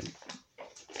of mine.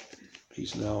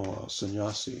 He's now a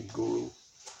sannyasi guru.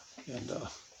 And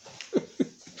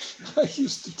I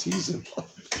used to tease him all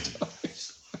the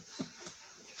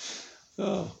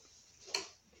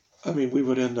time. We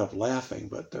would end up laughing,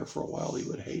 but there for a while he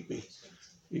would hate me.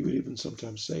 He would even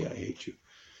sometimes say, I hate you.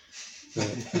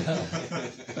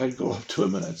 I'd go up to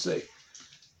him and I'd say,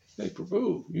 hey,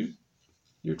 Prabhu,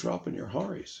 you're dropping your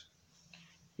Hares.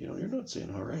 You know, you're not saying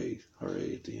hooray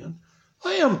at the end.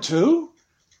 I am too.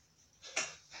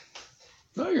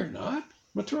 No, you're not.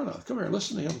 Maturana, come here,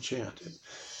 listen to him chant.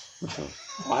 Maturana,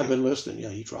 oh, I've been listening. Yeah,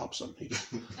 he drops them.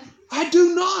 I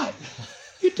do not.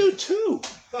 You do too.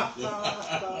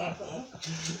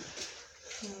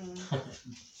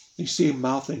 You see him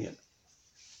mouthing it.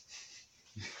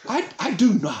 I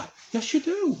do not. Yes, you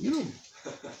do. You know,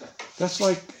 that's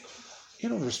like, you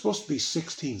know, there's supposed to be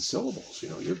 16 syllables. You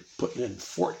know, you're putting in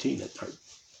 14 at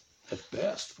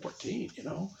best, 14, you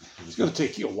know. It's going to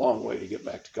take you a long way to get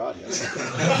back to Godhead.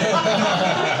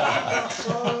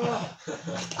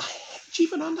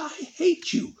 Jivananda, I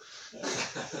hate you.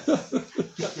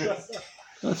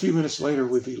 A few minutes later,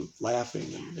 we'd be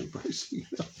laughing and embracing.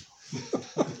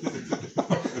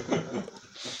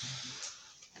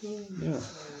 Yeah.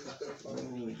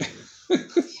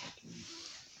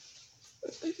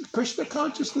 Krishna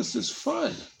consciousness is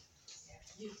fun.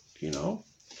 You know,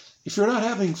 if you're not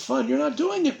having fun, you're not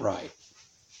doing it right.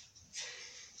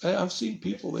 I've seen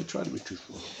people, they try to be too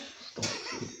slow.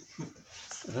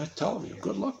 And I tell them,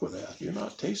 good luck with that. You're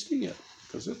not tasting it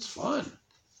because it's fun.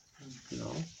 You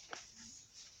know,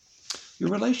 your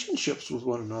relationships with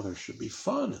one another should be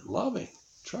fun and loving,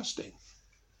 trusting.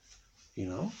 You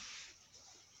know,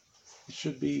 it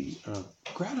should be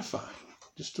gratifying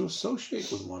just to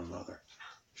associate with one another.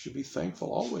 You should be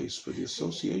thankful always for the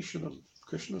association of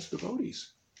Krishna's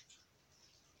devotees.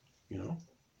 You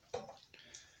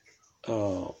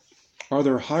know, are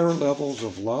there higher levels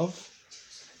of love?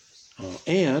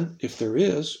 And if there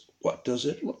is, what does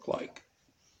it look like?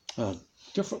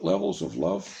 Different levels of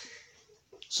love.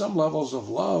 Some levels of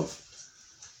love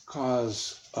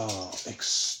cause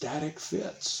ecstatic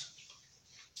fits,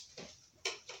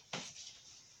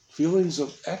 feelings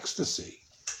of ecstasy.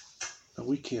 Now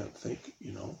we can't think,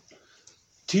 you know,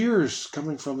 tears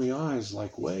coming from the eyes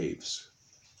like waves.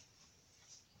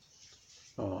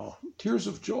 Tears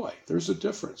of joy. There's a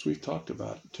difference. We've talked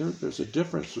about it. There's a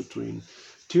difference between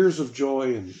tears of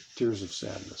joy and tears of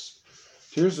sadness.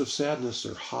 Tears of sadness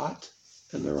are hot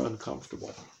and they're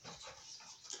uncomfortable.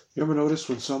 You ever notice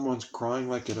when someone's crying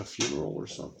like at a funeral or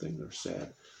something, they're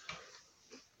sad?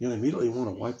 You know, they immediately want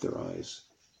to wipe their eyes.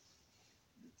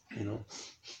 You know,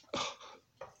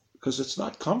 because it's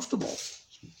not comfortable.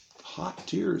 Hot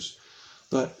tears.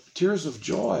 But tears of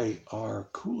joy are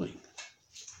cooling.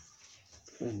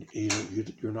 And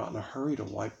you're not in a hurry to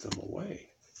wipe them away.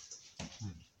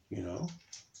 You know?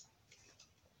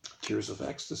 Tears of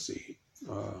ecstasy.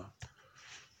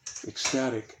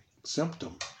 Ecstatic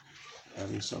symptom.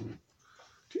 Having some...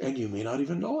 And you may not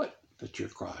even know it, that you're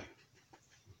crying.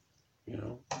 You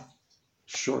know?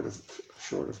 Short of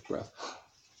breath.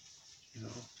 You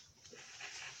know?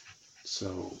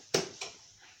 So...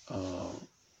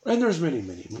 and there's many,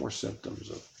 many more symptoms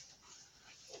of...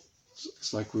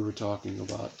 It's like we were talking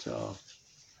about,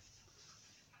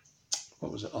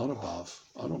 what was it,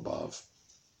 Anubhav.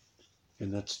 In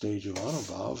that stage of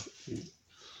Anubhav,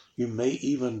 you may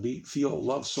even feel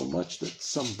love so much that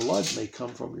some blood may come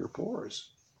from your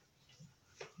pores.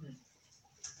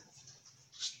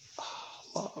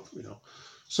 Love, you know.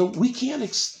 So we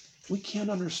can't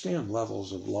understand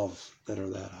levels of love that are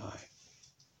that high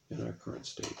in our current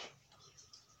stage.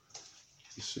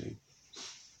 You see.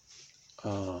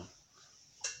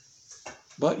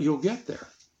 But you'll get there.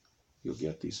 You'll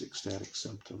get these ecstatic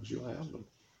symptoms. You'll have them.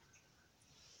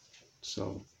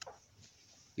 So,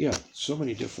 yeah, so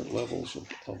many different levels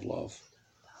of love.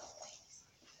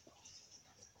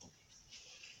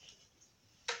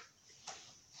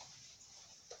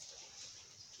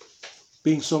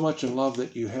 Being so much in love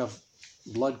that you have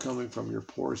blood coming from your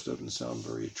pores doesn't sound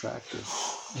very attractive.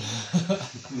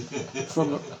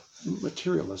 From a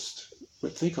materialist,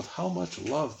 but think of how much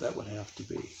love that would have to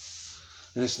be.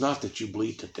 And it's not that you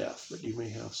bleed to death, but you may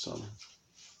have some,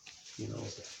 you know.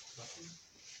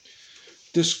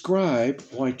 Describe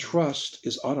why trust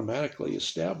is automatically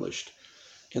established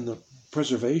in the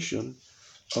preservation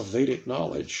of Vedic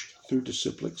knowledge through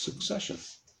disciplic succession.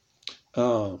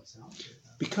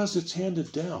 Because it's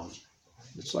handed down.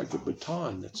 It's like a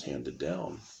baton that's handed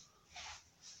down.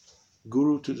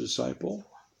 Guru to disciple.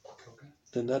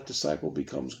 Then that disciple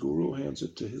becomes guru, hands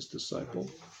it to his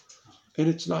disciple. And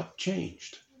it's not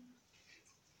changed.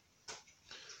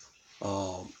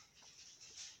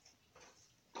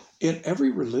 In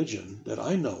every religion that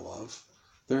I know of,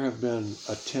 there have been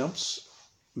attempts,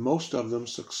 most of them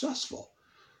successful,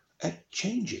 at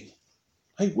changing.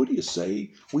 Hey, what do you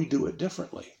say we do it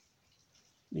differently?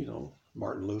 You know,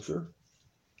 Martin Luther,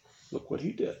 look what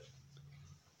he did.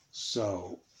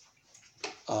 So,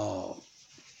 the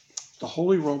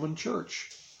Holy Roman Church,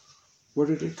 where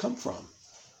did it come from?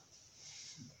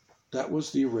 That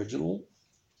was the original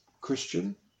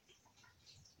Christian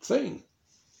thing.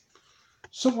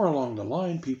 somewhere along the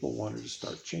line, people wanted to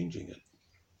start changing it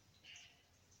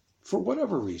for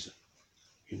whatever reason,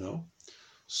 you know.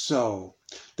 So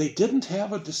they didn't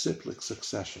have a disciplic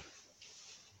succession.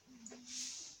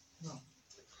 No.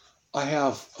 I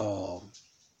have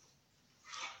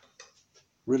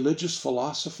religious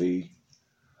philosophy,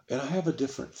 and I have a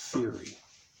different theory.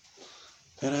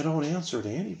 And I don't answer to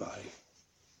anybody.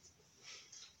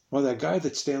 Well, that guy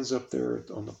that stands up there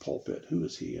on the pulpit, who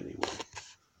is he anyway?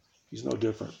 He's no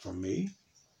different from me.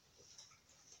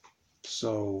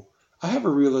 So I have a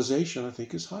realization I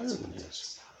think is higher than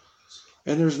his.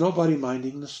 And there's nobody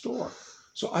minding the store.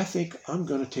 So I think I'm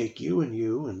going to take you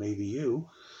and maybe you.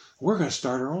 We're going to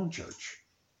start our own church.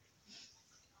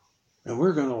 And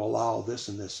we're going to allow this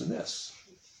and this and this.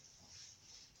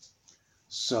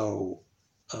 So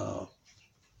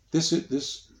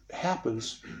this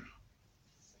happens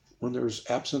when there's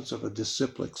absence of a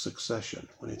disciplic succession,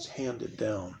 when it's handed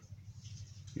down,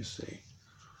 you see.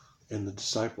 And the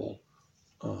disciple,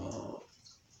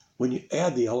 when you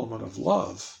add the element of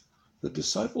love, the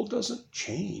disciple doesn't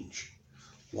change.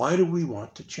 Why do we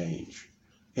want to change?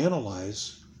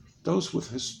 Analyze those with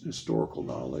historical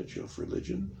knowledge of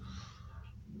religion.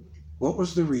 What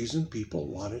was the reason people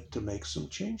wanted to make some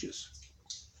changes?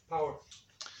 Power.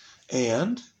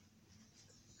 And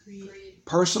Greed.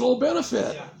 personal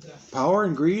benefit. Yeah. Power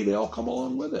and greed, they all come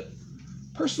along with it.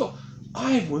 Personal,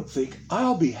 I would think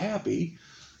I'll be happy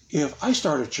if I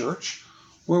start a church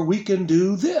where we can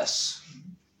do this.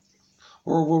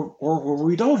 Or where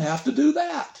we don't have to do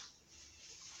that.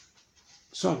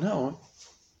 So now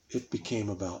it became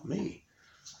about me.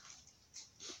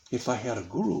 If I had a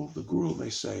guru, the guru may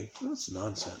say, that's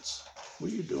nonsense.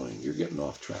 What are you doing? You're getting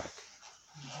off track.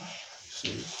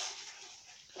 You see?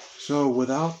 So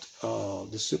without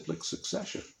disciplic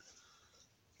succession,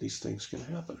 these things can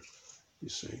happen, you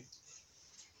see.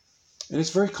 And it's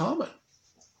very common.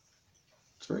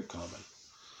 It's very common.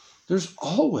 There's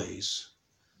always,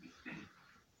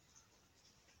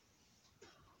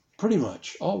 pretty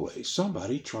much always,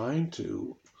 somebody trying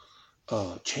to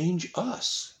change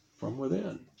us from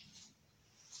within.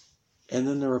 And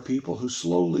then there are people who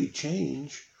slowly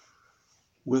change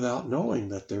without knowing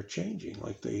that they're changing.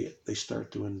 Like they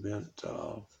start to invent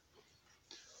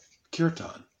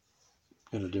kirtan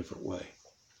in a different way.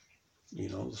 You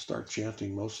know, they start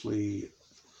chanting mostly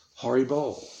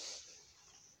Haribol,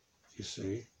 you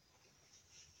see.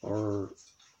 Or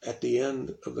at the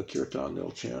end of the kirtan,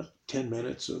 they'll chant 10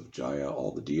 minutes of Jaya,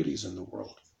 all the deities in the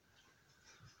world.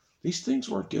 These things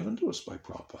weren't given to us by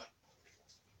Prabhupada.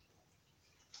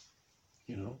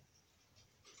 You know?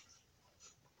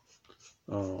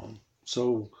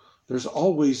 So there's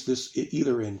always this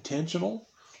either intentional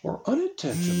or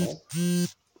unintentional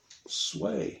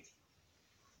sway.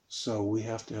 So we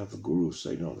have to have the guru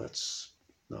say, no,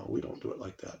 we don't do it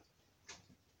like that.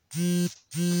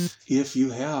 If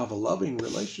you have a loving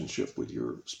relationship with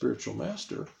your spiritual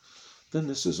master, then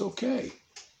this is okay.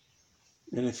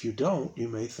 And if you don't, you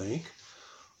may think,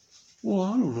 well,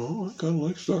 I don't know, I kind of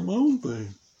like to start my own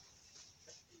thing.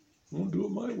 I want to do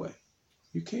it my way.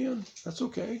 You can. That's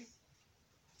okay.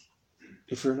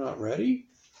 If you're not ready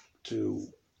to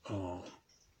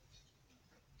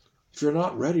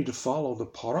follow the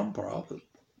parampara, the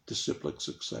disciplic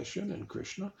succession in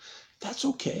Krishna, that's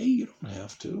okay. You don't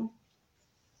have to.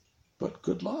 But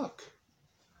good luck.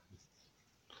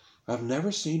 I've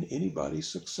never seen anybody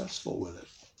successful with it.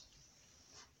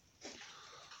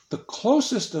 The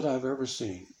closest that I've ever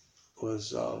seen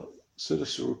was Siddha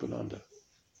Swarupananda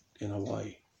in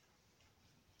Hawaii.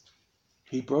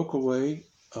 He broke away.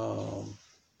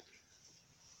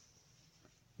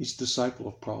 He's a disciple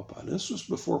of Prabhupada. This was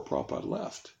before Prabhupada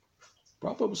left.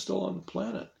 Prabhupada was still on the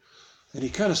planet. And he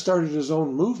kind of started his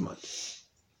own movement.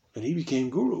 And he became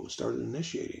guru, started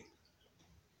initiating.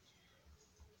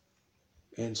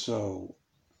 And so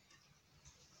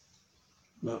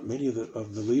many of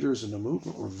the leaders in the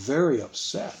movement were very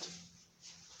upset.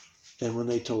 And when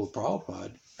they told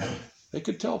Prabhupada, they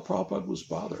could tell Prabhupada was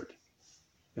bothered.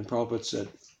 And Prabhupada said,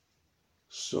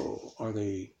 so are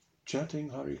they chanting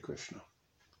Hare Krishna?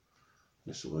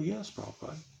 And they said, well, yes,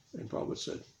 Prabhupada. And Prabhupada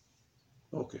said,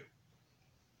 okay.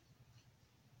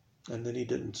 And then he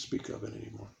didn't speak of it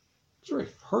anymore. It's very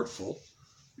hurtful,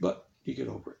 but you get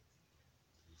over it.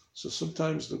 So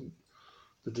sometimes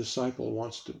the disciple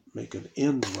wants to make an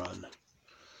end run.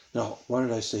 Now, why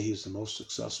did I say he's the most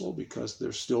successful? Because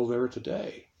they're still there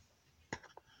today.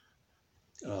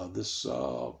 This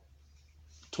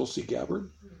Tulsi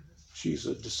Gabbard, she's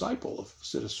a disciple of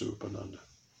Siddha Swarupananda.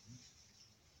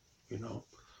 You know,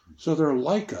 so they're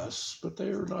like us, but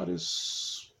they are not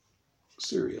as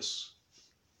serious.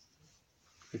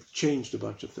 It changed a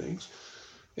bunch of things.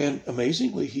 And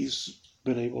amazingly, he's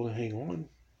been able to hang on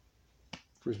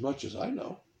for as much as I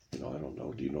know. I don't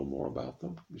know. Do you know more about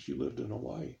them? Because you lived in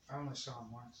Hawaii. I only saw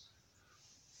him once.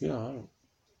 Yeah, I don't.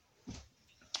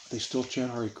 They still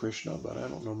chant Hare Krishna, but I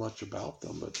don't know much about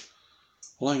them. But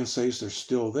all I can say is they're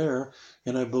still there.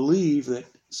 And I believe that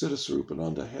Siddha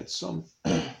Sarupananda had some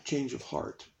change of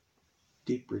heart,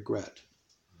 deep regret.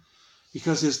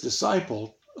 Because his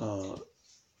disciple,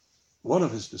 one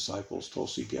of his disciples,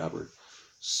 Tulsi Gabbard,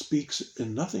 speaks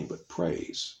in nothing but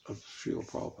praise of Srila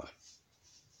Prabhupada.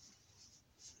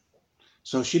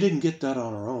 So she didn't get that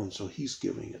on her own, so he's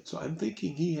giving it. So I'm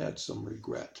thinking he had some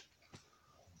regret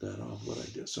that what I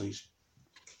did. So he's,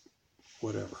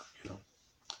 whatever,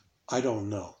 I don't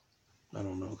know. I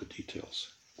don't know the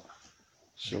details.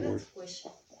 So Can I we're, ask a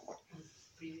question on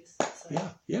previous? Sorry,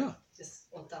 yeah. just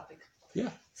on topic. Yeah.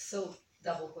 So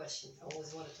double question. I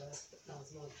always wanted to ask, but now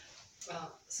it's not.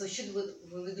 So should we,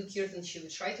 when we do kirtan, should we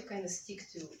try to kind of stick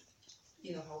to,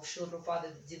 how Srila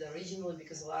Prabhupada did originally,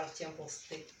 because a lot of temples,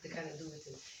 they kind of do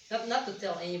it. Not to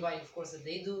tell anybody, of course, that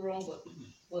they do wrong, but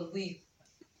when we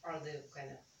are the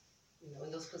kind of,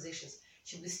 in those positions,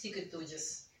 should we stick it to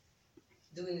just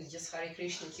doing just Hare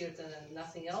Krishna kirtan and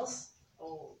nothing else?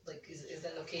 Or is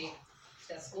that okay if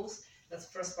that goes? That's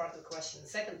the first part of the question. The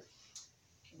second,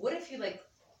 what if you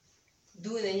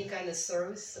doing any kind of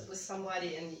service with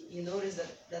somebody and you notice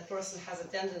that that person has a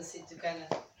tendency to kind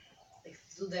of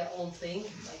do their own thing,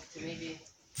 to maybe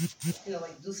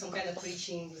do some kind of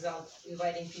preaching without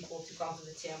inviting people to come to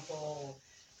the temple,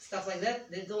 stuff like that.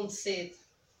 They don't say it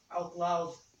out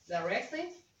loud directly,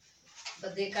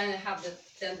 but they kind of have the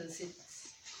tendency,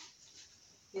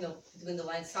 between the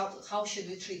lines. How should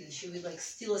we treat it? Should we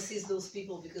still assist those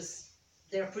people because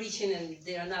they're preaching and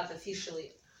they are not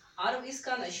officially out of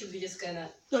ISKCON, or should we just kind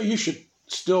of... No, you should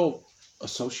still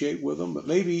associate with them, but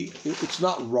maybe it's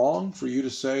not wrong for you to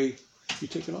say, you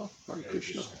take it off? Hare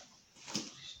Krishna.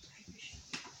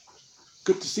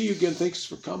 Good to see you again. Thanks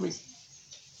for coming.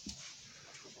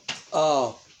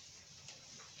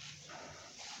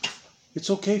 It's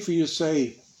okay for you to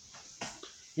say,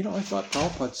 I thought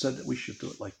Prabhupada said that we should do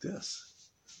it like this.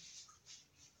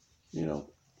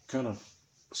 Kind of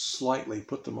slightly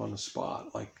put them on the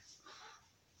spot.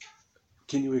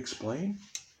 Can you explain?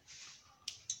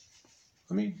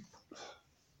 I mean,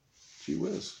 gee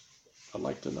whiz, I'd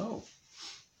like to know.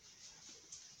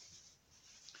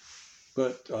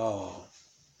 But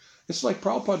it's like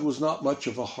Prabhupada was not much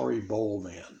of a Hari Bol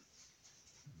man.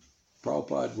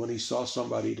 Prabhupada, when he saw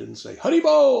somebody, he didn't say, Hari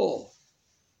Bol!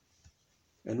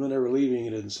 And when they were leaving, he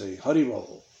didn't say, Hari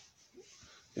Bol.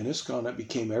 In ISKCON, that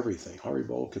became everything. Hari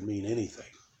Bol could mean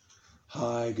anything.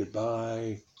 Hi,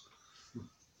 goodbye.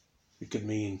 It could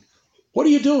mean, what are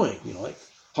you doing?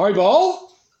 Hari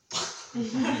Bol? I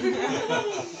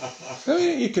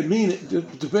mean, it could mean,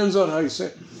 it depends on how you say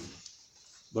it.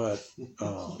 But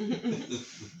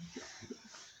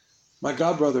my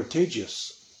godbrother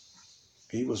Tejas,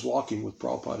 he was walking with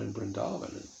Prabhupada in Vrindavan,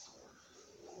 and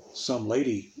some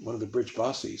lady, one of the bridge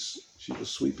basis, she was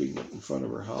sweeping in front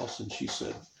of her house, and she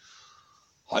said,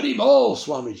 Hari Bol,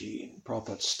 Swamiji. And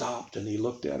Prabhupada stopped, and he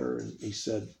looked at her, and he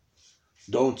said,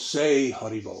 don't say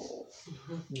Hari Bol.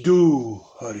 Do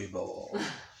Hari Bol.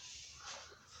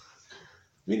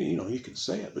 Meaning, you can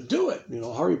say it, but do it.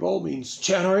 Hari Bol means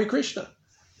chant Hare Krishna.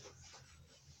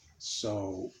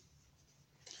 So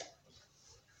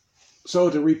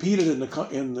to repeat it in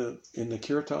the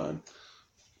kirtan,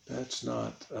 that's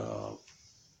not.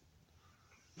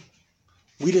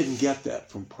 We didn't get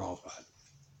that from Prabhupada.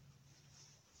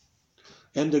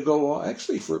 And to go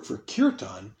actually for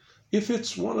kirtan, if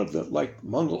it's one of the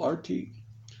Mangal Arti,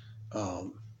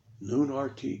 noon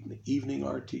Arti, evening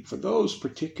Arti, for those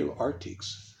particular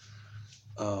Artiks,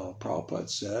 Prabhupada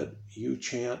said you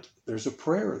chant. There's a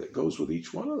prayer that goes with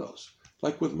each one of those,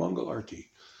 like with Mangal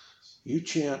Arti. You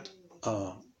chant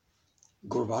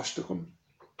Gurvashtakam,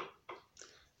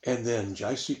 and then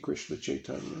Jai Sri Krishna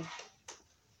Chaitanya,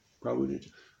 Prabhu,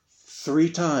 3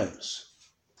 times.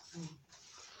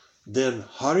 Then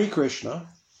Hare Krishna,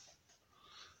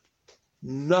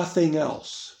 nothing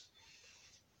else.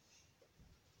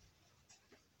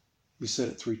 We said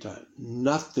it 3 times.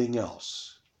 Nothing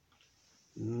else.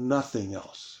 Nothing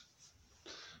else.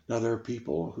 Now there are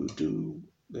people who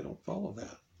they don't follow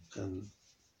that. And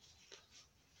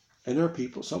there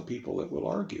are some people that will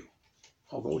argue.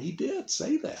 Although he did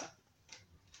say that.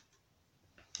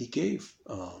 He gave,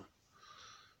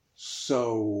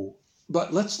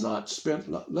 but let's not spend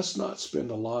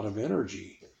a lot of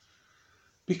energy,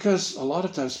 Because a lot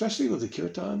of times, especially with the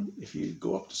kirtan, if you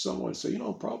go up to someone and say,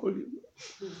 Prabhu,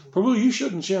 you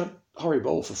shouldn't chant Hari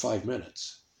Bol for 5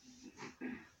 minutes.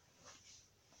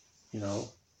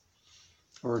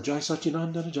 Or Jai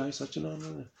Satchinandana, Jai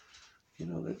Satchinandana.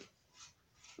 That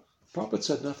Prabhupada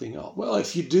said nothing else. Well,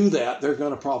 if you do that, they're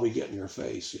going to probably get in your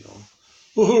face,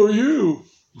 Well, who are you?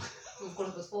 Of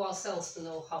course, but for ourselves to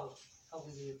know how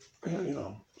we do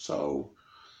it. So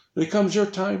when it comes your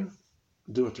time,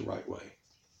 do it the right way.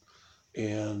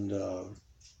 And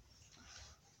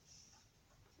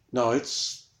no,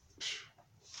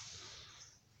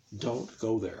 don't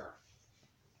go there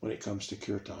when it comes to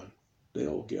kirtan.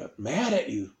 They'll get mad at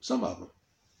you, some of them.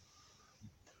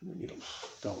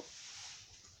 Don't.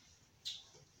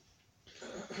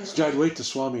 Jadwaita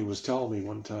Swami was telling me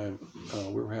one time,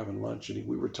 we were having lunch and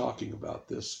we were talking about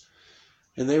this,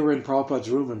 and they were in Prabhupada's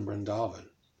room in Vrindavan.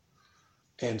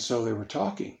 And so they were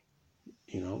talking,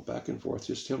 back and forth,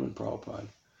 just him and Prabhupada.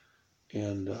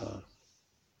 And,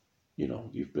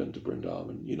 you've been to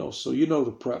Vrindavan, so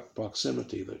the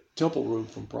proximity, the temple room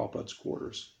from Prabhupada's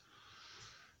quarters.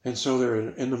 And so they're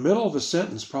in the middle of a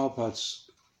sentence,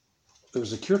 there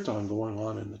was a kirtan going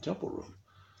on in the temple room.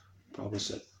 Prabhupada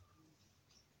said,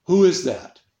 "Who is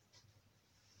that?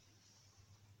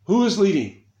 Who is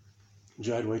leading?"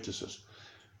 Jadwaita says,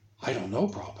 "I don't know,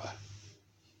 Prabhupada."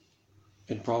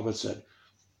 And Prabhupada said,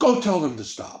 "Go tell them to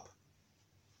stop."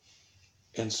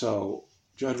 And so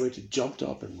Jadwaita jumped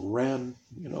up and ran,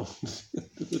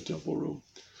 to the temple room,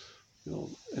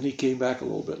 and he came back a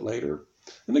little bit later,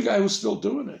 and the guy was still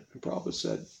doing it. And Prabhupada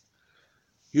said,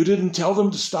 "You didn't tell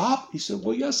them to stop?" He said,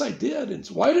 "Well, yes, I did." And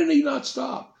so, "Why didn't he not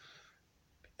stop?"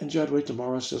 And Jadwaita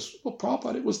Maharaj says, "Well,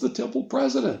 Prabhupada, it was the temple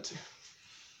president."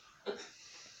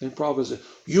 And Prabhupada said,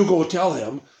 "You go tell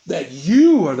him that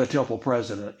you are the temple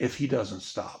president if he doesn't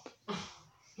stop."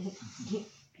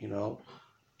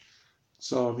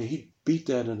 So, he beat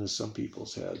that into some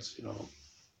people's heads,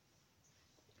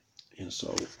 And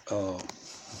so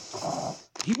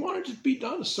he wanted it to be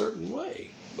done a certain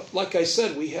way. But like I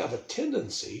said, we have a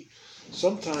tendency,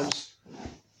 sometimes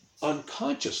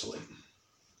unconsciously,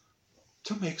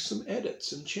 to make some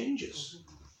edits and changes.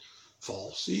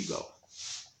 False ego.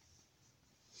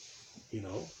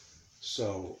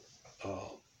 So,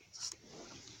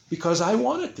 because I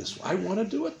want it this way. I want to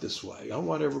do it this way. I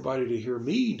want everybody to hear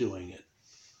me doing it.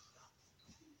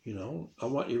 I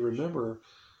want you to remember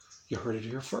you heard it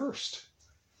here first.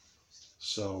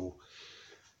 So,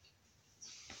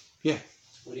 yeah.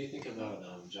 What do you think about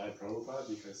Jai Prabhupada?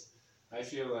 Because I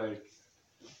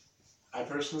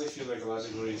personally feel like a lot of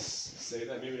devotees say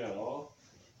that, maybe not all.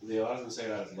 A lot of them say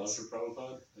that love for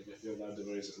Prabhupada. Like, I feel a lot of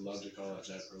devotees love to call out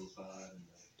Jai Prabhupada.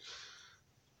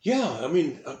 Yeah,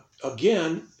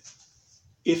 again,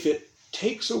 if it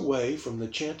takes away from the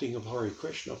chanting of Hare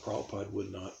Krishna, Prabhupada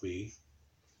would not be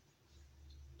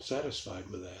satisfied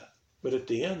with that. But at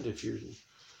the end, if you're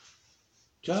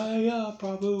Jaya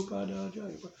Prabhupada,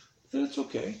 Jaya Prabhupada, then it's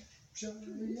okay.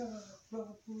 Yeah.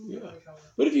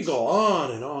 But if you go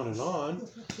on and on and on,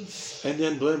 and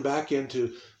then blend back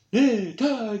into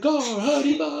Hariba,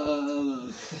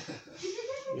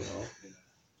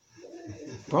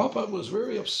 Prabhupada was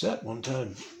very upset one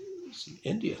time. It was in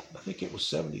India. I think it was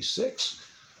 76.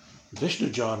 Vishnu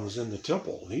John was in the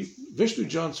temple. Vishnu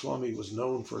John Swami was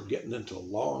known for getting into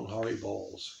long Hari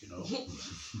Bols,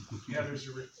 Yeah, there's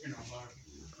a lot of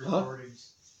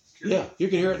recordings. Yeah, you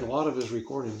can hear it in a lot of his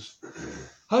recordings.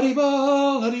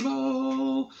 Haribol,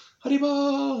 Haribol,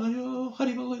 Haribol,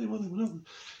 Haribol,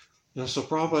 Haribol. So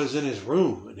Prabhupada's in his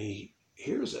room and he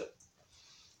hears it.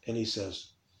 And he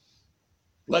says,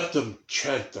 "Let them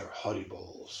chant their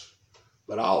Haribols,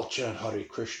 but I'll chant Hare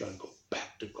Krishna and go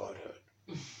back to Godhead."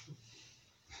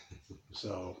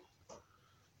 So,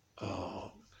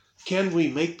 can we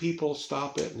make people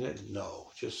stop it?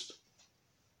 No,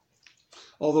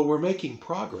 although we're making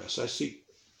progress. I see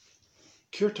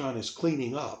Kirtan is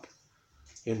cleaning up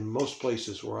in most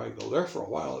places where I go. There for a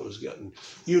while it was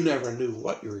you never knew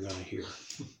what you were going to hear.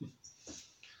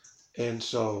 And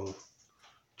so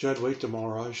Jadwaita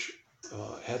Maharaj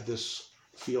had this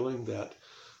feeling that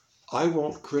I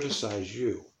won't criticize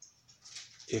you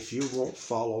if you won't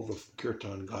follow the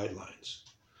Kirtan guidelines.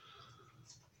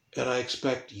 And I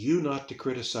expect you not to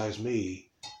criticize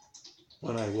me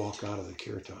when I walk out of the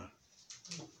Kirtan.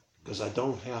 Because I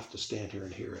don't have to stand here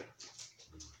and hear it.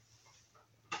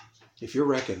 If you're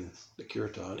wrecking the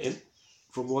Kirtan, and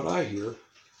from what I hear,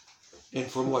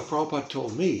 and from what Prabhupada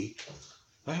told me,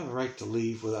 I have a right to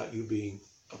leave without you being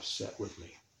upset with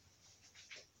me.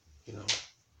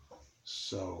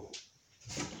 So,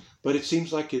 but it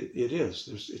seems like it is.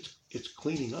 It's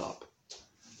cleaning up.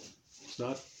 It's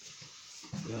not,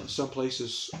 some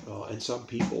places and some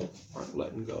people aren't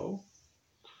letting go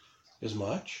as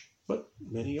much, but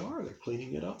many are. They're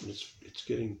cleaning it up, and it's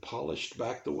getting polished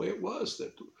back the way it was,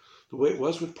 the way it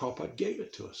was when Prabhupada gave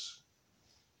it to us.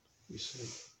 You see.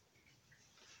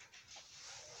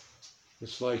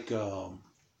 It's like,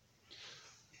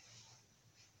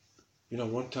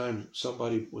 one time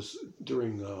somebody was,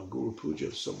 during Guru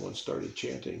Puja, someone started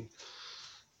chanting,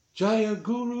 Jaya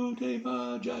Guru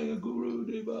Deva, Jaya Guru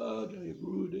Deva, Jaya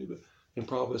Guru Deva. And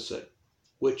Prabhupada said,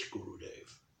 which Guru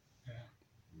Dev?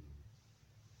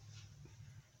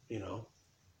 Yeah.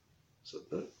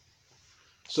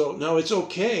 So now it's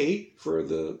okay for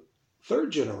the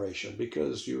third generation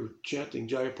because you're chanting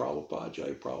Jaya Prabhupada,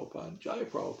 Jaya Prabhupada, Jaya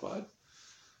Prabhupada.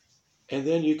 And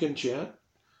then you can chant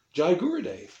Jai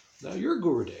Gurudev. Now you're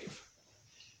Gurudev,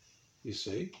 you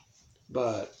see.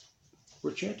 But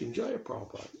we're chanting Jaya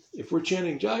Prabhupada. If we're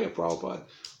chanting Jaya Prabhupada,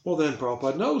 well then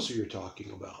Prabhupada knows who you're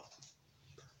talking about.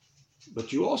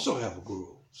 But you also have a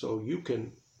guru. So you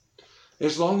can,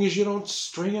 as long as you don't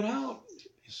string it out,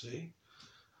 you see.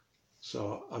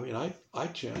 So, I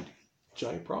chant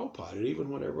Jaya Prabhupada. And even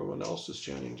when everyone else is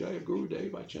chanting Jaya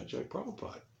Gurudev, I chant Jaya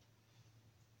Prabhupada.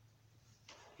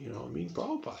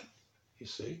 Prabhupada, you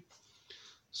see.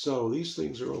 So these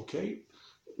things are okay.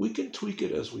 We can tweak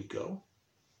it as we go.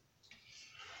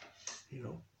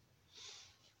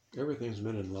 Everything's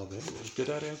meant in love anyway. Did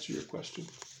that answer your question?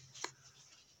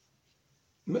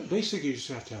 Basically, you just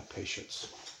have to have patience.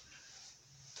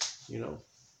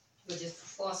 But just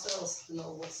for ourselves to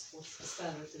know what's the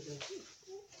standard to do.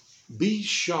 Be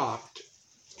shocked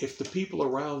if the people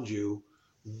around you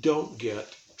don't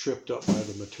get tripped up by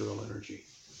the material energy.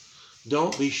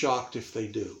 Don't be shocked if they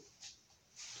do.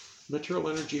 Material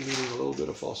energy meaning a little bit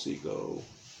of false ego,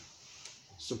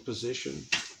 some position,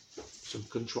 some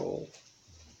control.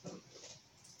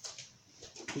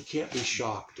 You can't be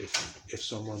shocked if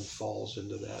someone falls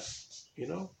into that,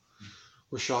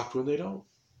 We're shocked when they don't.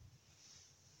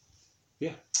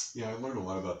 Yeah. Yeah, I learned a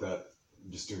lot about that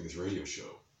just doing this radio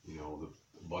show. The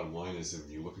bottom line is that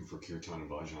when you're looking for kirtan and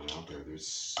bhajan out there, there's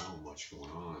so much going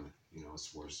on, as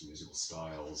far as musical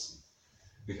styles.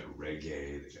 They got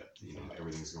reggae, they got,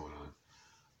 everything's going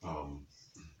on.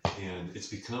 And it's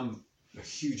become a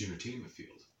huge entertainment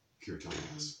field, kirtan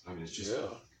is. It's just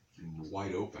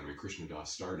wide open. Krishna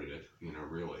Das started it,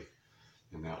 really,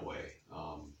 in that way.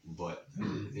 But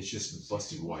it's just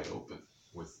busted wide open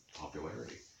with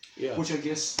popularity. Yeah. Which I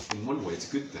guess, in one way, it's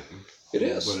a good thing. It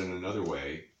is. But in another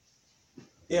way,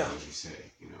 as you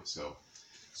say, so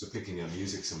picking up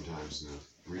music sometimes in a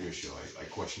radio show, I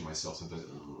question myself sometimes,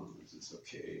 is this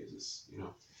okay? Is this,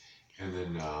 And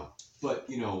then, but,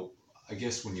 I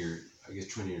guess when you're,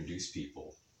 trying to introduce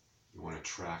people, you want to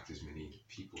attract as many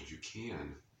people as you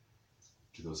can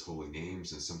to those holy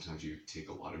names, and sometimes you take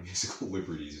a lot of musical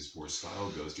liberties as far as style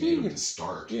goes to get them to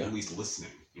start, at least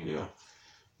listening,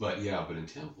 But in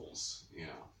temples,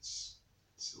 it's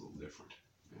a little different.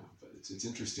 But it's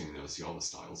interesting to see all the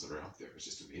styles that are out there. It's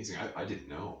just amazing. I didn't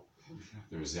know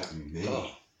there's that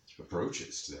many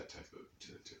approaches to that type of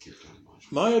to kirtan and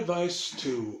bhajan. My advice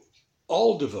to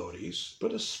all devotees,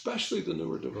 but especially the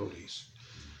newer devotees,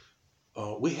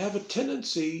 we have a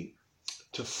tendency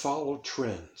to follow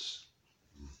trends.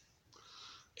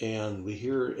 And we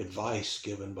hear advice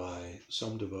given by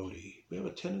some devotee. We have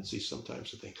a tendency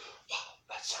sometimes to think, wow,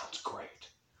 that sounds great.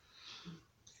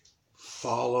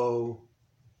 Follow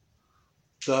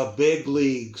the big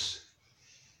leagues.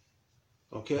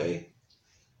 Okay?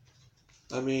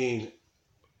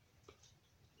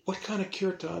 What kind of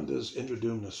kirtan does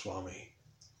Indradumna Swami?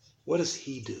 What does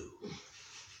he do?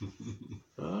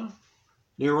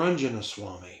 Niranjana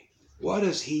Swami. What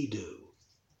does he do?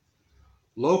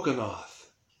 Lokanath.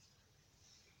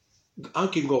 I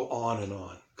can go on and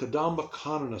on. Kadamba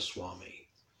Kanana Swami.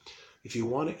 If you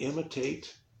want to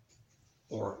imitate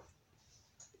or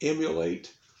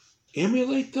emulate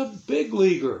the big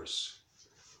leaguers.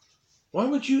 Why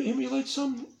would you emulate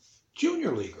some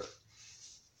junior leaguer?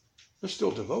 They're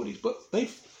still devotees, but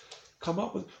they've come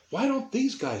up with, why don't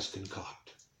these guys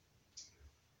concoct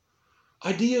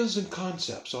ideas and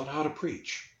concepts on how to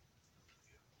preach?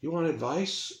 You want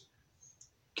advice?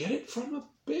 Get it from a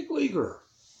big leaguer.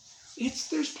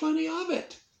 There's plenty of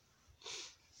it.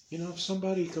 If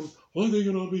somebody comes, well, they're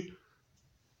going to be,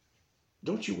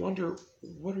 don't you wonder,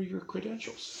 what are your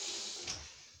credentials?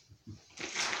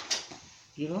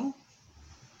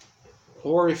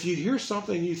 Or if you hear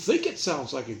something, you think it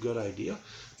sounds like a good idea,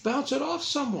 bounce it off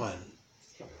someone.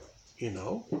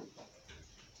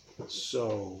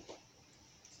 So,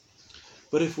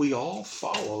 but if we all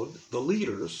followed the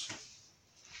leaders,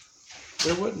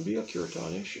 there wouldn't be a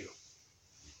kirtan issue.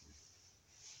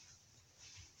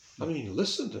 I mean,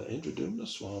 listen to Indradumna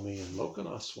Swami and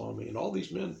Lokanath Swami and all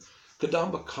these men,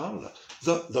 Kadamba Kanana,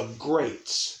 the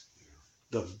greats,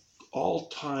 the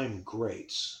all-time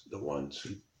greats, the ones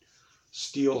who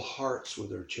steal hearts with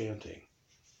their chanting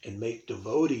and make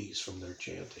devotees from their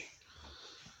chanting.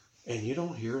 And you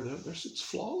don't hear them. It's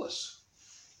flawless.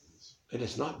 And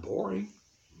it's not boring.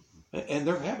 And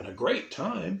they're having a great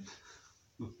time.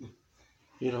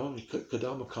 You know,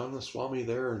 Kadamba Kanana Swami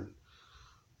there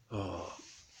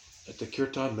at the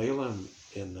Kirtan Mela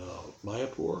in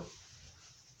Mayapur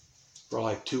for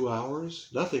like 2 hours.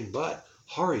 Nothing but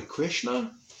Hare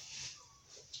Krishna.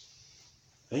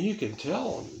 And you can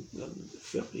tell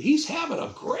he's having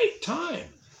a great time.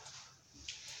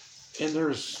 And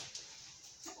there's,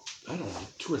 I don't know,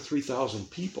 2,000 or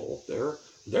 3,000 people there.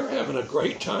 They're having a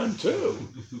great time too.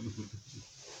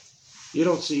 You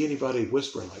don't see anybody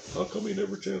whispering like, how come he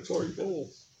never chants Haribol?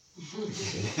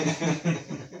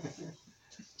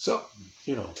 So,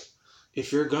 you know,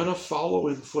 if you're going to follow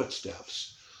in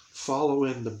footsteps, follow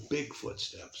in the big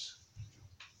footsteps.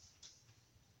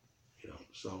 You know,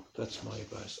 so that's my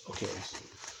advice. Okay,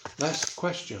 last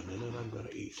question, and then I'm going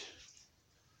to eat.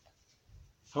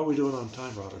 How are we doing on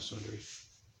time, Radha Sundari?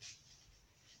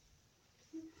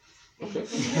 Okay.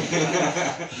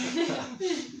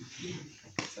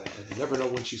 I never know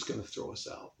when she's going to throw us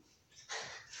out.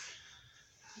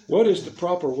 What is the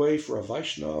proper way for a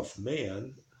Vaishnav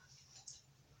man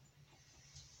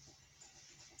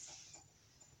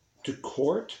to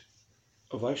court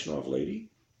a Vaishnav lady?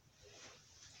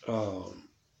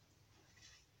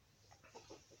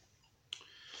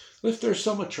 If there's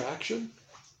some attraction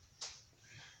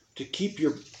to keep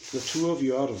the two of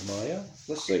you out of Maya,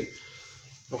 let's say,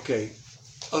 okay,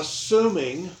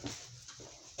 assuming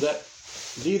that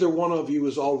neither one of you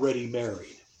is already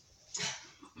married.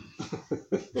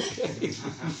 Okay.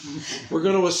 We're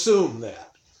going to assume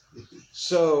that.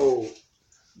 So,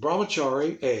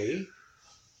 Brahmachari A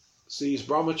sees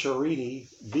Brahmacharini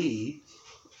B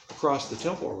across the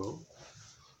temple room.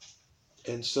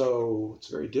 And so it's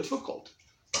very difficult.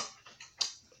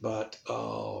 But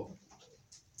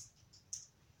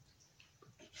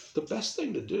the best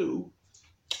thing to do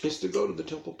is to go to the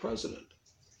temple president.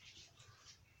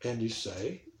 And you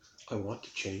say, I want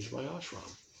to change my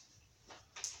ashram.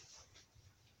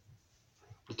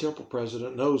 The temple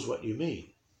president knows what you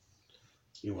mean.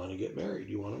 You want to get married.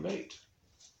 You want to mate.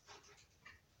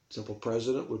 Temple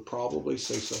president would probably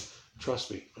say so.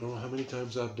 Trust me, I don't know how many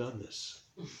times I've done this.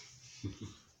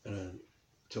 And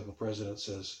temple president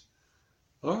says,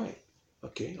 all right,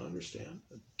 okay, I understand.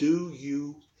 Do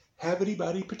you have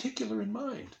anybody particular in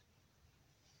mind?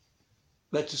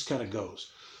 That just kind of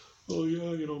goes. Oh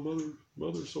yeah, you know,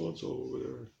 mother so-and-so over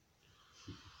there.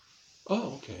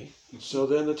 Oh, okay. So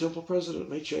then the temple president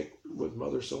may check with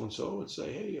mother so-and-so and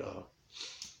say, hey,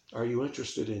 are you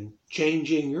interested in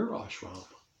changing your ashram?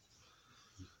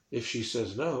 If she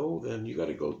says no, then you got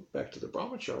to go back to the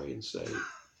brahmachari and say,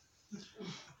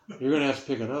 you're going to have to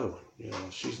pick another one. You know,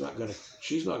 she's not going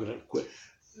to quit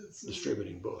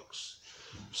distributing books.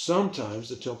 Sometimes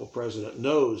the temple president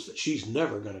knows that she's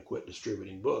never going to quit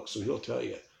distributing books, so he'll tell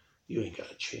you, you ain't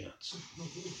got a chance.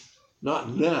 Not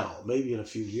now, maybe in a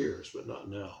few years, but not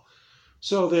now.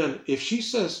 So then if she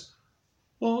says,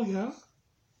 well, yeah,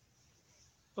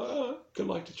 I could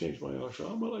like to change my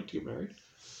ashram, I'd like to get married.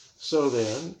 So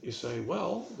then you say,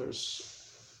 well, do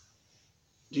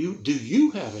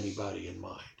you have anybody in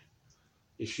mind?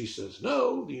 If she says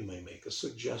no, you may make a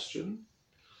suggestion.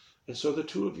 And so the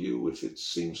two of you, if it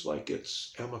seems like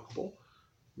it's amicable,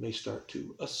 may start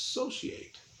to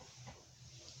associate,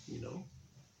 you know.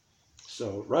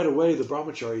 So right away, the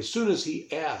brahmachari, as soon as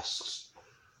he asks,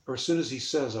 or as soon as he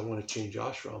says, I want to change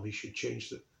ashram, he should change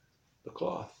the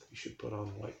cloth. He should put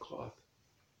on white cloth.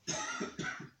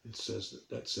 It says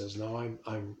that says now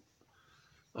I'm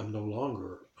no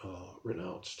longer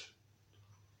renounced.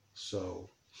 So,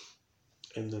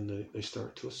 and then they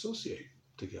start to associate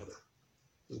together,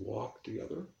 they walk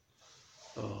together,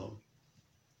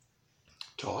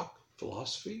 talk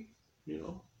philosophy, you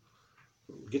know,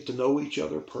 get to know each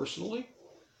other personally.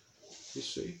 You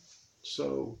see,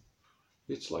 so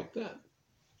it's like that.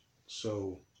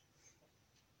 So,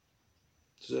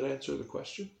 does that answer the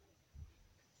question?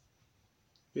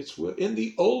 It's in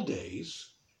the old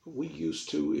days, we used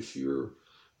to, if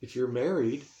you're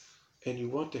married and you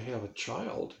want to have a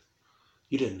child,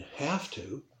 you didn't have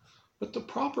to, but the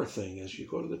proper thing is you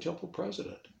go to the temple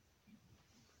president.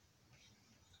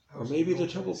 Or maybe the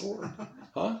temple board.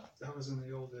 Huh? That was in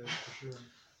the old days, for sure.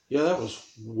 Yeah, that was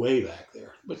way back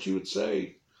there. But you would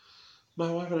say, My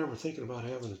wife and I were thinking about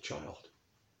having a child.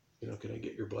 You know, can I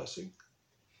get your blessing?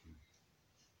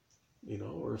 You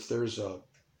know, or if there's a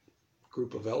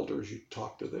group of elders, you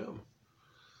talk to them.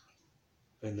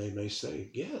 And they may say,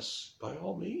 yes, by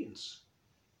all means.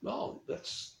 No,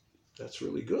 that's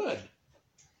really good.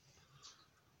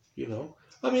 You know,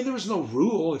 I mean, there was no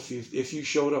rule. If you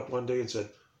showed up one day and said,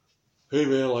 hey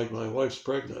man, like my wife's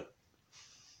pregnant,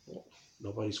 well,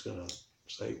 nobody's gonna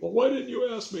say, well, why didn't you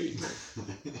ask me?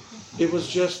 It was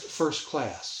just first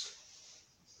class.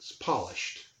 It's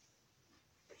polished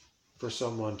for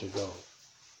someone to go.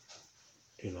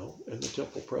 You know, and the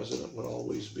temple president would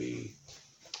always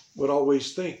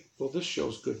think, well, this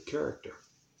shows good character.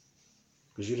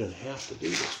 Because you didn't have to do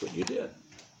this, but you did.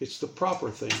 It's the proper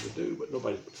thing to do, but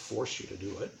nobody would force you to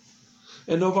do it.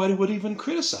 And nobody would even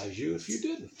criticize you if you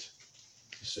didn't.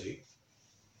 You see?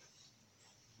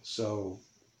 So,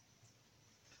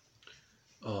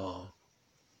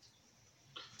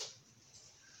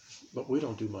 but we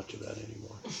don't do much of that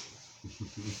anymore.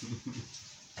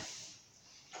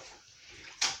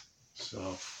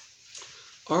 So,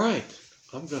 all right,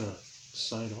 I'm going to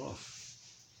sign off.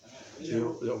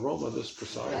 The aroma of this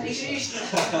prasad.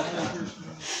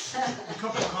 A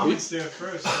couple of comments there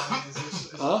first.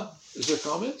 Is there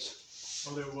comments?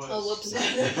 Oh, there was. Oh, whoops.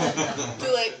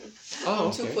 Too late.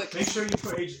 Oh, Too okay. quick. Make sure you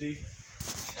put HD.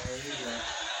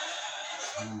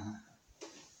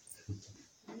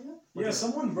 Yeah,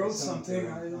 someone wrote something.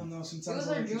 I don't know. Sometimes It was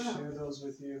I like to Arjuna. share those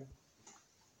with you.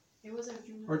 It was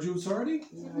Arjuna. Or Jules already?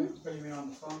 Yeah. Oh, you mean on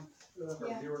the phone?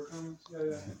 Yeah. Viewer comments?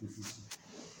 Yeah.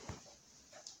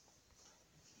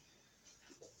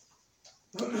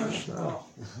 Oh.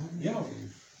 Yeah.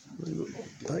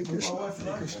 Thank you. My wife and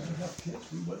I used to have kids.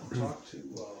 We went and talked to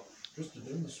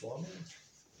Kristaduma Swami,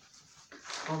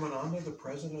 Ramananda, the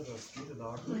president of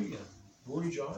Jivananda, and Buri Jai.